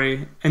old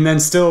story. And then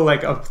still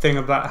like a thing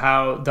about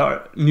how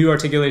the new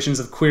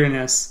articulations of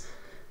queerness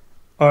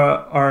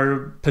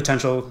are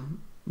potential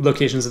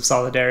locations of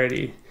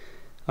solidarity.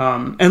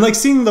 And like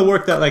seeing the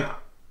work that like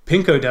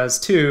Pinko does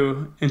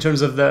too, in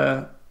terms of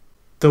the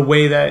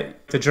way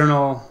that the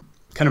journal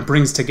kind of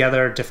brings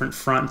together different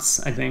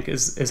fronts, I think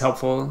is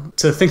helpful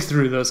to think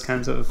through those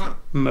kinds of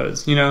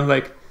modes,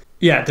 like,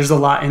 yeah, there's a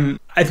lot in,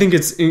 I think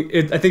it's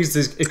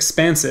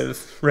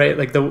expansive, right?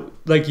 Like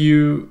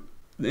in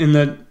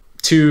the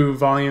 2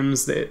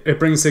 volumes, it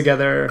brings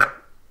together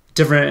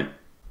different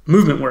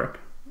movement work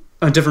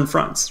on different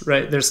fronts,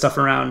 right? There's stuff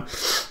around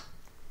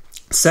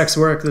sex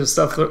work, there's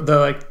stuff, the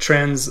like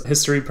trans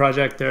history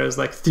project, there's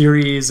like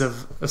theories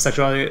of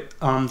sexuality,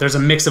 there's a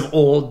mix of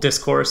old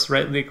discourse,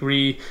 right? Like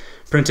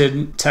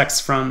reprinted texts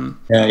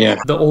from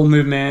the old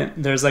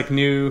movement, there's like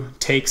new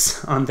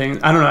takes on things.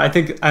 I don't know, I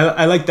think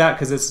I like that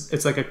because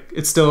it's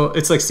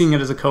like seeing it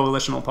as a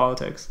coalitional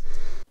politics.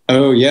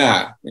 Oh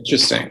yeah,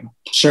 interesting.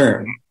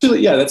 Sure.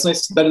 Yeah, that's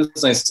nice. That is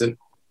nice to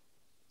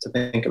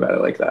think about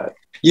it like that.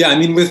 Yeah, I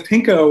mean, with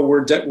Pinko,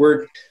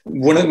 we're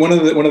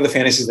one of the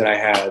fantasies that I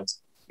had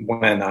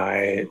when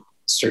I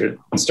started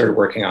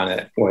working on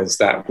it was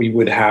that we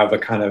would have a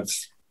kind of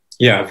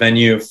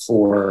venue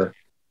for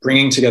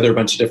bringing together a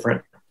bunch of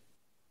different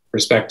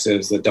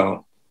perspectives that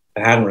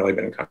hadn't really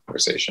been in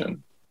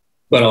conversation,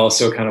 but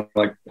also kind of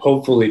like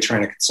hopefully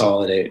trying to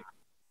consolidate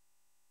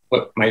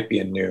what might be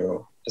a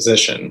new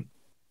position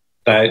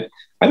that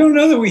I don't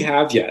know that we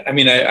have yet. I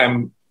mean,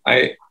 I'm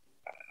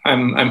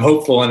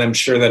hopeful, and I'm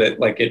sure that it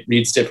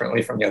reads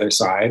differently from the other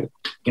side.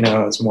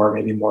 It's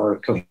maybe more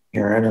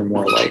coherent or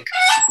more like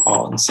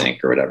all in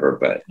sync or whatever.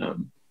 But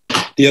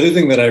the other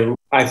thing that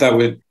I thought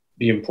would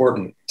be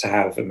important to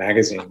have a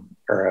magazine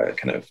or a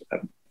kind of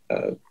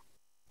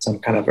some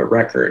kind of a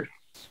record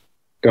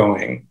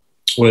going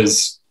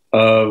was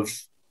of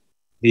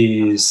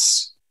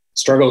these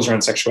struggles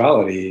around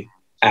sexuality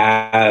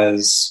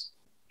as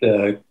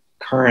the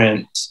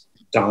current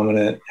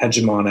dominant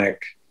hegemonic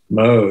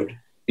mode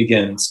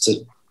begins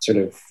to sort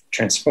of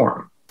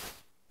transform.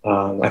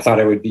 I thought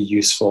it would be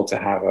useful to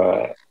have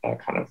a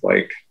kind of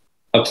like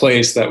a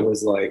place that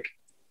was like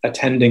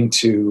attending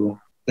to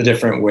the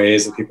different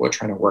ways that people are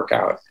trying to work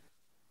out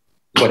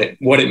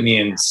what it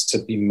means to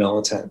be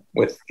militant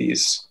with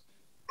these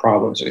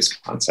problems or these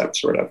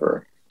concepts or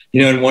whatever.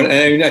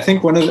 And I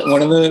think one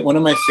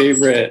of my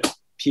favorite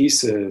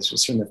pieces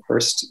was from the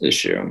first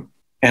issue,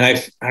 and I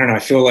don't know. I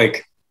feel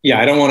like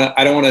I don't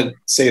want to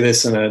say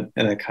this in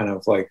a kind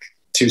of like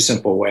too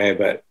simple way,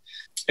 but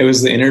it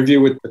was the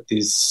interview with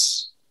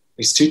these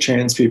 2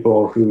 trans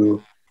people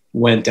who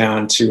went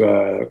down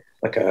to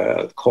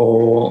a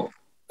coal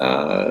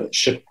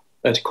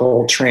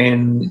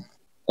train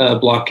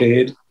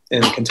blockade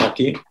in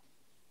Kentucky,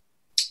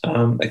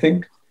 I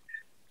think,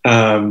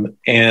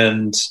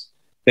 and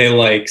they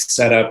like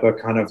set up a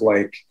kind of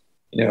like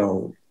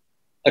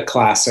a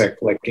classic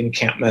like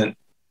encampment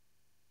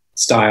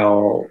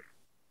style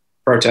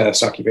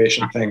protest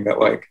occupation thing that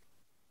like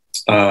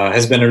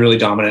has been a really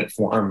dominant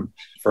form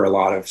for a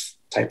lot of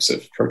types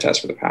of protests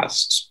for the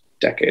past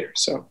decade or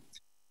so.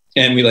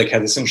 And we like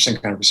had this interesting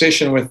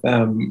conversation with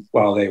them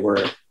while they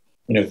were,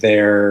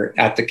 there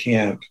at the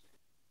camp.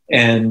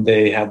 And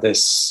they had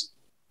this,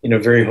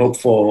 very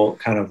hopeful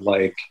kind of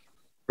like,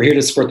 we're here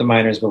to support the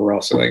miners, but we're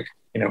also like,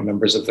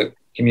 members of the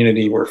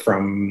community. We're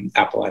from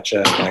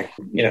Appalachia. And like,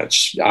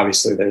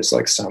 obviously there's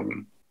like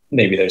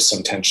maybe there's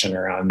some tension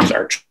around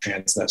our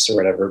transness or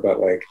whatever, but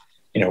like,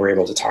 we're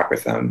able to talk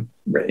with them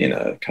in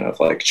a kind of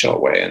like chill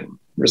way and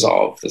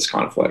resolve this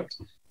conflict.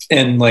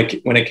 And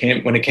like when it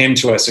came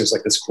to us, it was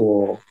like this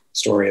cool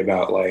story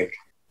about like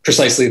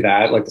precisely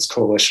that, like this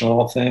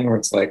coalitional thing where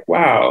it's like,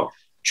 wow,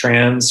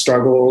 trans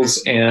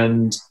struggles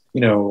and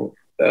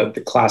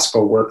the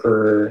classical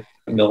worker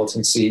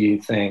militancy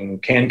thing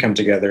can come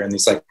together in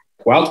these like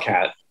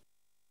wildcat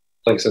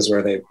places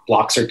where they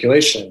block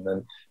circulation,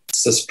 and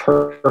it's this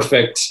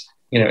perfect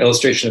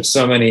illustration of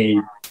so many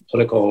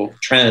political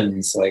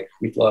trends. Like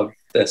we love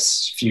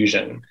this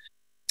fusion.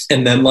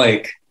 And then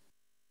like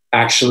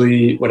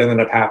actually what ended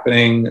up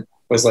happening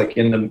was like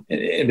in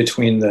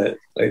between the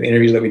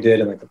interviews that we did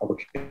and like the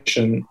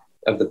publication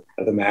of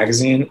the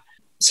magazine,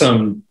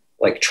 some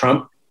like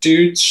Trump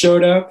dudes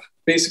showed up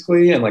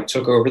basically, and like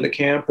took over the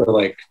camp, or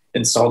like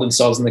installed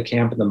themselves in the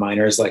camp, and the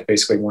miners like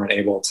basically weren't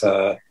able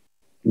to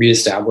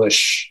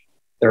reestablish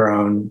their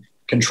own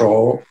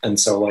control. And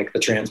so like the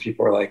trans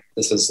people were like,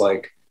 this is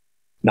like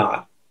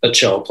not a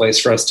chill place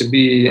for us to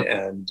be,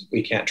 and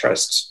we can't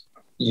trust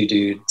you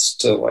dudes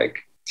to like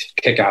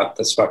kick out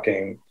this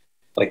fucking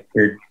like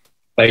weird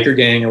biker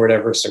gang or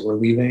whatever, so we're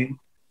leaving,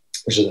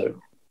 which is a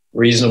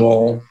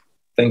reasonable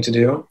thing to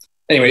do.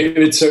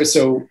 Anyway,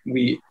 so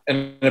we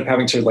ended up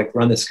having to like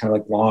run this kind of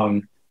like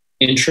long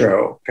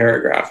intro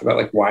paragraph about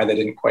like why they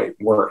didn't quite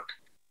work,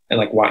 and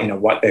like why, you know,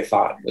 what they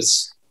thought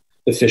was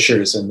the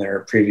fissures in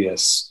their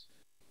previous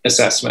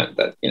assessment,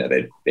 that, you know,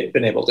 they'd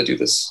been able to do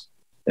this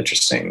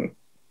interesting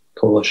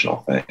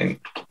coalitional thing.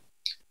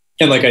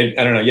 And like, I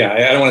don't know. Yeah.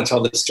 I don't want to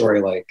tell this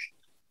story like,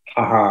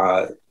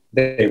 haha,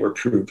 they were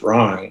proved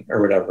wrong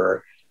or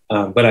whatever.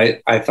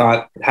 But I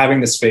thought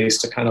having the space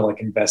to kind of like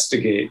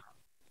investigate,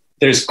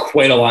 there's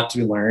quite a lot to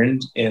be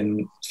learned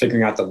in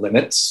figuring out the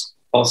limits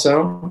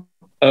also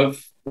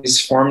of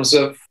these forms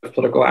of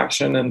political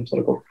action and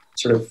political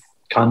sort of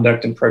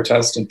conduct and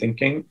protest and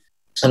thinking.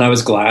 And I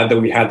was glad that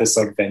we had this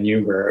like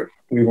venue where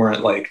we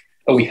weren't like,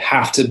 oh, we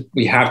have to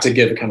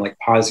give a kind of like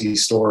posy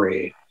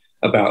story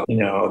about, you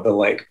know, the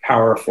like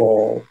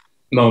powerful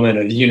moment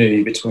of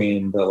unity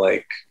between the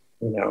like,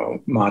 you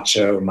know,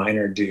 macho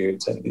miner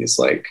dudes and these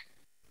like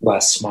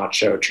less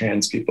macho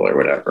trans people or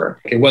whatever.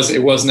 It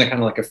wasn't a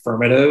kind of like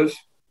affirmative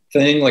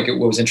thing. Like what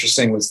was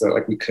interesting was that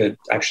like we could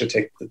actually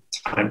take the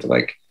time to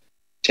like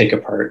take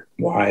apart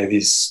why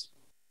this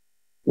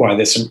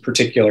in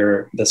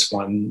particular, this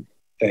one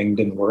thing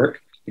didn't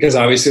work, because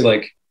obviously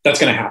like that's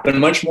going to happen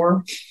much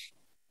more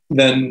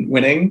than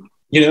winning,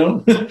 you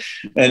know?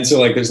 And so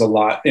like there's a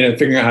lot, you know,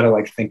 figuring out how to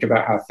like think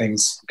about how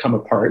things come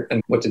apart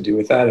and what to do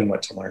with that and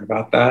what to learn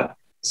about that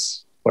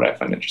is what I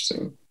find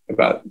interesting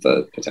about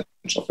the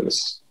potential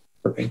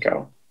for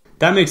Pinko.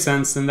 That makes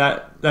sense. And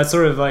that's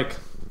sort of like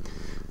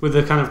with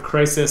the kind of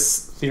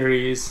crisis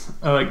theories,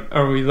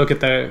 or we look at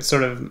the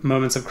sort of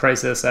moments of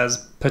crisis as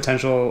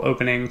potential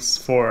openings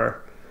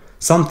for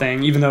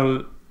something, even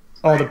though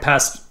all the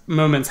past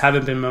moments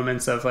haven't been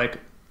moments of like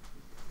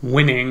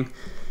winning.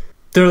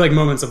 They're like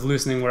moments of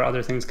loosening where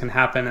other things can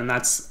happen. And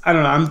that's, I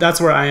don't know,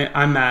 that's where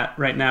I'm at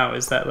right now,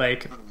 is that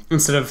like,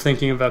 instead of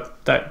thinking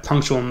about that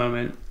punctual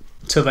moment,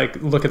 to like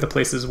look at the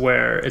places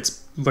where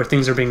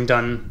things are being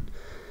done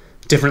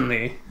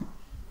differently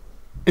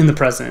in the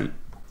present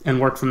and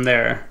work from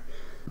there.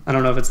 I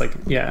don't know if it's like,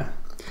 yeah,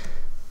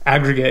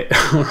 aggregate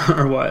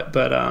or what,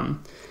 but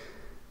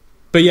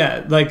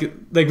yeah, like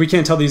we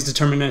can't tell these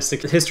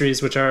deterministic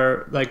histories, which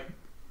are like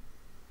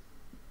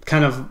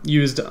kind of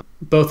used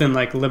both in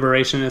like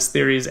liberationist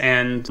theories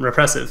and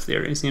repressive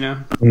theories, you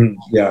know?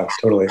 Yeah,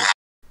 totally.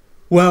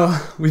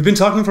 Well, we've been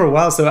talking for a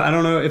while, so I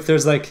don't know if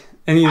there's like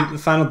any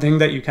final thing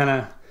that you kind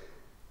of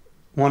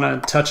want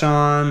to touch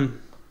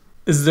on.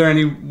 Is there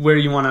anywhere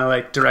you want to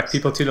like direct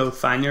people to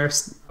find your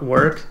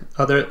work?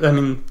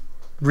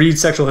 Read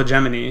Sexual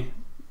Hegemony.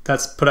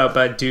 That's put out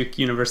by Duke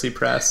University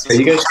Press. Yeah,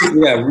 you guys should,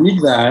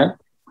 read that.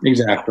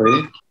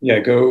 Exactly. Yeah,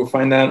 go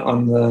find that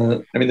on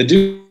the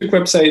Duke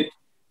website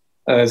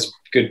is a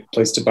good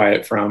place to buy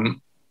it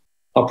from.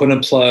 I'll put in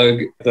a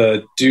plug.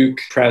 The Duke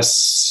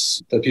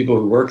Press, the people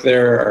who work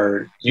there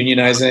are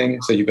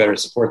unionizing, so you better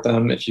support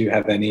them if you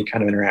have any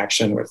kind of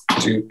interaction with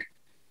Duke.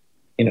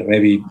 You know,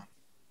 maybe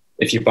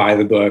if you buy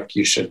the book,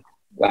 you should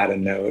add a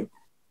note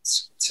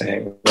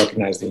saying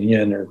recognize the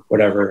union or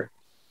whatever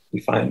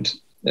you find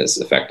is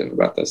effective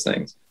about those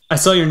things. I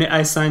saw your name.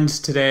 I signed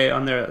today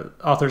on their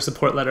author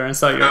support letter, and I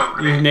saw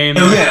your name.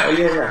 Oh,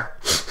 yeah.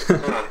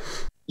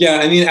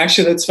 Yeah, I mean,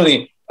 actually, that's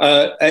funny.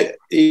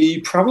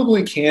 You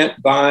probably can't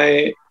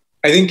buy.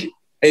 I think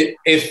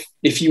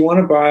if you want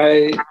to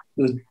buy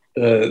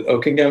the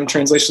Hocquenghem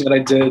translation that I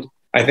did,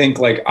 I think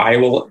like I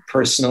will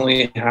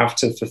personally have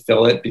to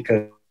fulfill it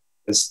because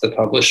the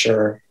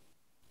publisher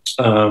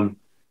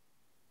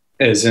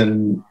is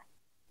in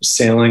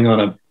sailing on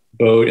a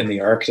boat in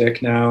the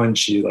Arctic now, and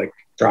she like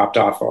dropped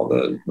off all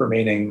the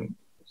remaining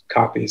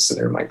copies, so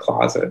they're in my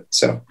closet.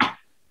 So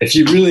if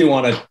you really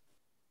want to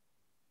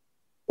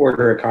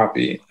order a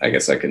copy, I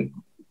guess I can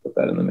put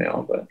that in the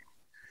mail, but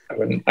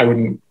I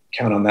wouldn't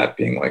count on that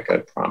being like a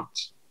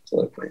prompt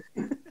delivery.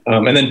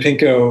 And then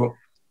Pinko,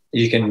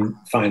 you can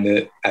find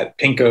it at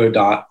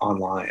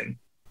pinko.online.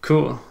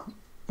 Cool.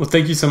 Well,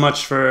 thank you so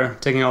much for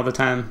taking all the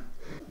time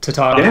to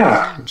talk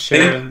and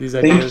share these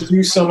ideas. Thank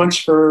you so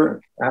much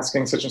for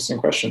asking such interesting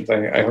questions.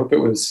 I hope it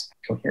was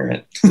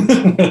coherent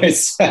what I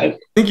said. I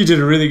think you did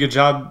a really good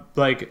job,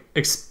 like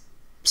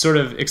sort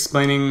of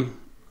explaining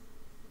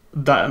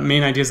the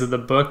main ideas of the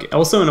book,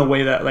 also in a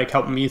way that like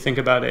helped me think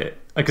about it.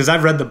 Like, because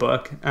I've read the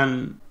book,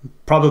 and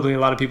probably a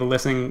lot of people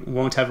listening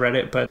won't have read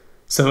it, but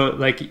so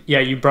like, yeah,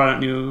 you brought out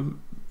new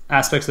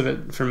aspects of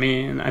it for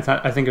me, and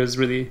I think it was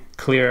really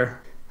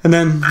clear. And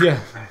then, yeah.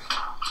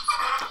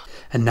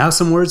 And now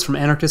some words from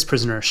anarchist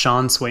prisoner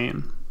Sean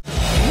Swain.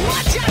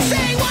 What you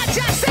say, what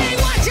you say,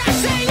 what you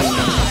say,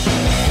 what?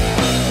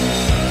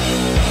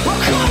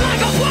 We'll call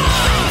like a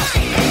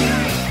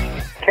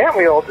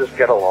Can't we all just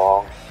get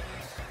along?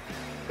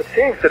 It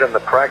seems that in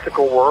the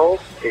practical world,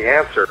 the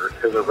answer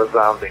is a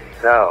resounding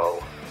no.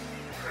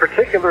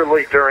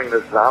 Particularly during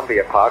the zombie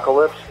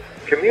apocalypse,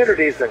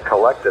 communities and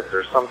collectives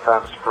are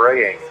sometimes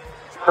fraying,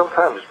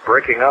 sometimes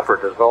breaking up or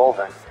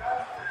dissolving.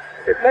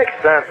 It makes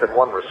sense in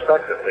one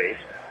respect at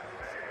least.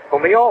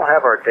 When we all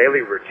have our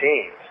daily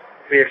routines,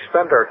 we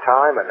expend our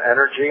time and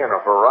energy in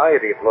a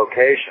variety of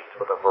locations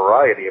with a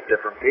variety of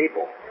different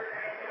people.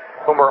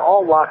 When we're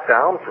all locked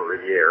down for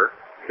a year,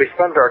 we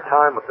spend our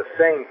time with the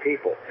same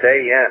people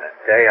day in and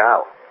day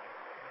out.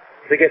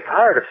 We get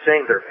tired of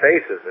seeing their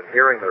faces and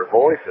hearing their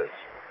voices.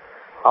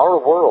 Our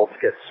worlds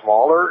get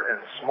smaller and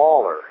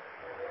smaller.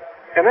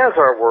 And as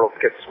our worlds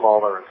get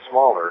smaller and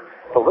smaller,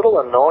 the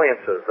little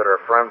annoyances that our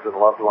friends and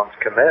loved ones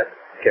commit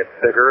get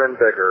bigger and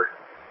bigger.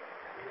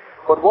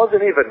 What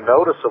wasn't even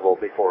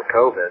noticeable before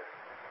COVID,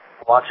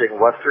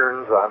 watching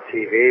westerns on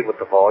TV with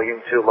the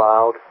volume too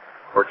loud,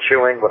 or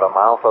chewing with a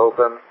mouth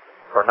open,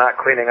 or not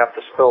cleaning up the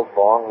spilled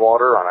bong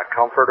water on a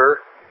comforter,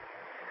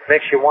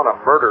 makes you want to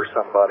murder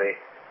somebody.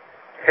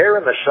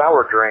 Hair in the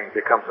shower drain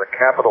becomes a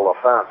capital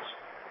offense.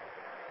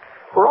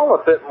 We're all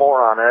a bit more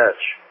on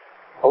edge,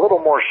 a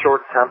little more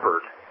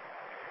short-tempered.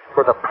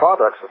 We're the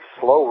products of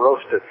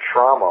slow-roasted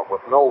trauma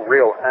with no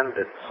real end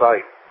in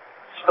sight,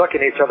 stuck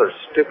in each other's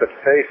stupid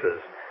faces,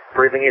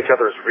 breathing each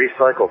other's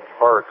recycled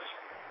farts.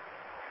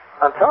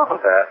 On top of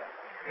that,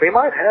 we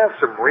might have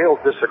some real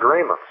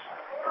disagreements,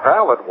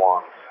 valid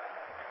ones,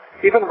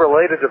 even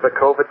related to the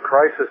COVID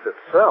crisis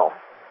itself.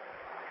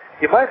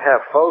 You might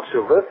have folks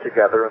who live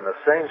together in the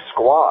same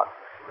squad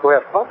who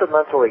have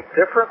fundamentally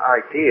different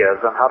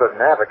ideas on how to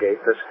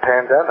navigate this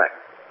pandemic.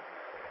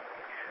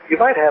 You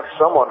might have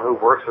someone who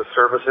works a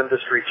service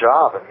industry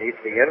job and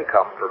needs the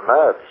income for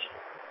meds,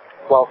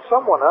 while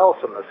someone else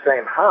in the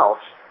same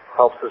house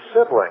helps a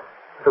sibling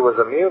who has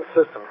immune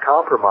system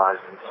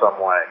compromised in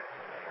some way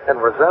and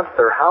resents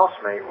their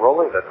housemate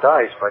rolling the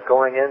dice by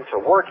going in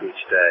to work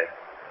each day.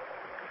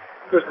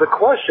 There's the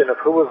question of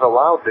who is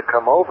allowed to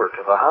come over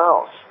to the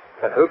house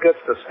and who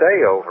gets to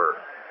stay over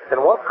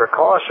and what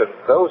precautions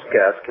those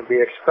guests can be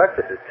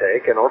expected to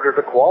take in order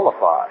to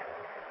qualify.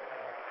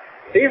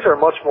 These are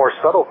much more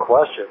subtle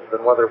questions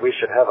than whether we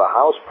should have a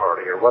house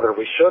party or whether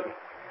we shouldn't.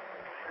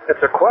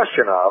 It's a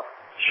question of,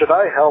 should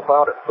I help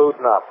out at Food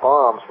Not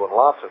Bombs when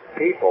lots of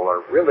people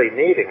are really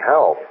needing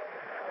help?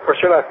 Or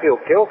should I feel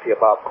guilty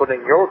about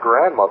putting your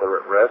grandmother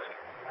at risk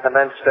and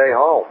then stay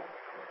home?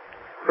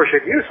 Or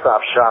should you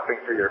stop shopping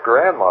for your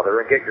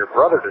grandmother and get your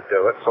brother to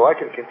do it so I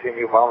can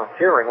continue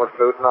volunteering with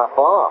Food Not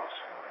Bombs?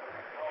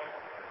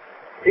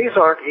 These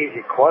aren't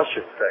easy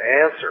questions to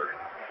answer.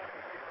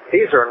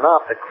 These are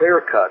not the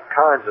clear-cut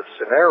kinds of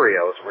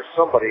scenarios where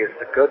somebody is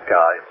the good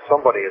guy and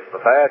somebody is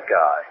the bad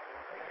guy.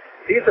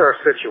 These are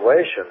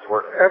situations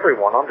where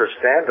everyone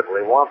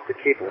understandably wants to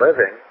keep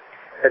living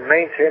and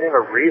maintaining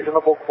a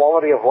reasonable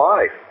quality of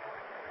life.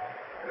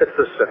 It's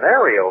the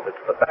scenario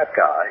that's the bad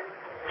guy,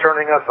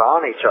 turning us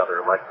on each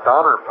other like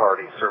Donner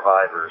Party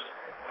survivors,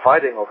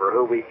 fighting over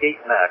who we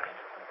eat next.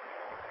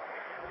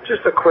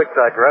 Just a quick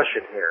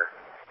digression here,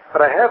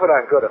 but I have it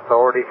on good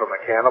authority from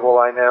a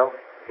cannibal I know.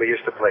 We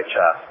used to play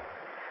chess,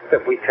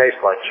 that we taste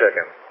like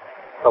chicken,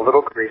 a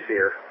little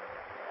greasier.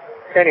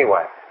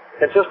 Anyway,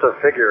 in just a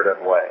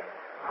figurative way,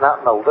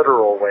 not in a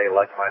literal way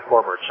like my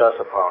former chess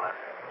opponent,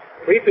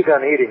 we've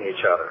begun eating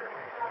each other.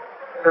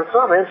 In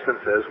some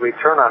instances, we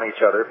turn on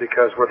each other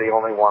because we're the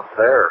only ones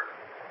there.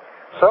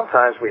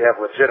 Sometimes we have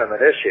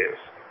legitimate issues,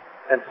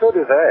 and so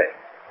do they.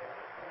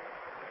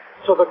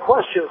 So the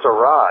questions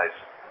arise,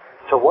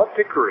 to what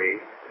degree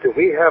do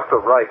we have the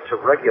right to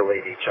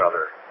regulate each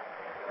other?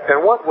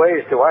 In what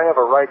ways do I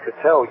have a right to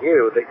tell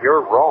you that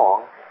you're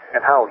wrong and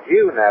how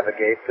you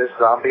navigate this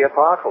zombie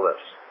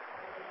apocalypse?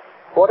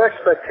 What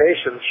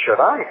expectations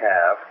should I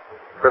have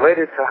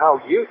related to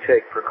how you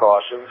take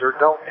precautions or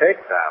don't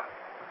take them?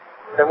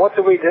 And what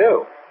do?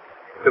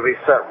 Do we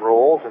set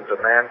rules and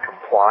demand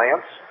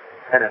compliance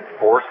and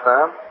enforce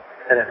them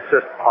and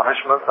insist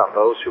punishments on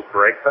those who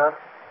break them?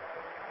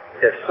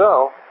 If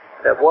so,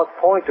 at what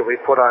point do we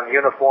put on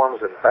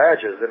uniforms and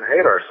badges and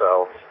hate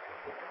ourselves?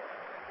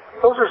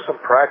 Those are some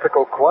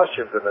practical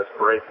questions in this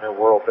brave new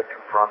world that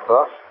confronts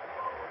us.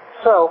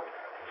 So,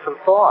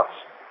 some thoughts.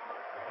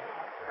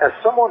 As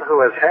someone who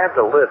has had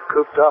to live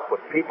cooped up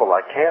with people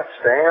I can't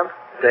stand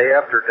day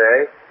after day,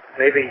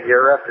 maybe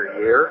year after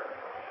year,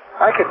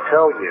 I can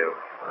tell you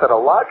that a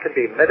lot can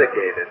be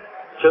mitigated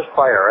just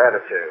by our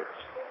attitudes.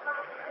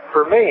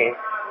 For me,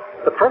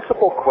 the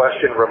principal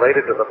question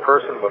related to the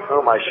person with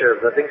whom I share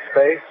living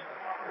space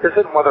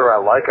isn't whether I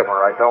like him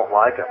or I don't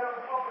like him.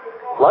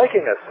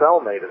 Liking a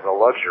cellmate is a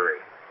luxury.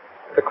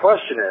 The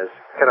question is,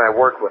 can I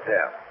work with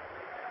him?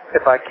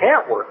 If I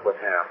can't work with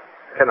him,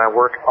 can I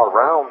work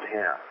around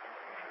him?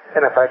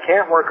 And if I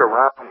can't work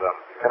around him,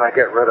 can I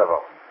get rid of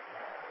him?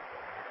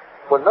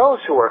 When those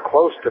who are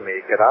close to me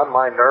get on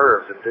my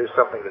nerves and do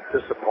something that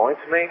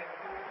disappoints me,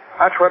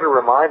 I try to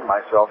remind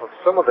myself of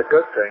some of the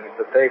good things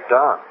that they've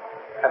done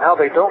and how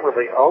they don't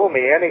really owe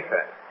me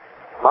anything.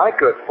 My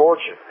good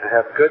fortune to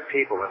have good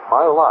people in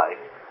my life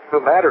who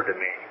matter to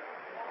me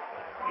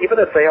even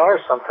if they are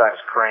sometimes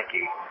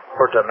cranky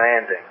or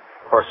demanding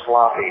or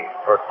sloppy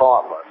or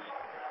thoughtless.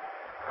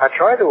 I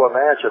try to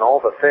imagine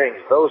all the things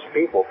those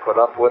people put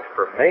up with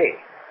for me.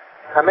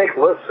 I make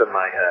lists in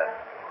my head.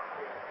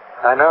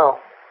 I know,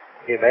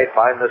 you may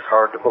find this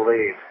hard to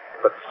believe,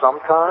 but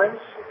sometimes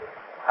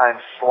I'm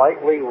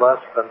slightly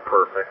less than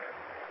perfect.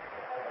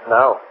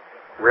 No,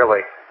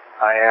 really,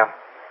 I am.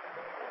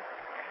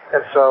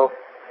 And so,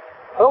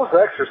 those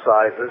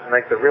exercises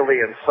make the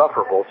really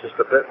insufferable just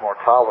a bit more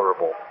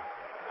tolerable.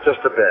 Just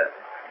a bit.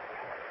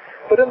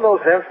 But in those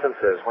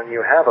instances when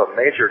you have a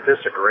major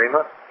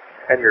disagreement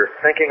and you're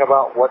thinking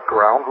about what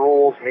ground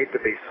rules need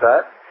to be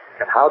set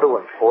and how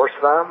to enforce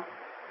them,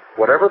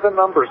 whatever the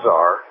numbers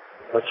are,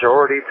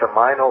 majority to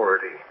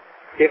minority,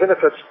 even if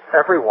it's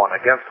everyone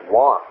against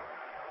one,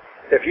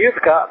 if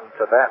you've gotten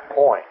to that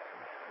point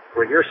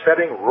where you're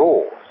setting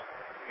rules,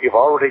 you've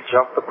already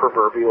jumped the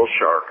proverbial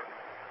shark.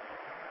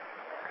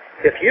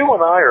 If you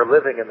and I are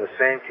living in the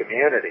same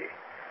community,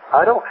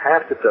 I don't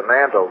have to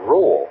demand a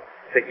rule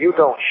that you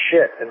don't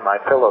shit in my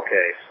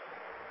pillowcase.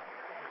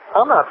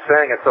 I'm not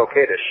saying it's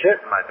okay to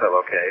shit in my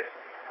pillowcase.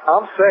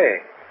 I'm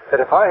saying that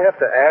if I have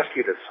to ask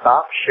you to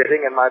stop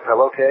shitting in my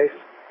pillowcase,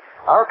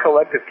 our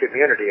collective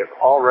community is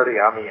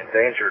already on the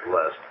endangered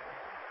list.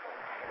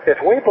 If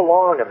we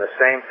belong in the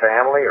same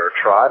family or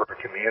tribe or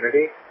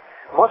community,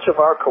 much of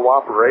our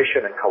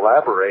cooperation and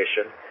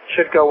collaboration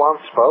should go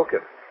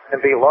unspoken and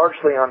be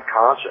largely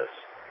unconscious,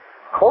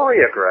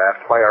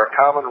 choreographed by our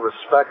common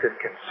respect and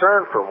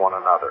concern for one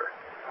another,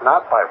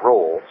 not by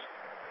rules.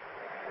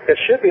 It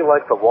should be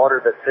like the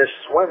water that fish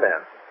swim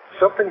in,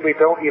 something we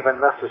don't even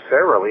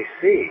necessarily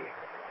see.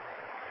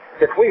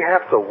 If we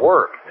have to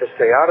work to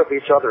stay out of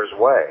each other's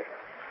way,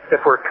 if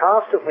we're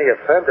constantly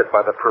offended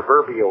by the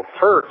proverbial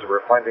turds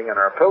we're finding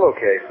in our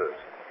pillowcases,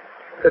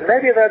 then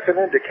maybe that's an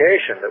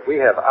indication that we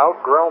have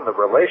outgrown the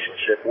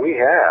relationship we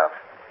have.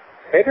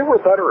 Maybe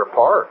we're better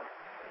apart.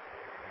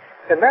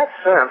 In that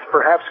sense,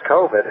 perhaps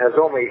COVID has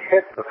only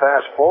hit the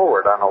fast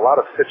forward on a lot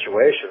of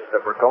situations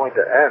that were going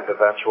to end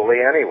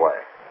eventually anyway.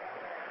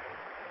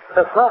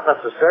 That's not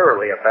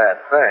necessarily a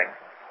bad thing.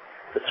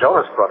 The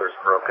Jonas Brothers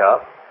broke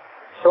up.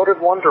 So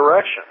did One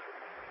Direction.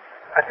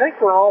 I think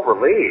we're all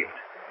relieved.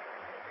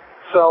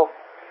 So,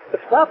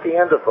 it's not the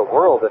end of the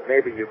world that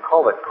maybe you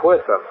call it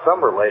quits on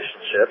some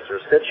relationships or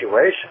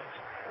situations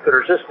that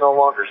are just no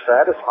longer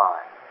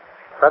satisfying,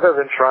 rather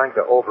than trying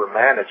to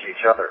overmanage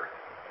each other.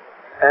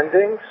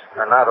 Endings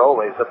are not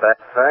always a bad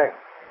thing.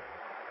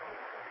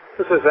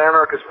 This is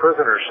anarchist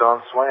prisoner Sean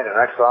Swain in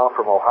exile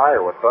from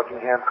Ohio at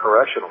Hocquenghem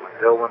Correctional in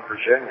Dillwyn,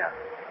 Virginia.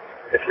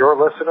 If you're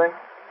listening,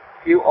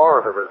 you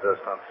are the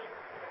resistance.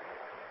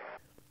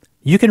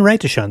 You can write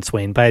to Sean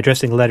Swain by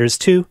addressing letters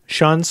to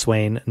Sean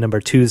Swain,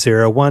 number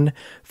 201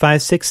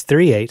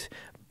 5638,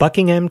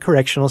 Buckingham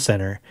Correctional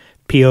Center,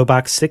 P.O.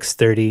 Box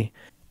 630,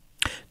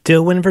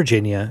 Dillwyn,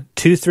 Virginia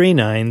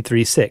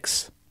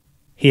 23936.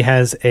 He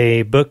has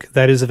a book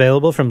that is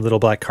available from Little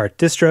Black Cart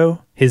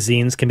Distro. His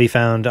zines can be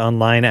found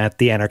online at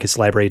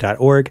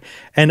theanarchistlibrary.org,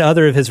 and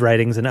other of his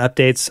writings and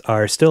updates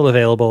are still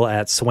available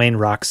at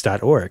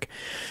swainrocks.org.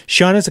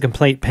 Sean has a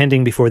complaint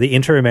pending before the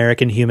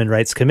Inter-American Human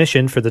Rights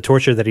Commission for the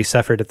torture that he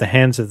suffered at the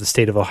hands of the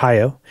state of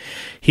Ohio.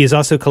 He is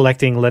also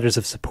collecting letters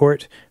of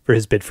support for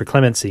his bid for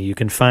clemency. You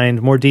can find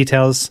more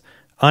details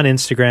on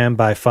Instagram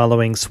by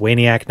following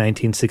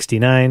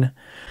Swainiac1969.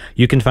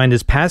 You can find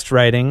his past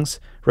writings,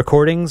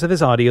 recordings of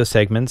his audio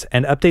segments,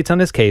 and updates on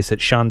his case at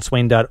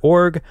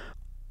seanswain.org,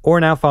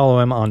 or now follow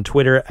him on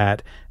Twitter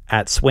at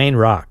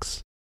 @SwainRocks.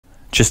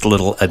 Just a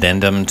little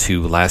addendum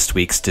to last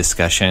week's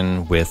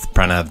discussion with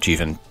Pranav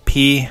Jivan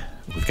P.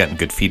 We've gotten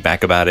good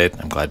feedback about it.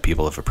 I'm glad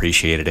people have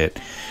appreciated it.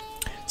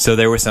 So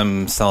there were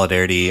some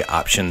solidarity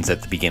options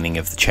at the beginning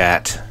of the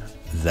chat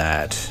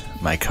that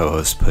my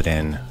co-host put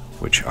in,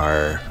 which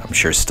are, I'm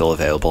sure, still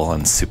available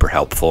and super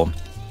helpful.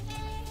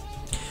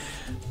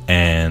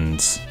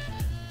 And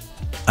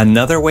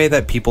another way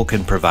that people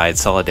can provide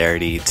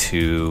solidarity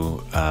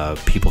to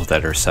people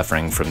that are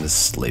suffering from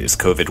this latest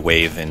COVID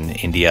wave in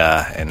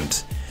India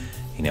and,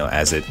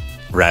 as it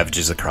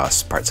ravages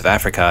across parts of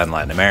Africa and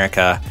Latin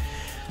America,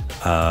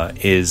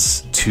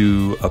 is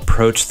to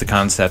approach the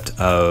concept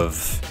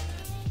of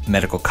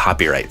medical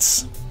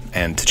copyrights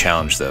and to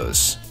challenge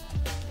those.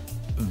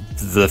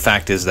 The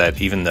fact is that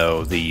even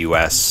though the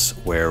U.S.,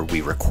 where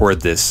we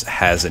record this,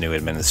 has a new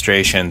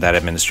administration, that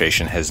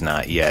administration has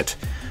not yet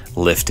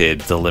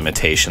lifted the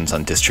limitations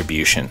on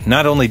distribution.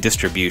 Not only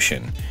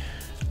distribution,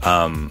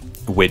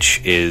 which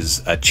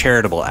is a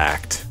charitable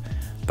act,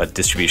 but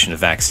distribution of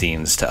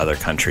vaccines to other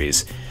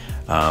countries.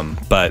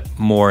 But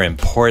more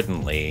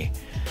importantly,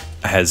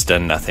 has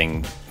done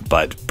nothing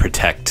but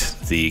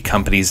protect the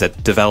companies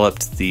that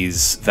developed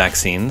these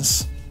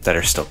vaccines that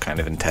are still kind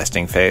of in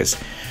testing phase.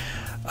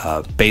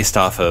 Based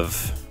off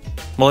of,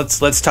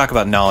 let's talk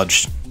about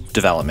knowledge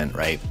development,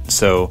 right?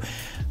 So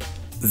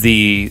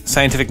the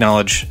scientific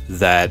knowledge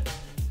that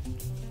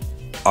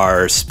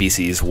our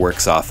species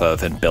works off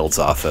of and builds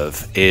off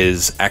of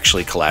is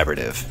actually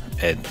collaborative.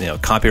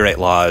 Copyright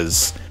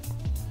laws,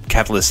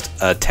 capitalist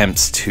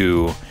attempts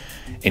to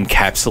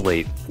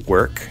encapsulate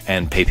work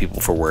and pay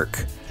people for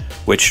work,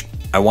 which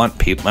I want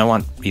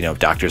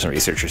doctors and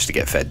researchers to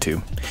get fed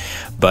to.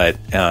 But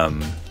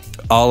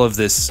all of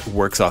this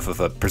works off of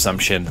a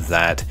presumption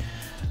that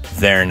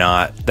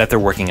they're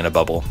working in a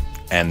bubble,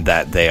 and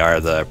that they are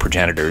the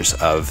progenitors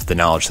of the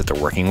knowledge that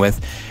they're working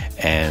with.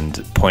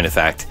 And point of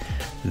fact,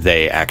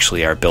 they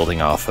actually are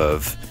building off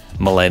of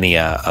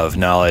millennia of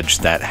knowledge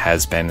that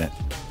has been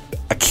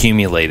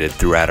accumulated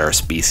throughout our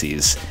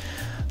species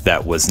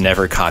that was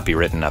never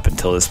copywritten up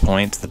until this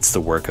point. That's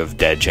the work of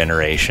dead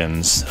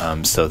generations,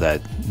 so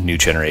that new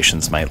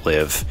generations might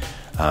live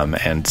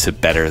and to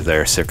better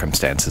their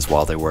circumstances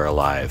while they were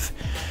alive.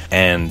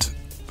 And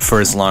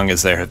for as long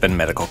as there have been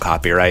medical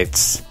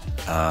copyrights,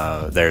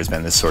 there's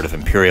been this sort of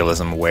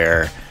imperialism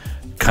where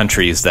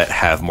countries that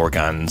have more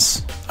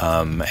guns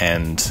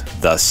and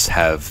thus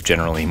have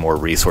generally more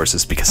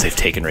resources because they've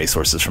taken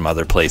resources from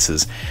other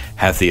places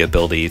have the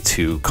ability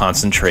to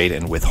concentrate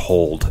and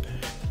withhold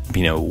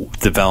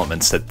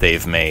developments that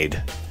they've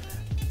made,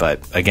 but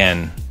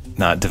again,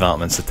 not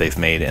developments that they've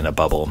made in a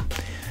bubble.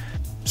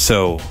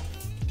 So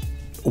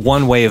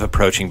one way of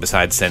approaching,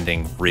 besides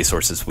sending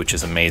resources, which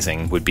is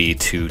amazing, would be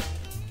to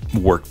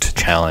work to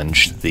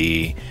challenge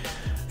the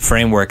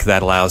framework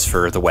that allows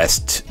for the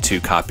West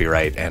to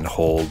copyright and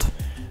hold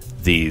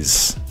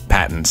these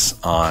patents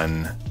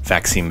on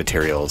vaccine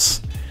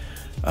materials.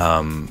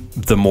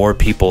 The more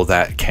people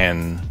that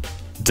can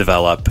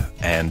develop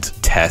and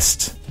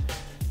test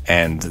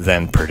and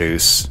then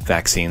produce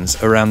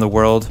vaccines around the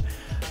world,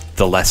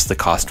 the less the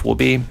cost will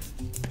be.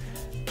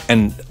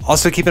 And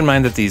also keep in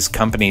mind that these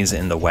companies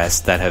in the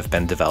West that have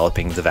been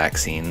developing the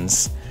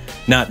vaccines,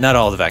 not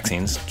all the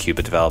vaccines,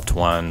 Cuba developed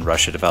one,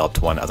 Russia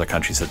developed one, other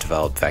countries have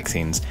developed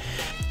vaccines,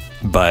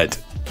 but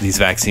these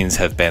vaccines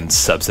have been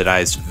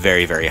subsidized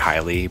very, very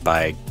highly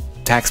by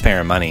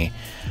taxpayer money,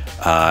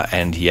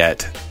 and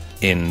yet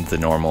in the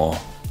normal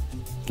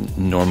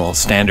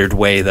standard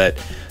way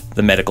that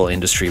the medical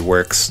industry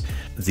works,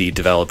 the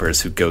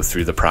developers who go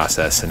through the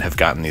process and have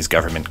gotten these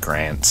government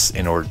grants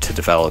in order to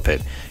develop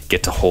it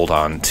get to hold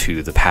on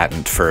to the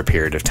patent for a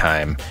period of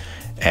time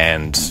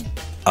and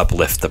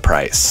uplift the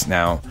price.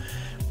 Now,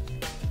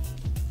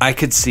 I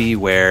could see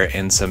where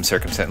in some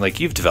circumstance, like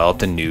you've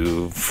developed a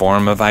new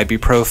form of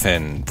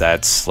ibuprofen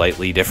that's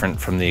slightly different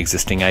from the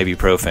existing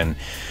ibuprofen.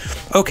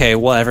 Okay,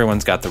 well,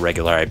 everyone's got the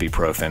regular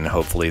ibuprofen.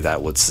 Hopefully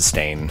that would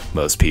sustain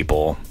most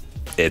people.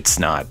 It's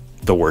not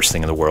the worst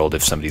thing in the world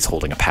if somebody's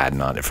holding a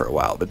patent on it for a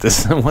while. But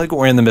this, like,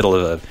 we're in the middle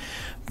of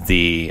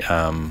the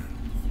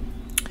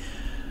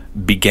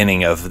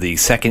beginning of the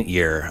second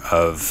year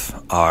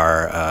of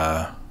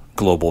our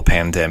global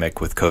pandemic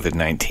with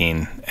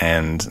COVID-19,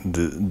 and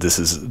this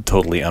is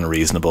totally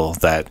unreasonable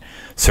that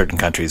certain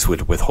countries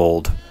would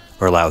withhold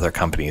or allow their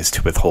companies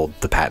to withhold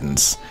the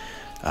patents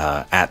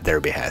at their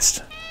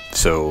behest.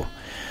 So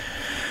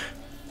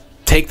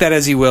take that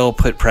as you will,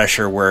 put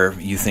pressure where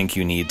you think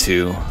you need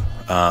to,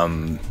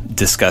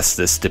 discuss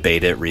this,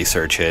 debate it,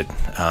 research it,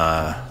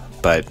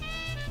 but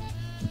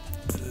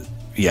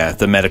yeah,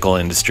 the medical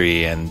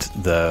industry and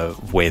the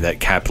way that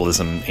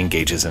capitalism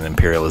engages and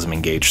imperialism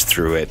engage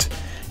through it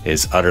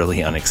is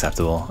utterly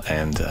unacceptable,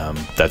 and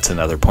that's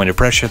another point of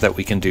pressure that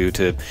we can do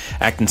to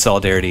act in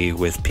solidarity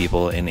with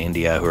people in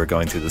India who are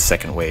going through the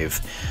second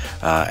wave,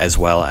 as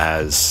well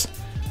as,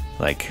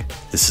 like,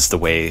 this is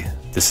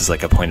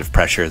like a point of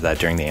pressure that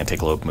during the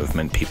anti-globe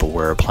movement people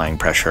were applying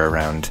pressure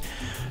around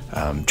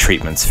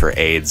treatments for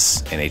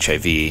AIDS and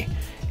HIV,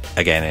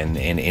 again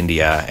in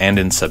India and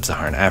in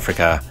sub-Saharan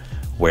Africa,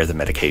 where the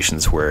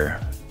medications were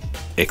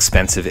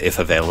expensive if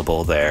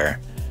available there,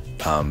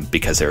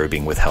 because they were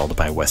being withheld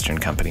by Western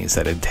companies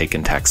that had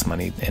taken tax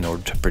money in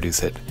order to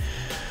produce it.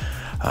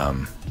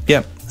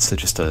 So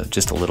just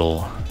a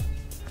little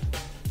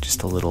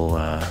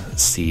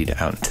seed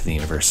out into the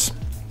universe.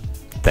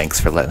 Thanks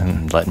for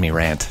letting me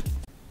rant.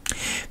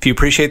 If you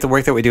appreciate the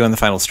work that we do on The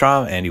Final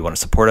Straw and you want to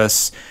support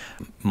us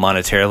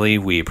monetarily,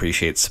 we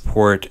appreciate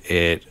support.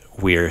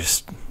 We're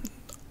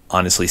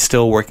honestly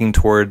still working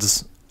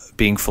towards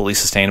being fully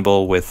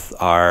sustainable with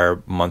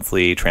our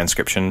monthly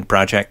transcription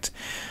project.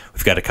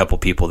 We've got a couple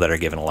people that are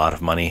giving a lot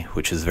of money,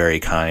 which is very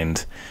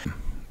kind,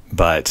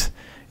 but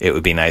it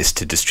would be nice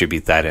to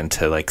distribute that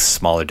into like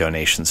smaller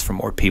donations for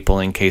more people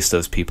in case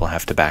those people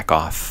have to back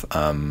off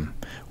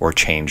or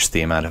change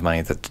the amount of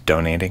money that they're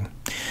donating.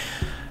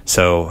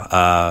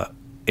 So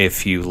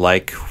if you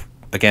like,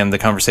 again, the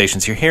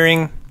conversations you're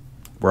hearing,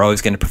 we're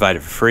always going to provide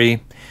it for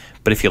free,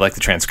 but if you like the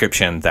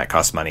transcription, that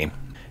costs money.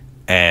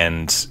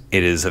 And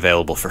it is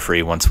available for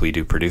free once we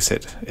do produce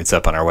it. It's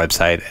up on our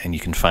website, and you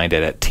can find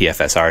it at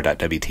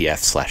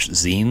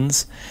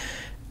tfsr.wtf/zines.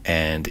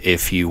 And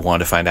if you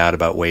want to find out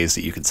about ways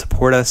that you can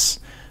support us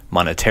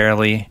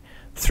monetarily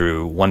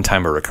through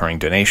one-time or recurring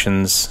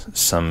donations,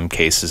 some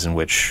cases in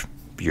which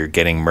you're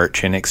getting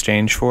merch in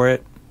exchange for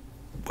it,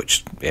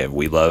 which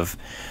we love.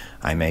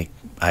 I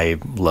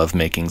love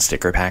making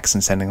sticker packs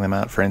and sending them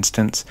out, for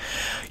instance.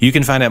 You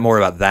can find out more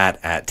about that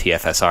at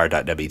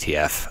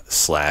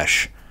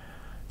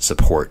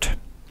tfsr.wtf/support.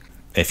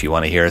 If you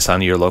want to hear us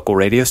on your local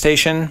radio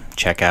station,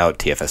 check out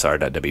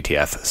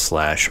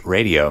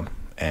tfsr.wtf/radio,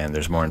 and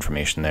there's more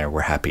information there.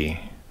 We're happy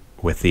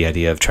with the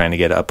idea of trying to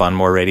get up on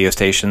more radio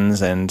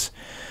stations and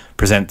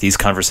present these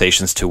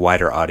conversations to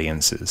wider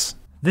audiences.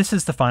 This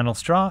is The Final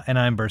Straw, and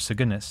I'm Bursa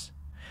Goodness.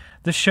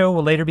 This show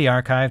will later be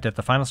archived at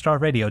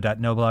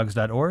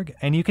thefinalstrawradio.noblogs.org,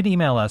 and you can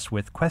email us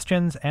with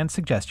questions and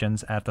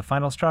suggestions at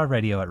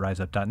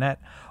thefinalstrawradio@riseup.net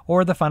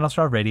or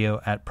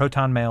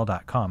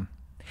thefinalstrawradio@protonmail.com.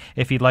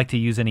 If you'd like to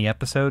use any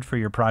episode for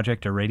your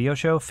project or radio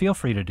show, feel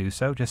free to do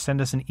so. Just send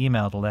us an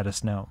email to let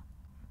us know.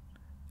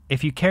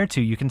 If you care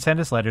to, you can send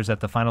us letters at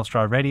The Final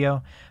Straw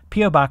Radio,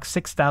 P.O. Box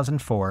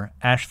 6004,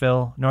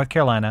 Asheville, North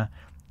Carolina,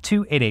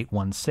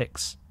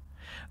 28816.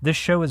 This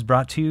show is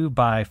brought to you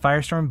by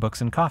Firestorm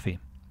Books and Coffee.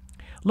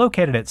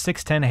 Located at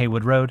 610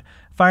 Haywood Road,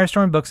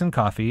 Firestorm Books and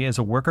Coffee is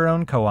a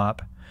worker-owned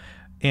co-op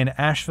in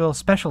Asheville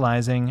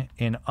specializing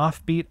in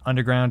offbeat,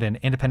 underground, and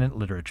independent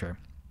literature.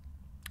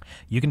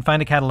 You can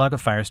find a catalog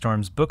of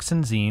Firestorm's books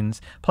and zines,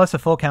 plus a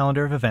full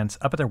calendar of events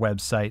up at their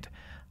website,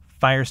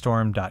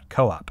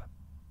 firestorm.coop.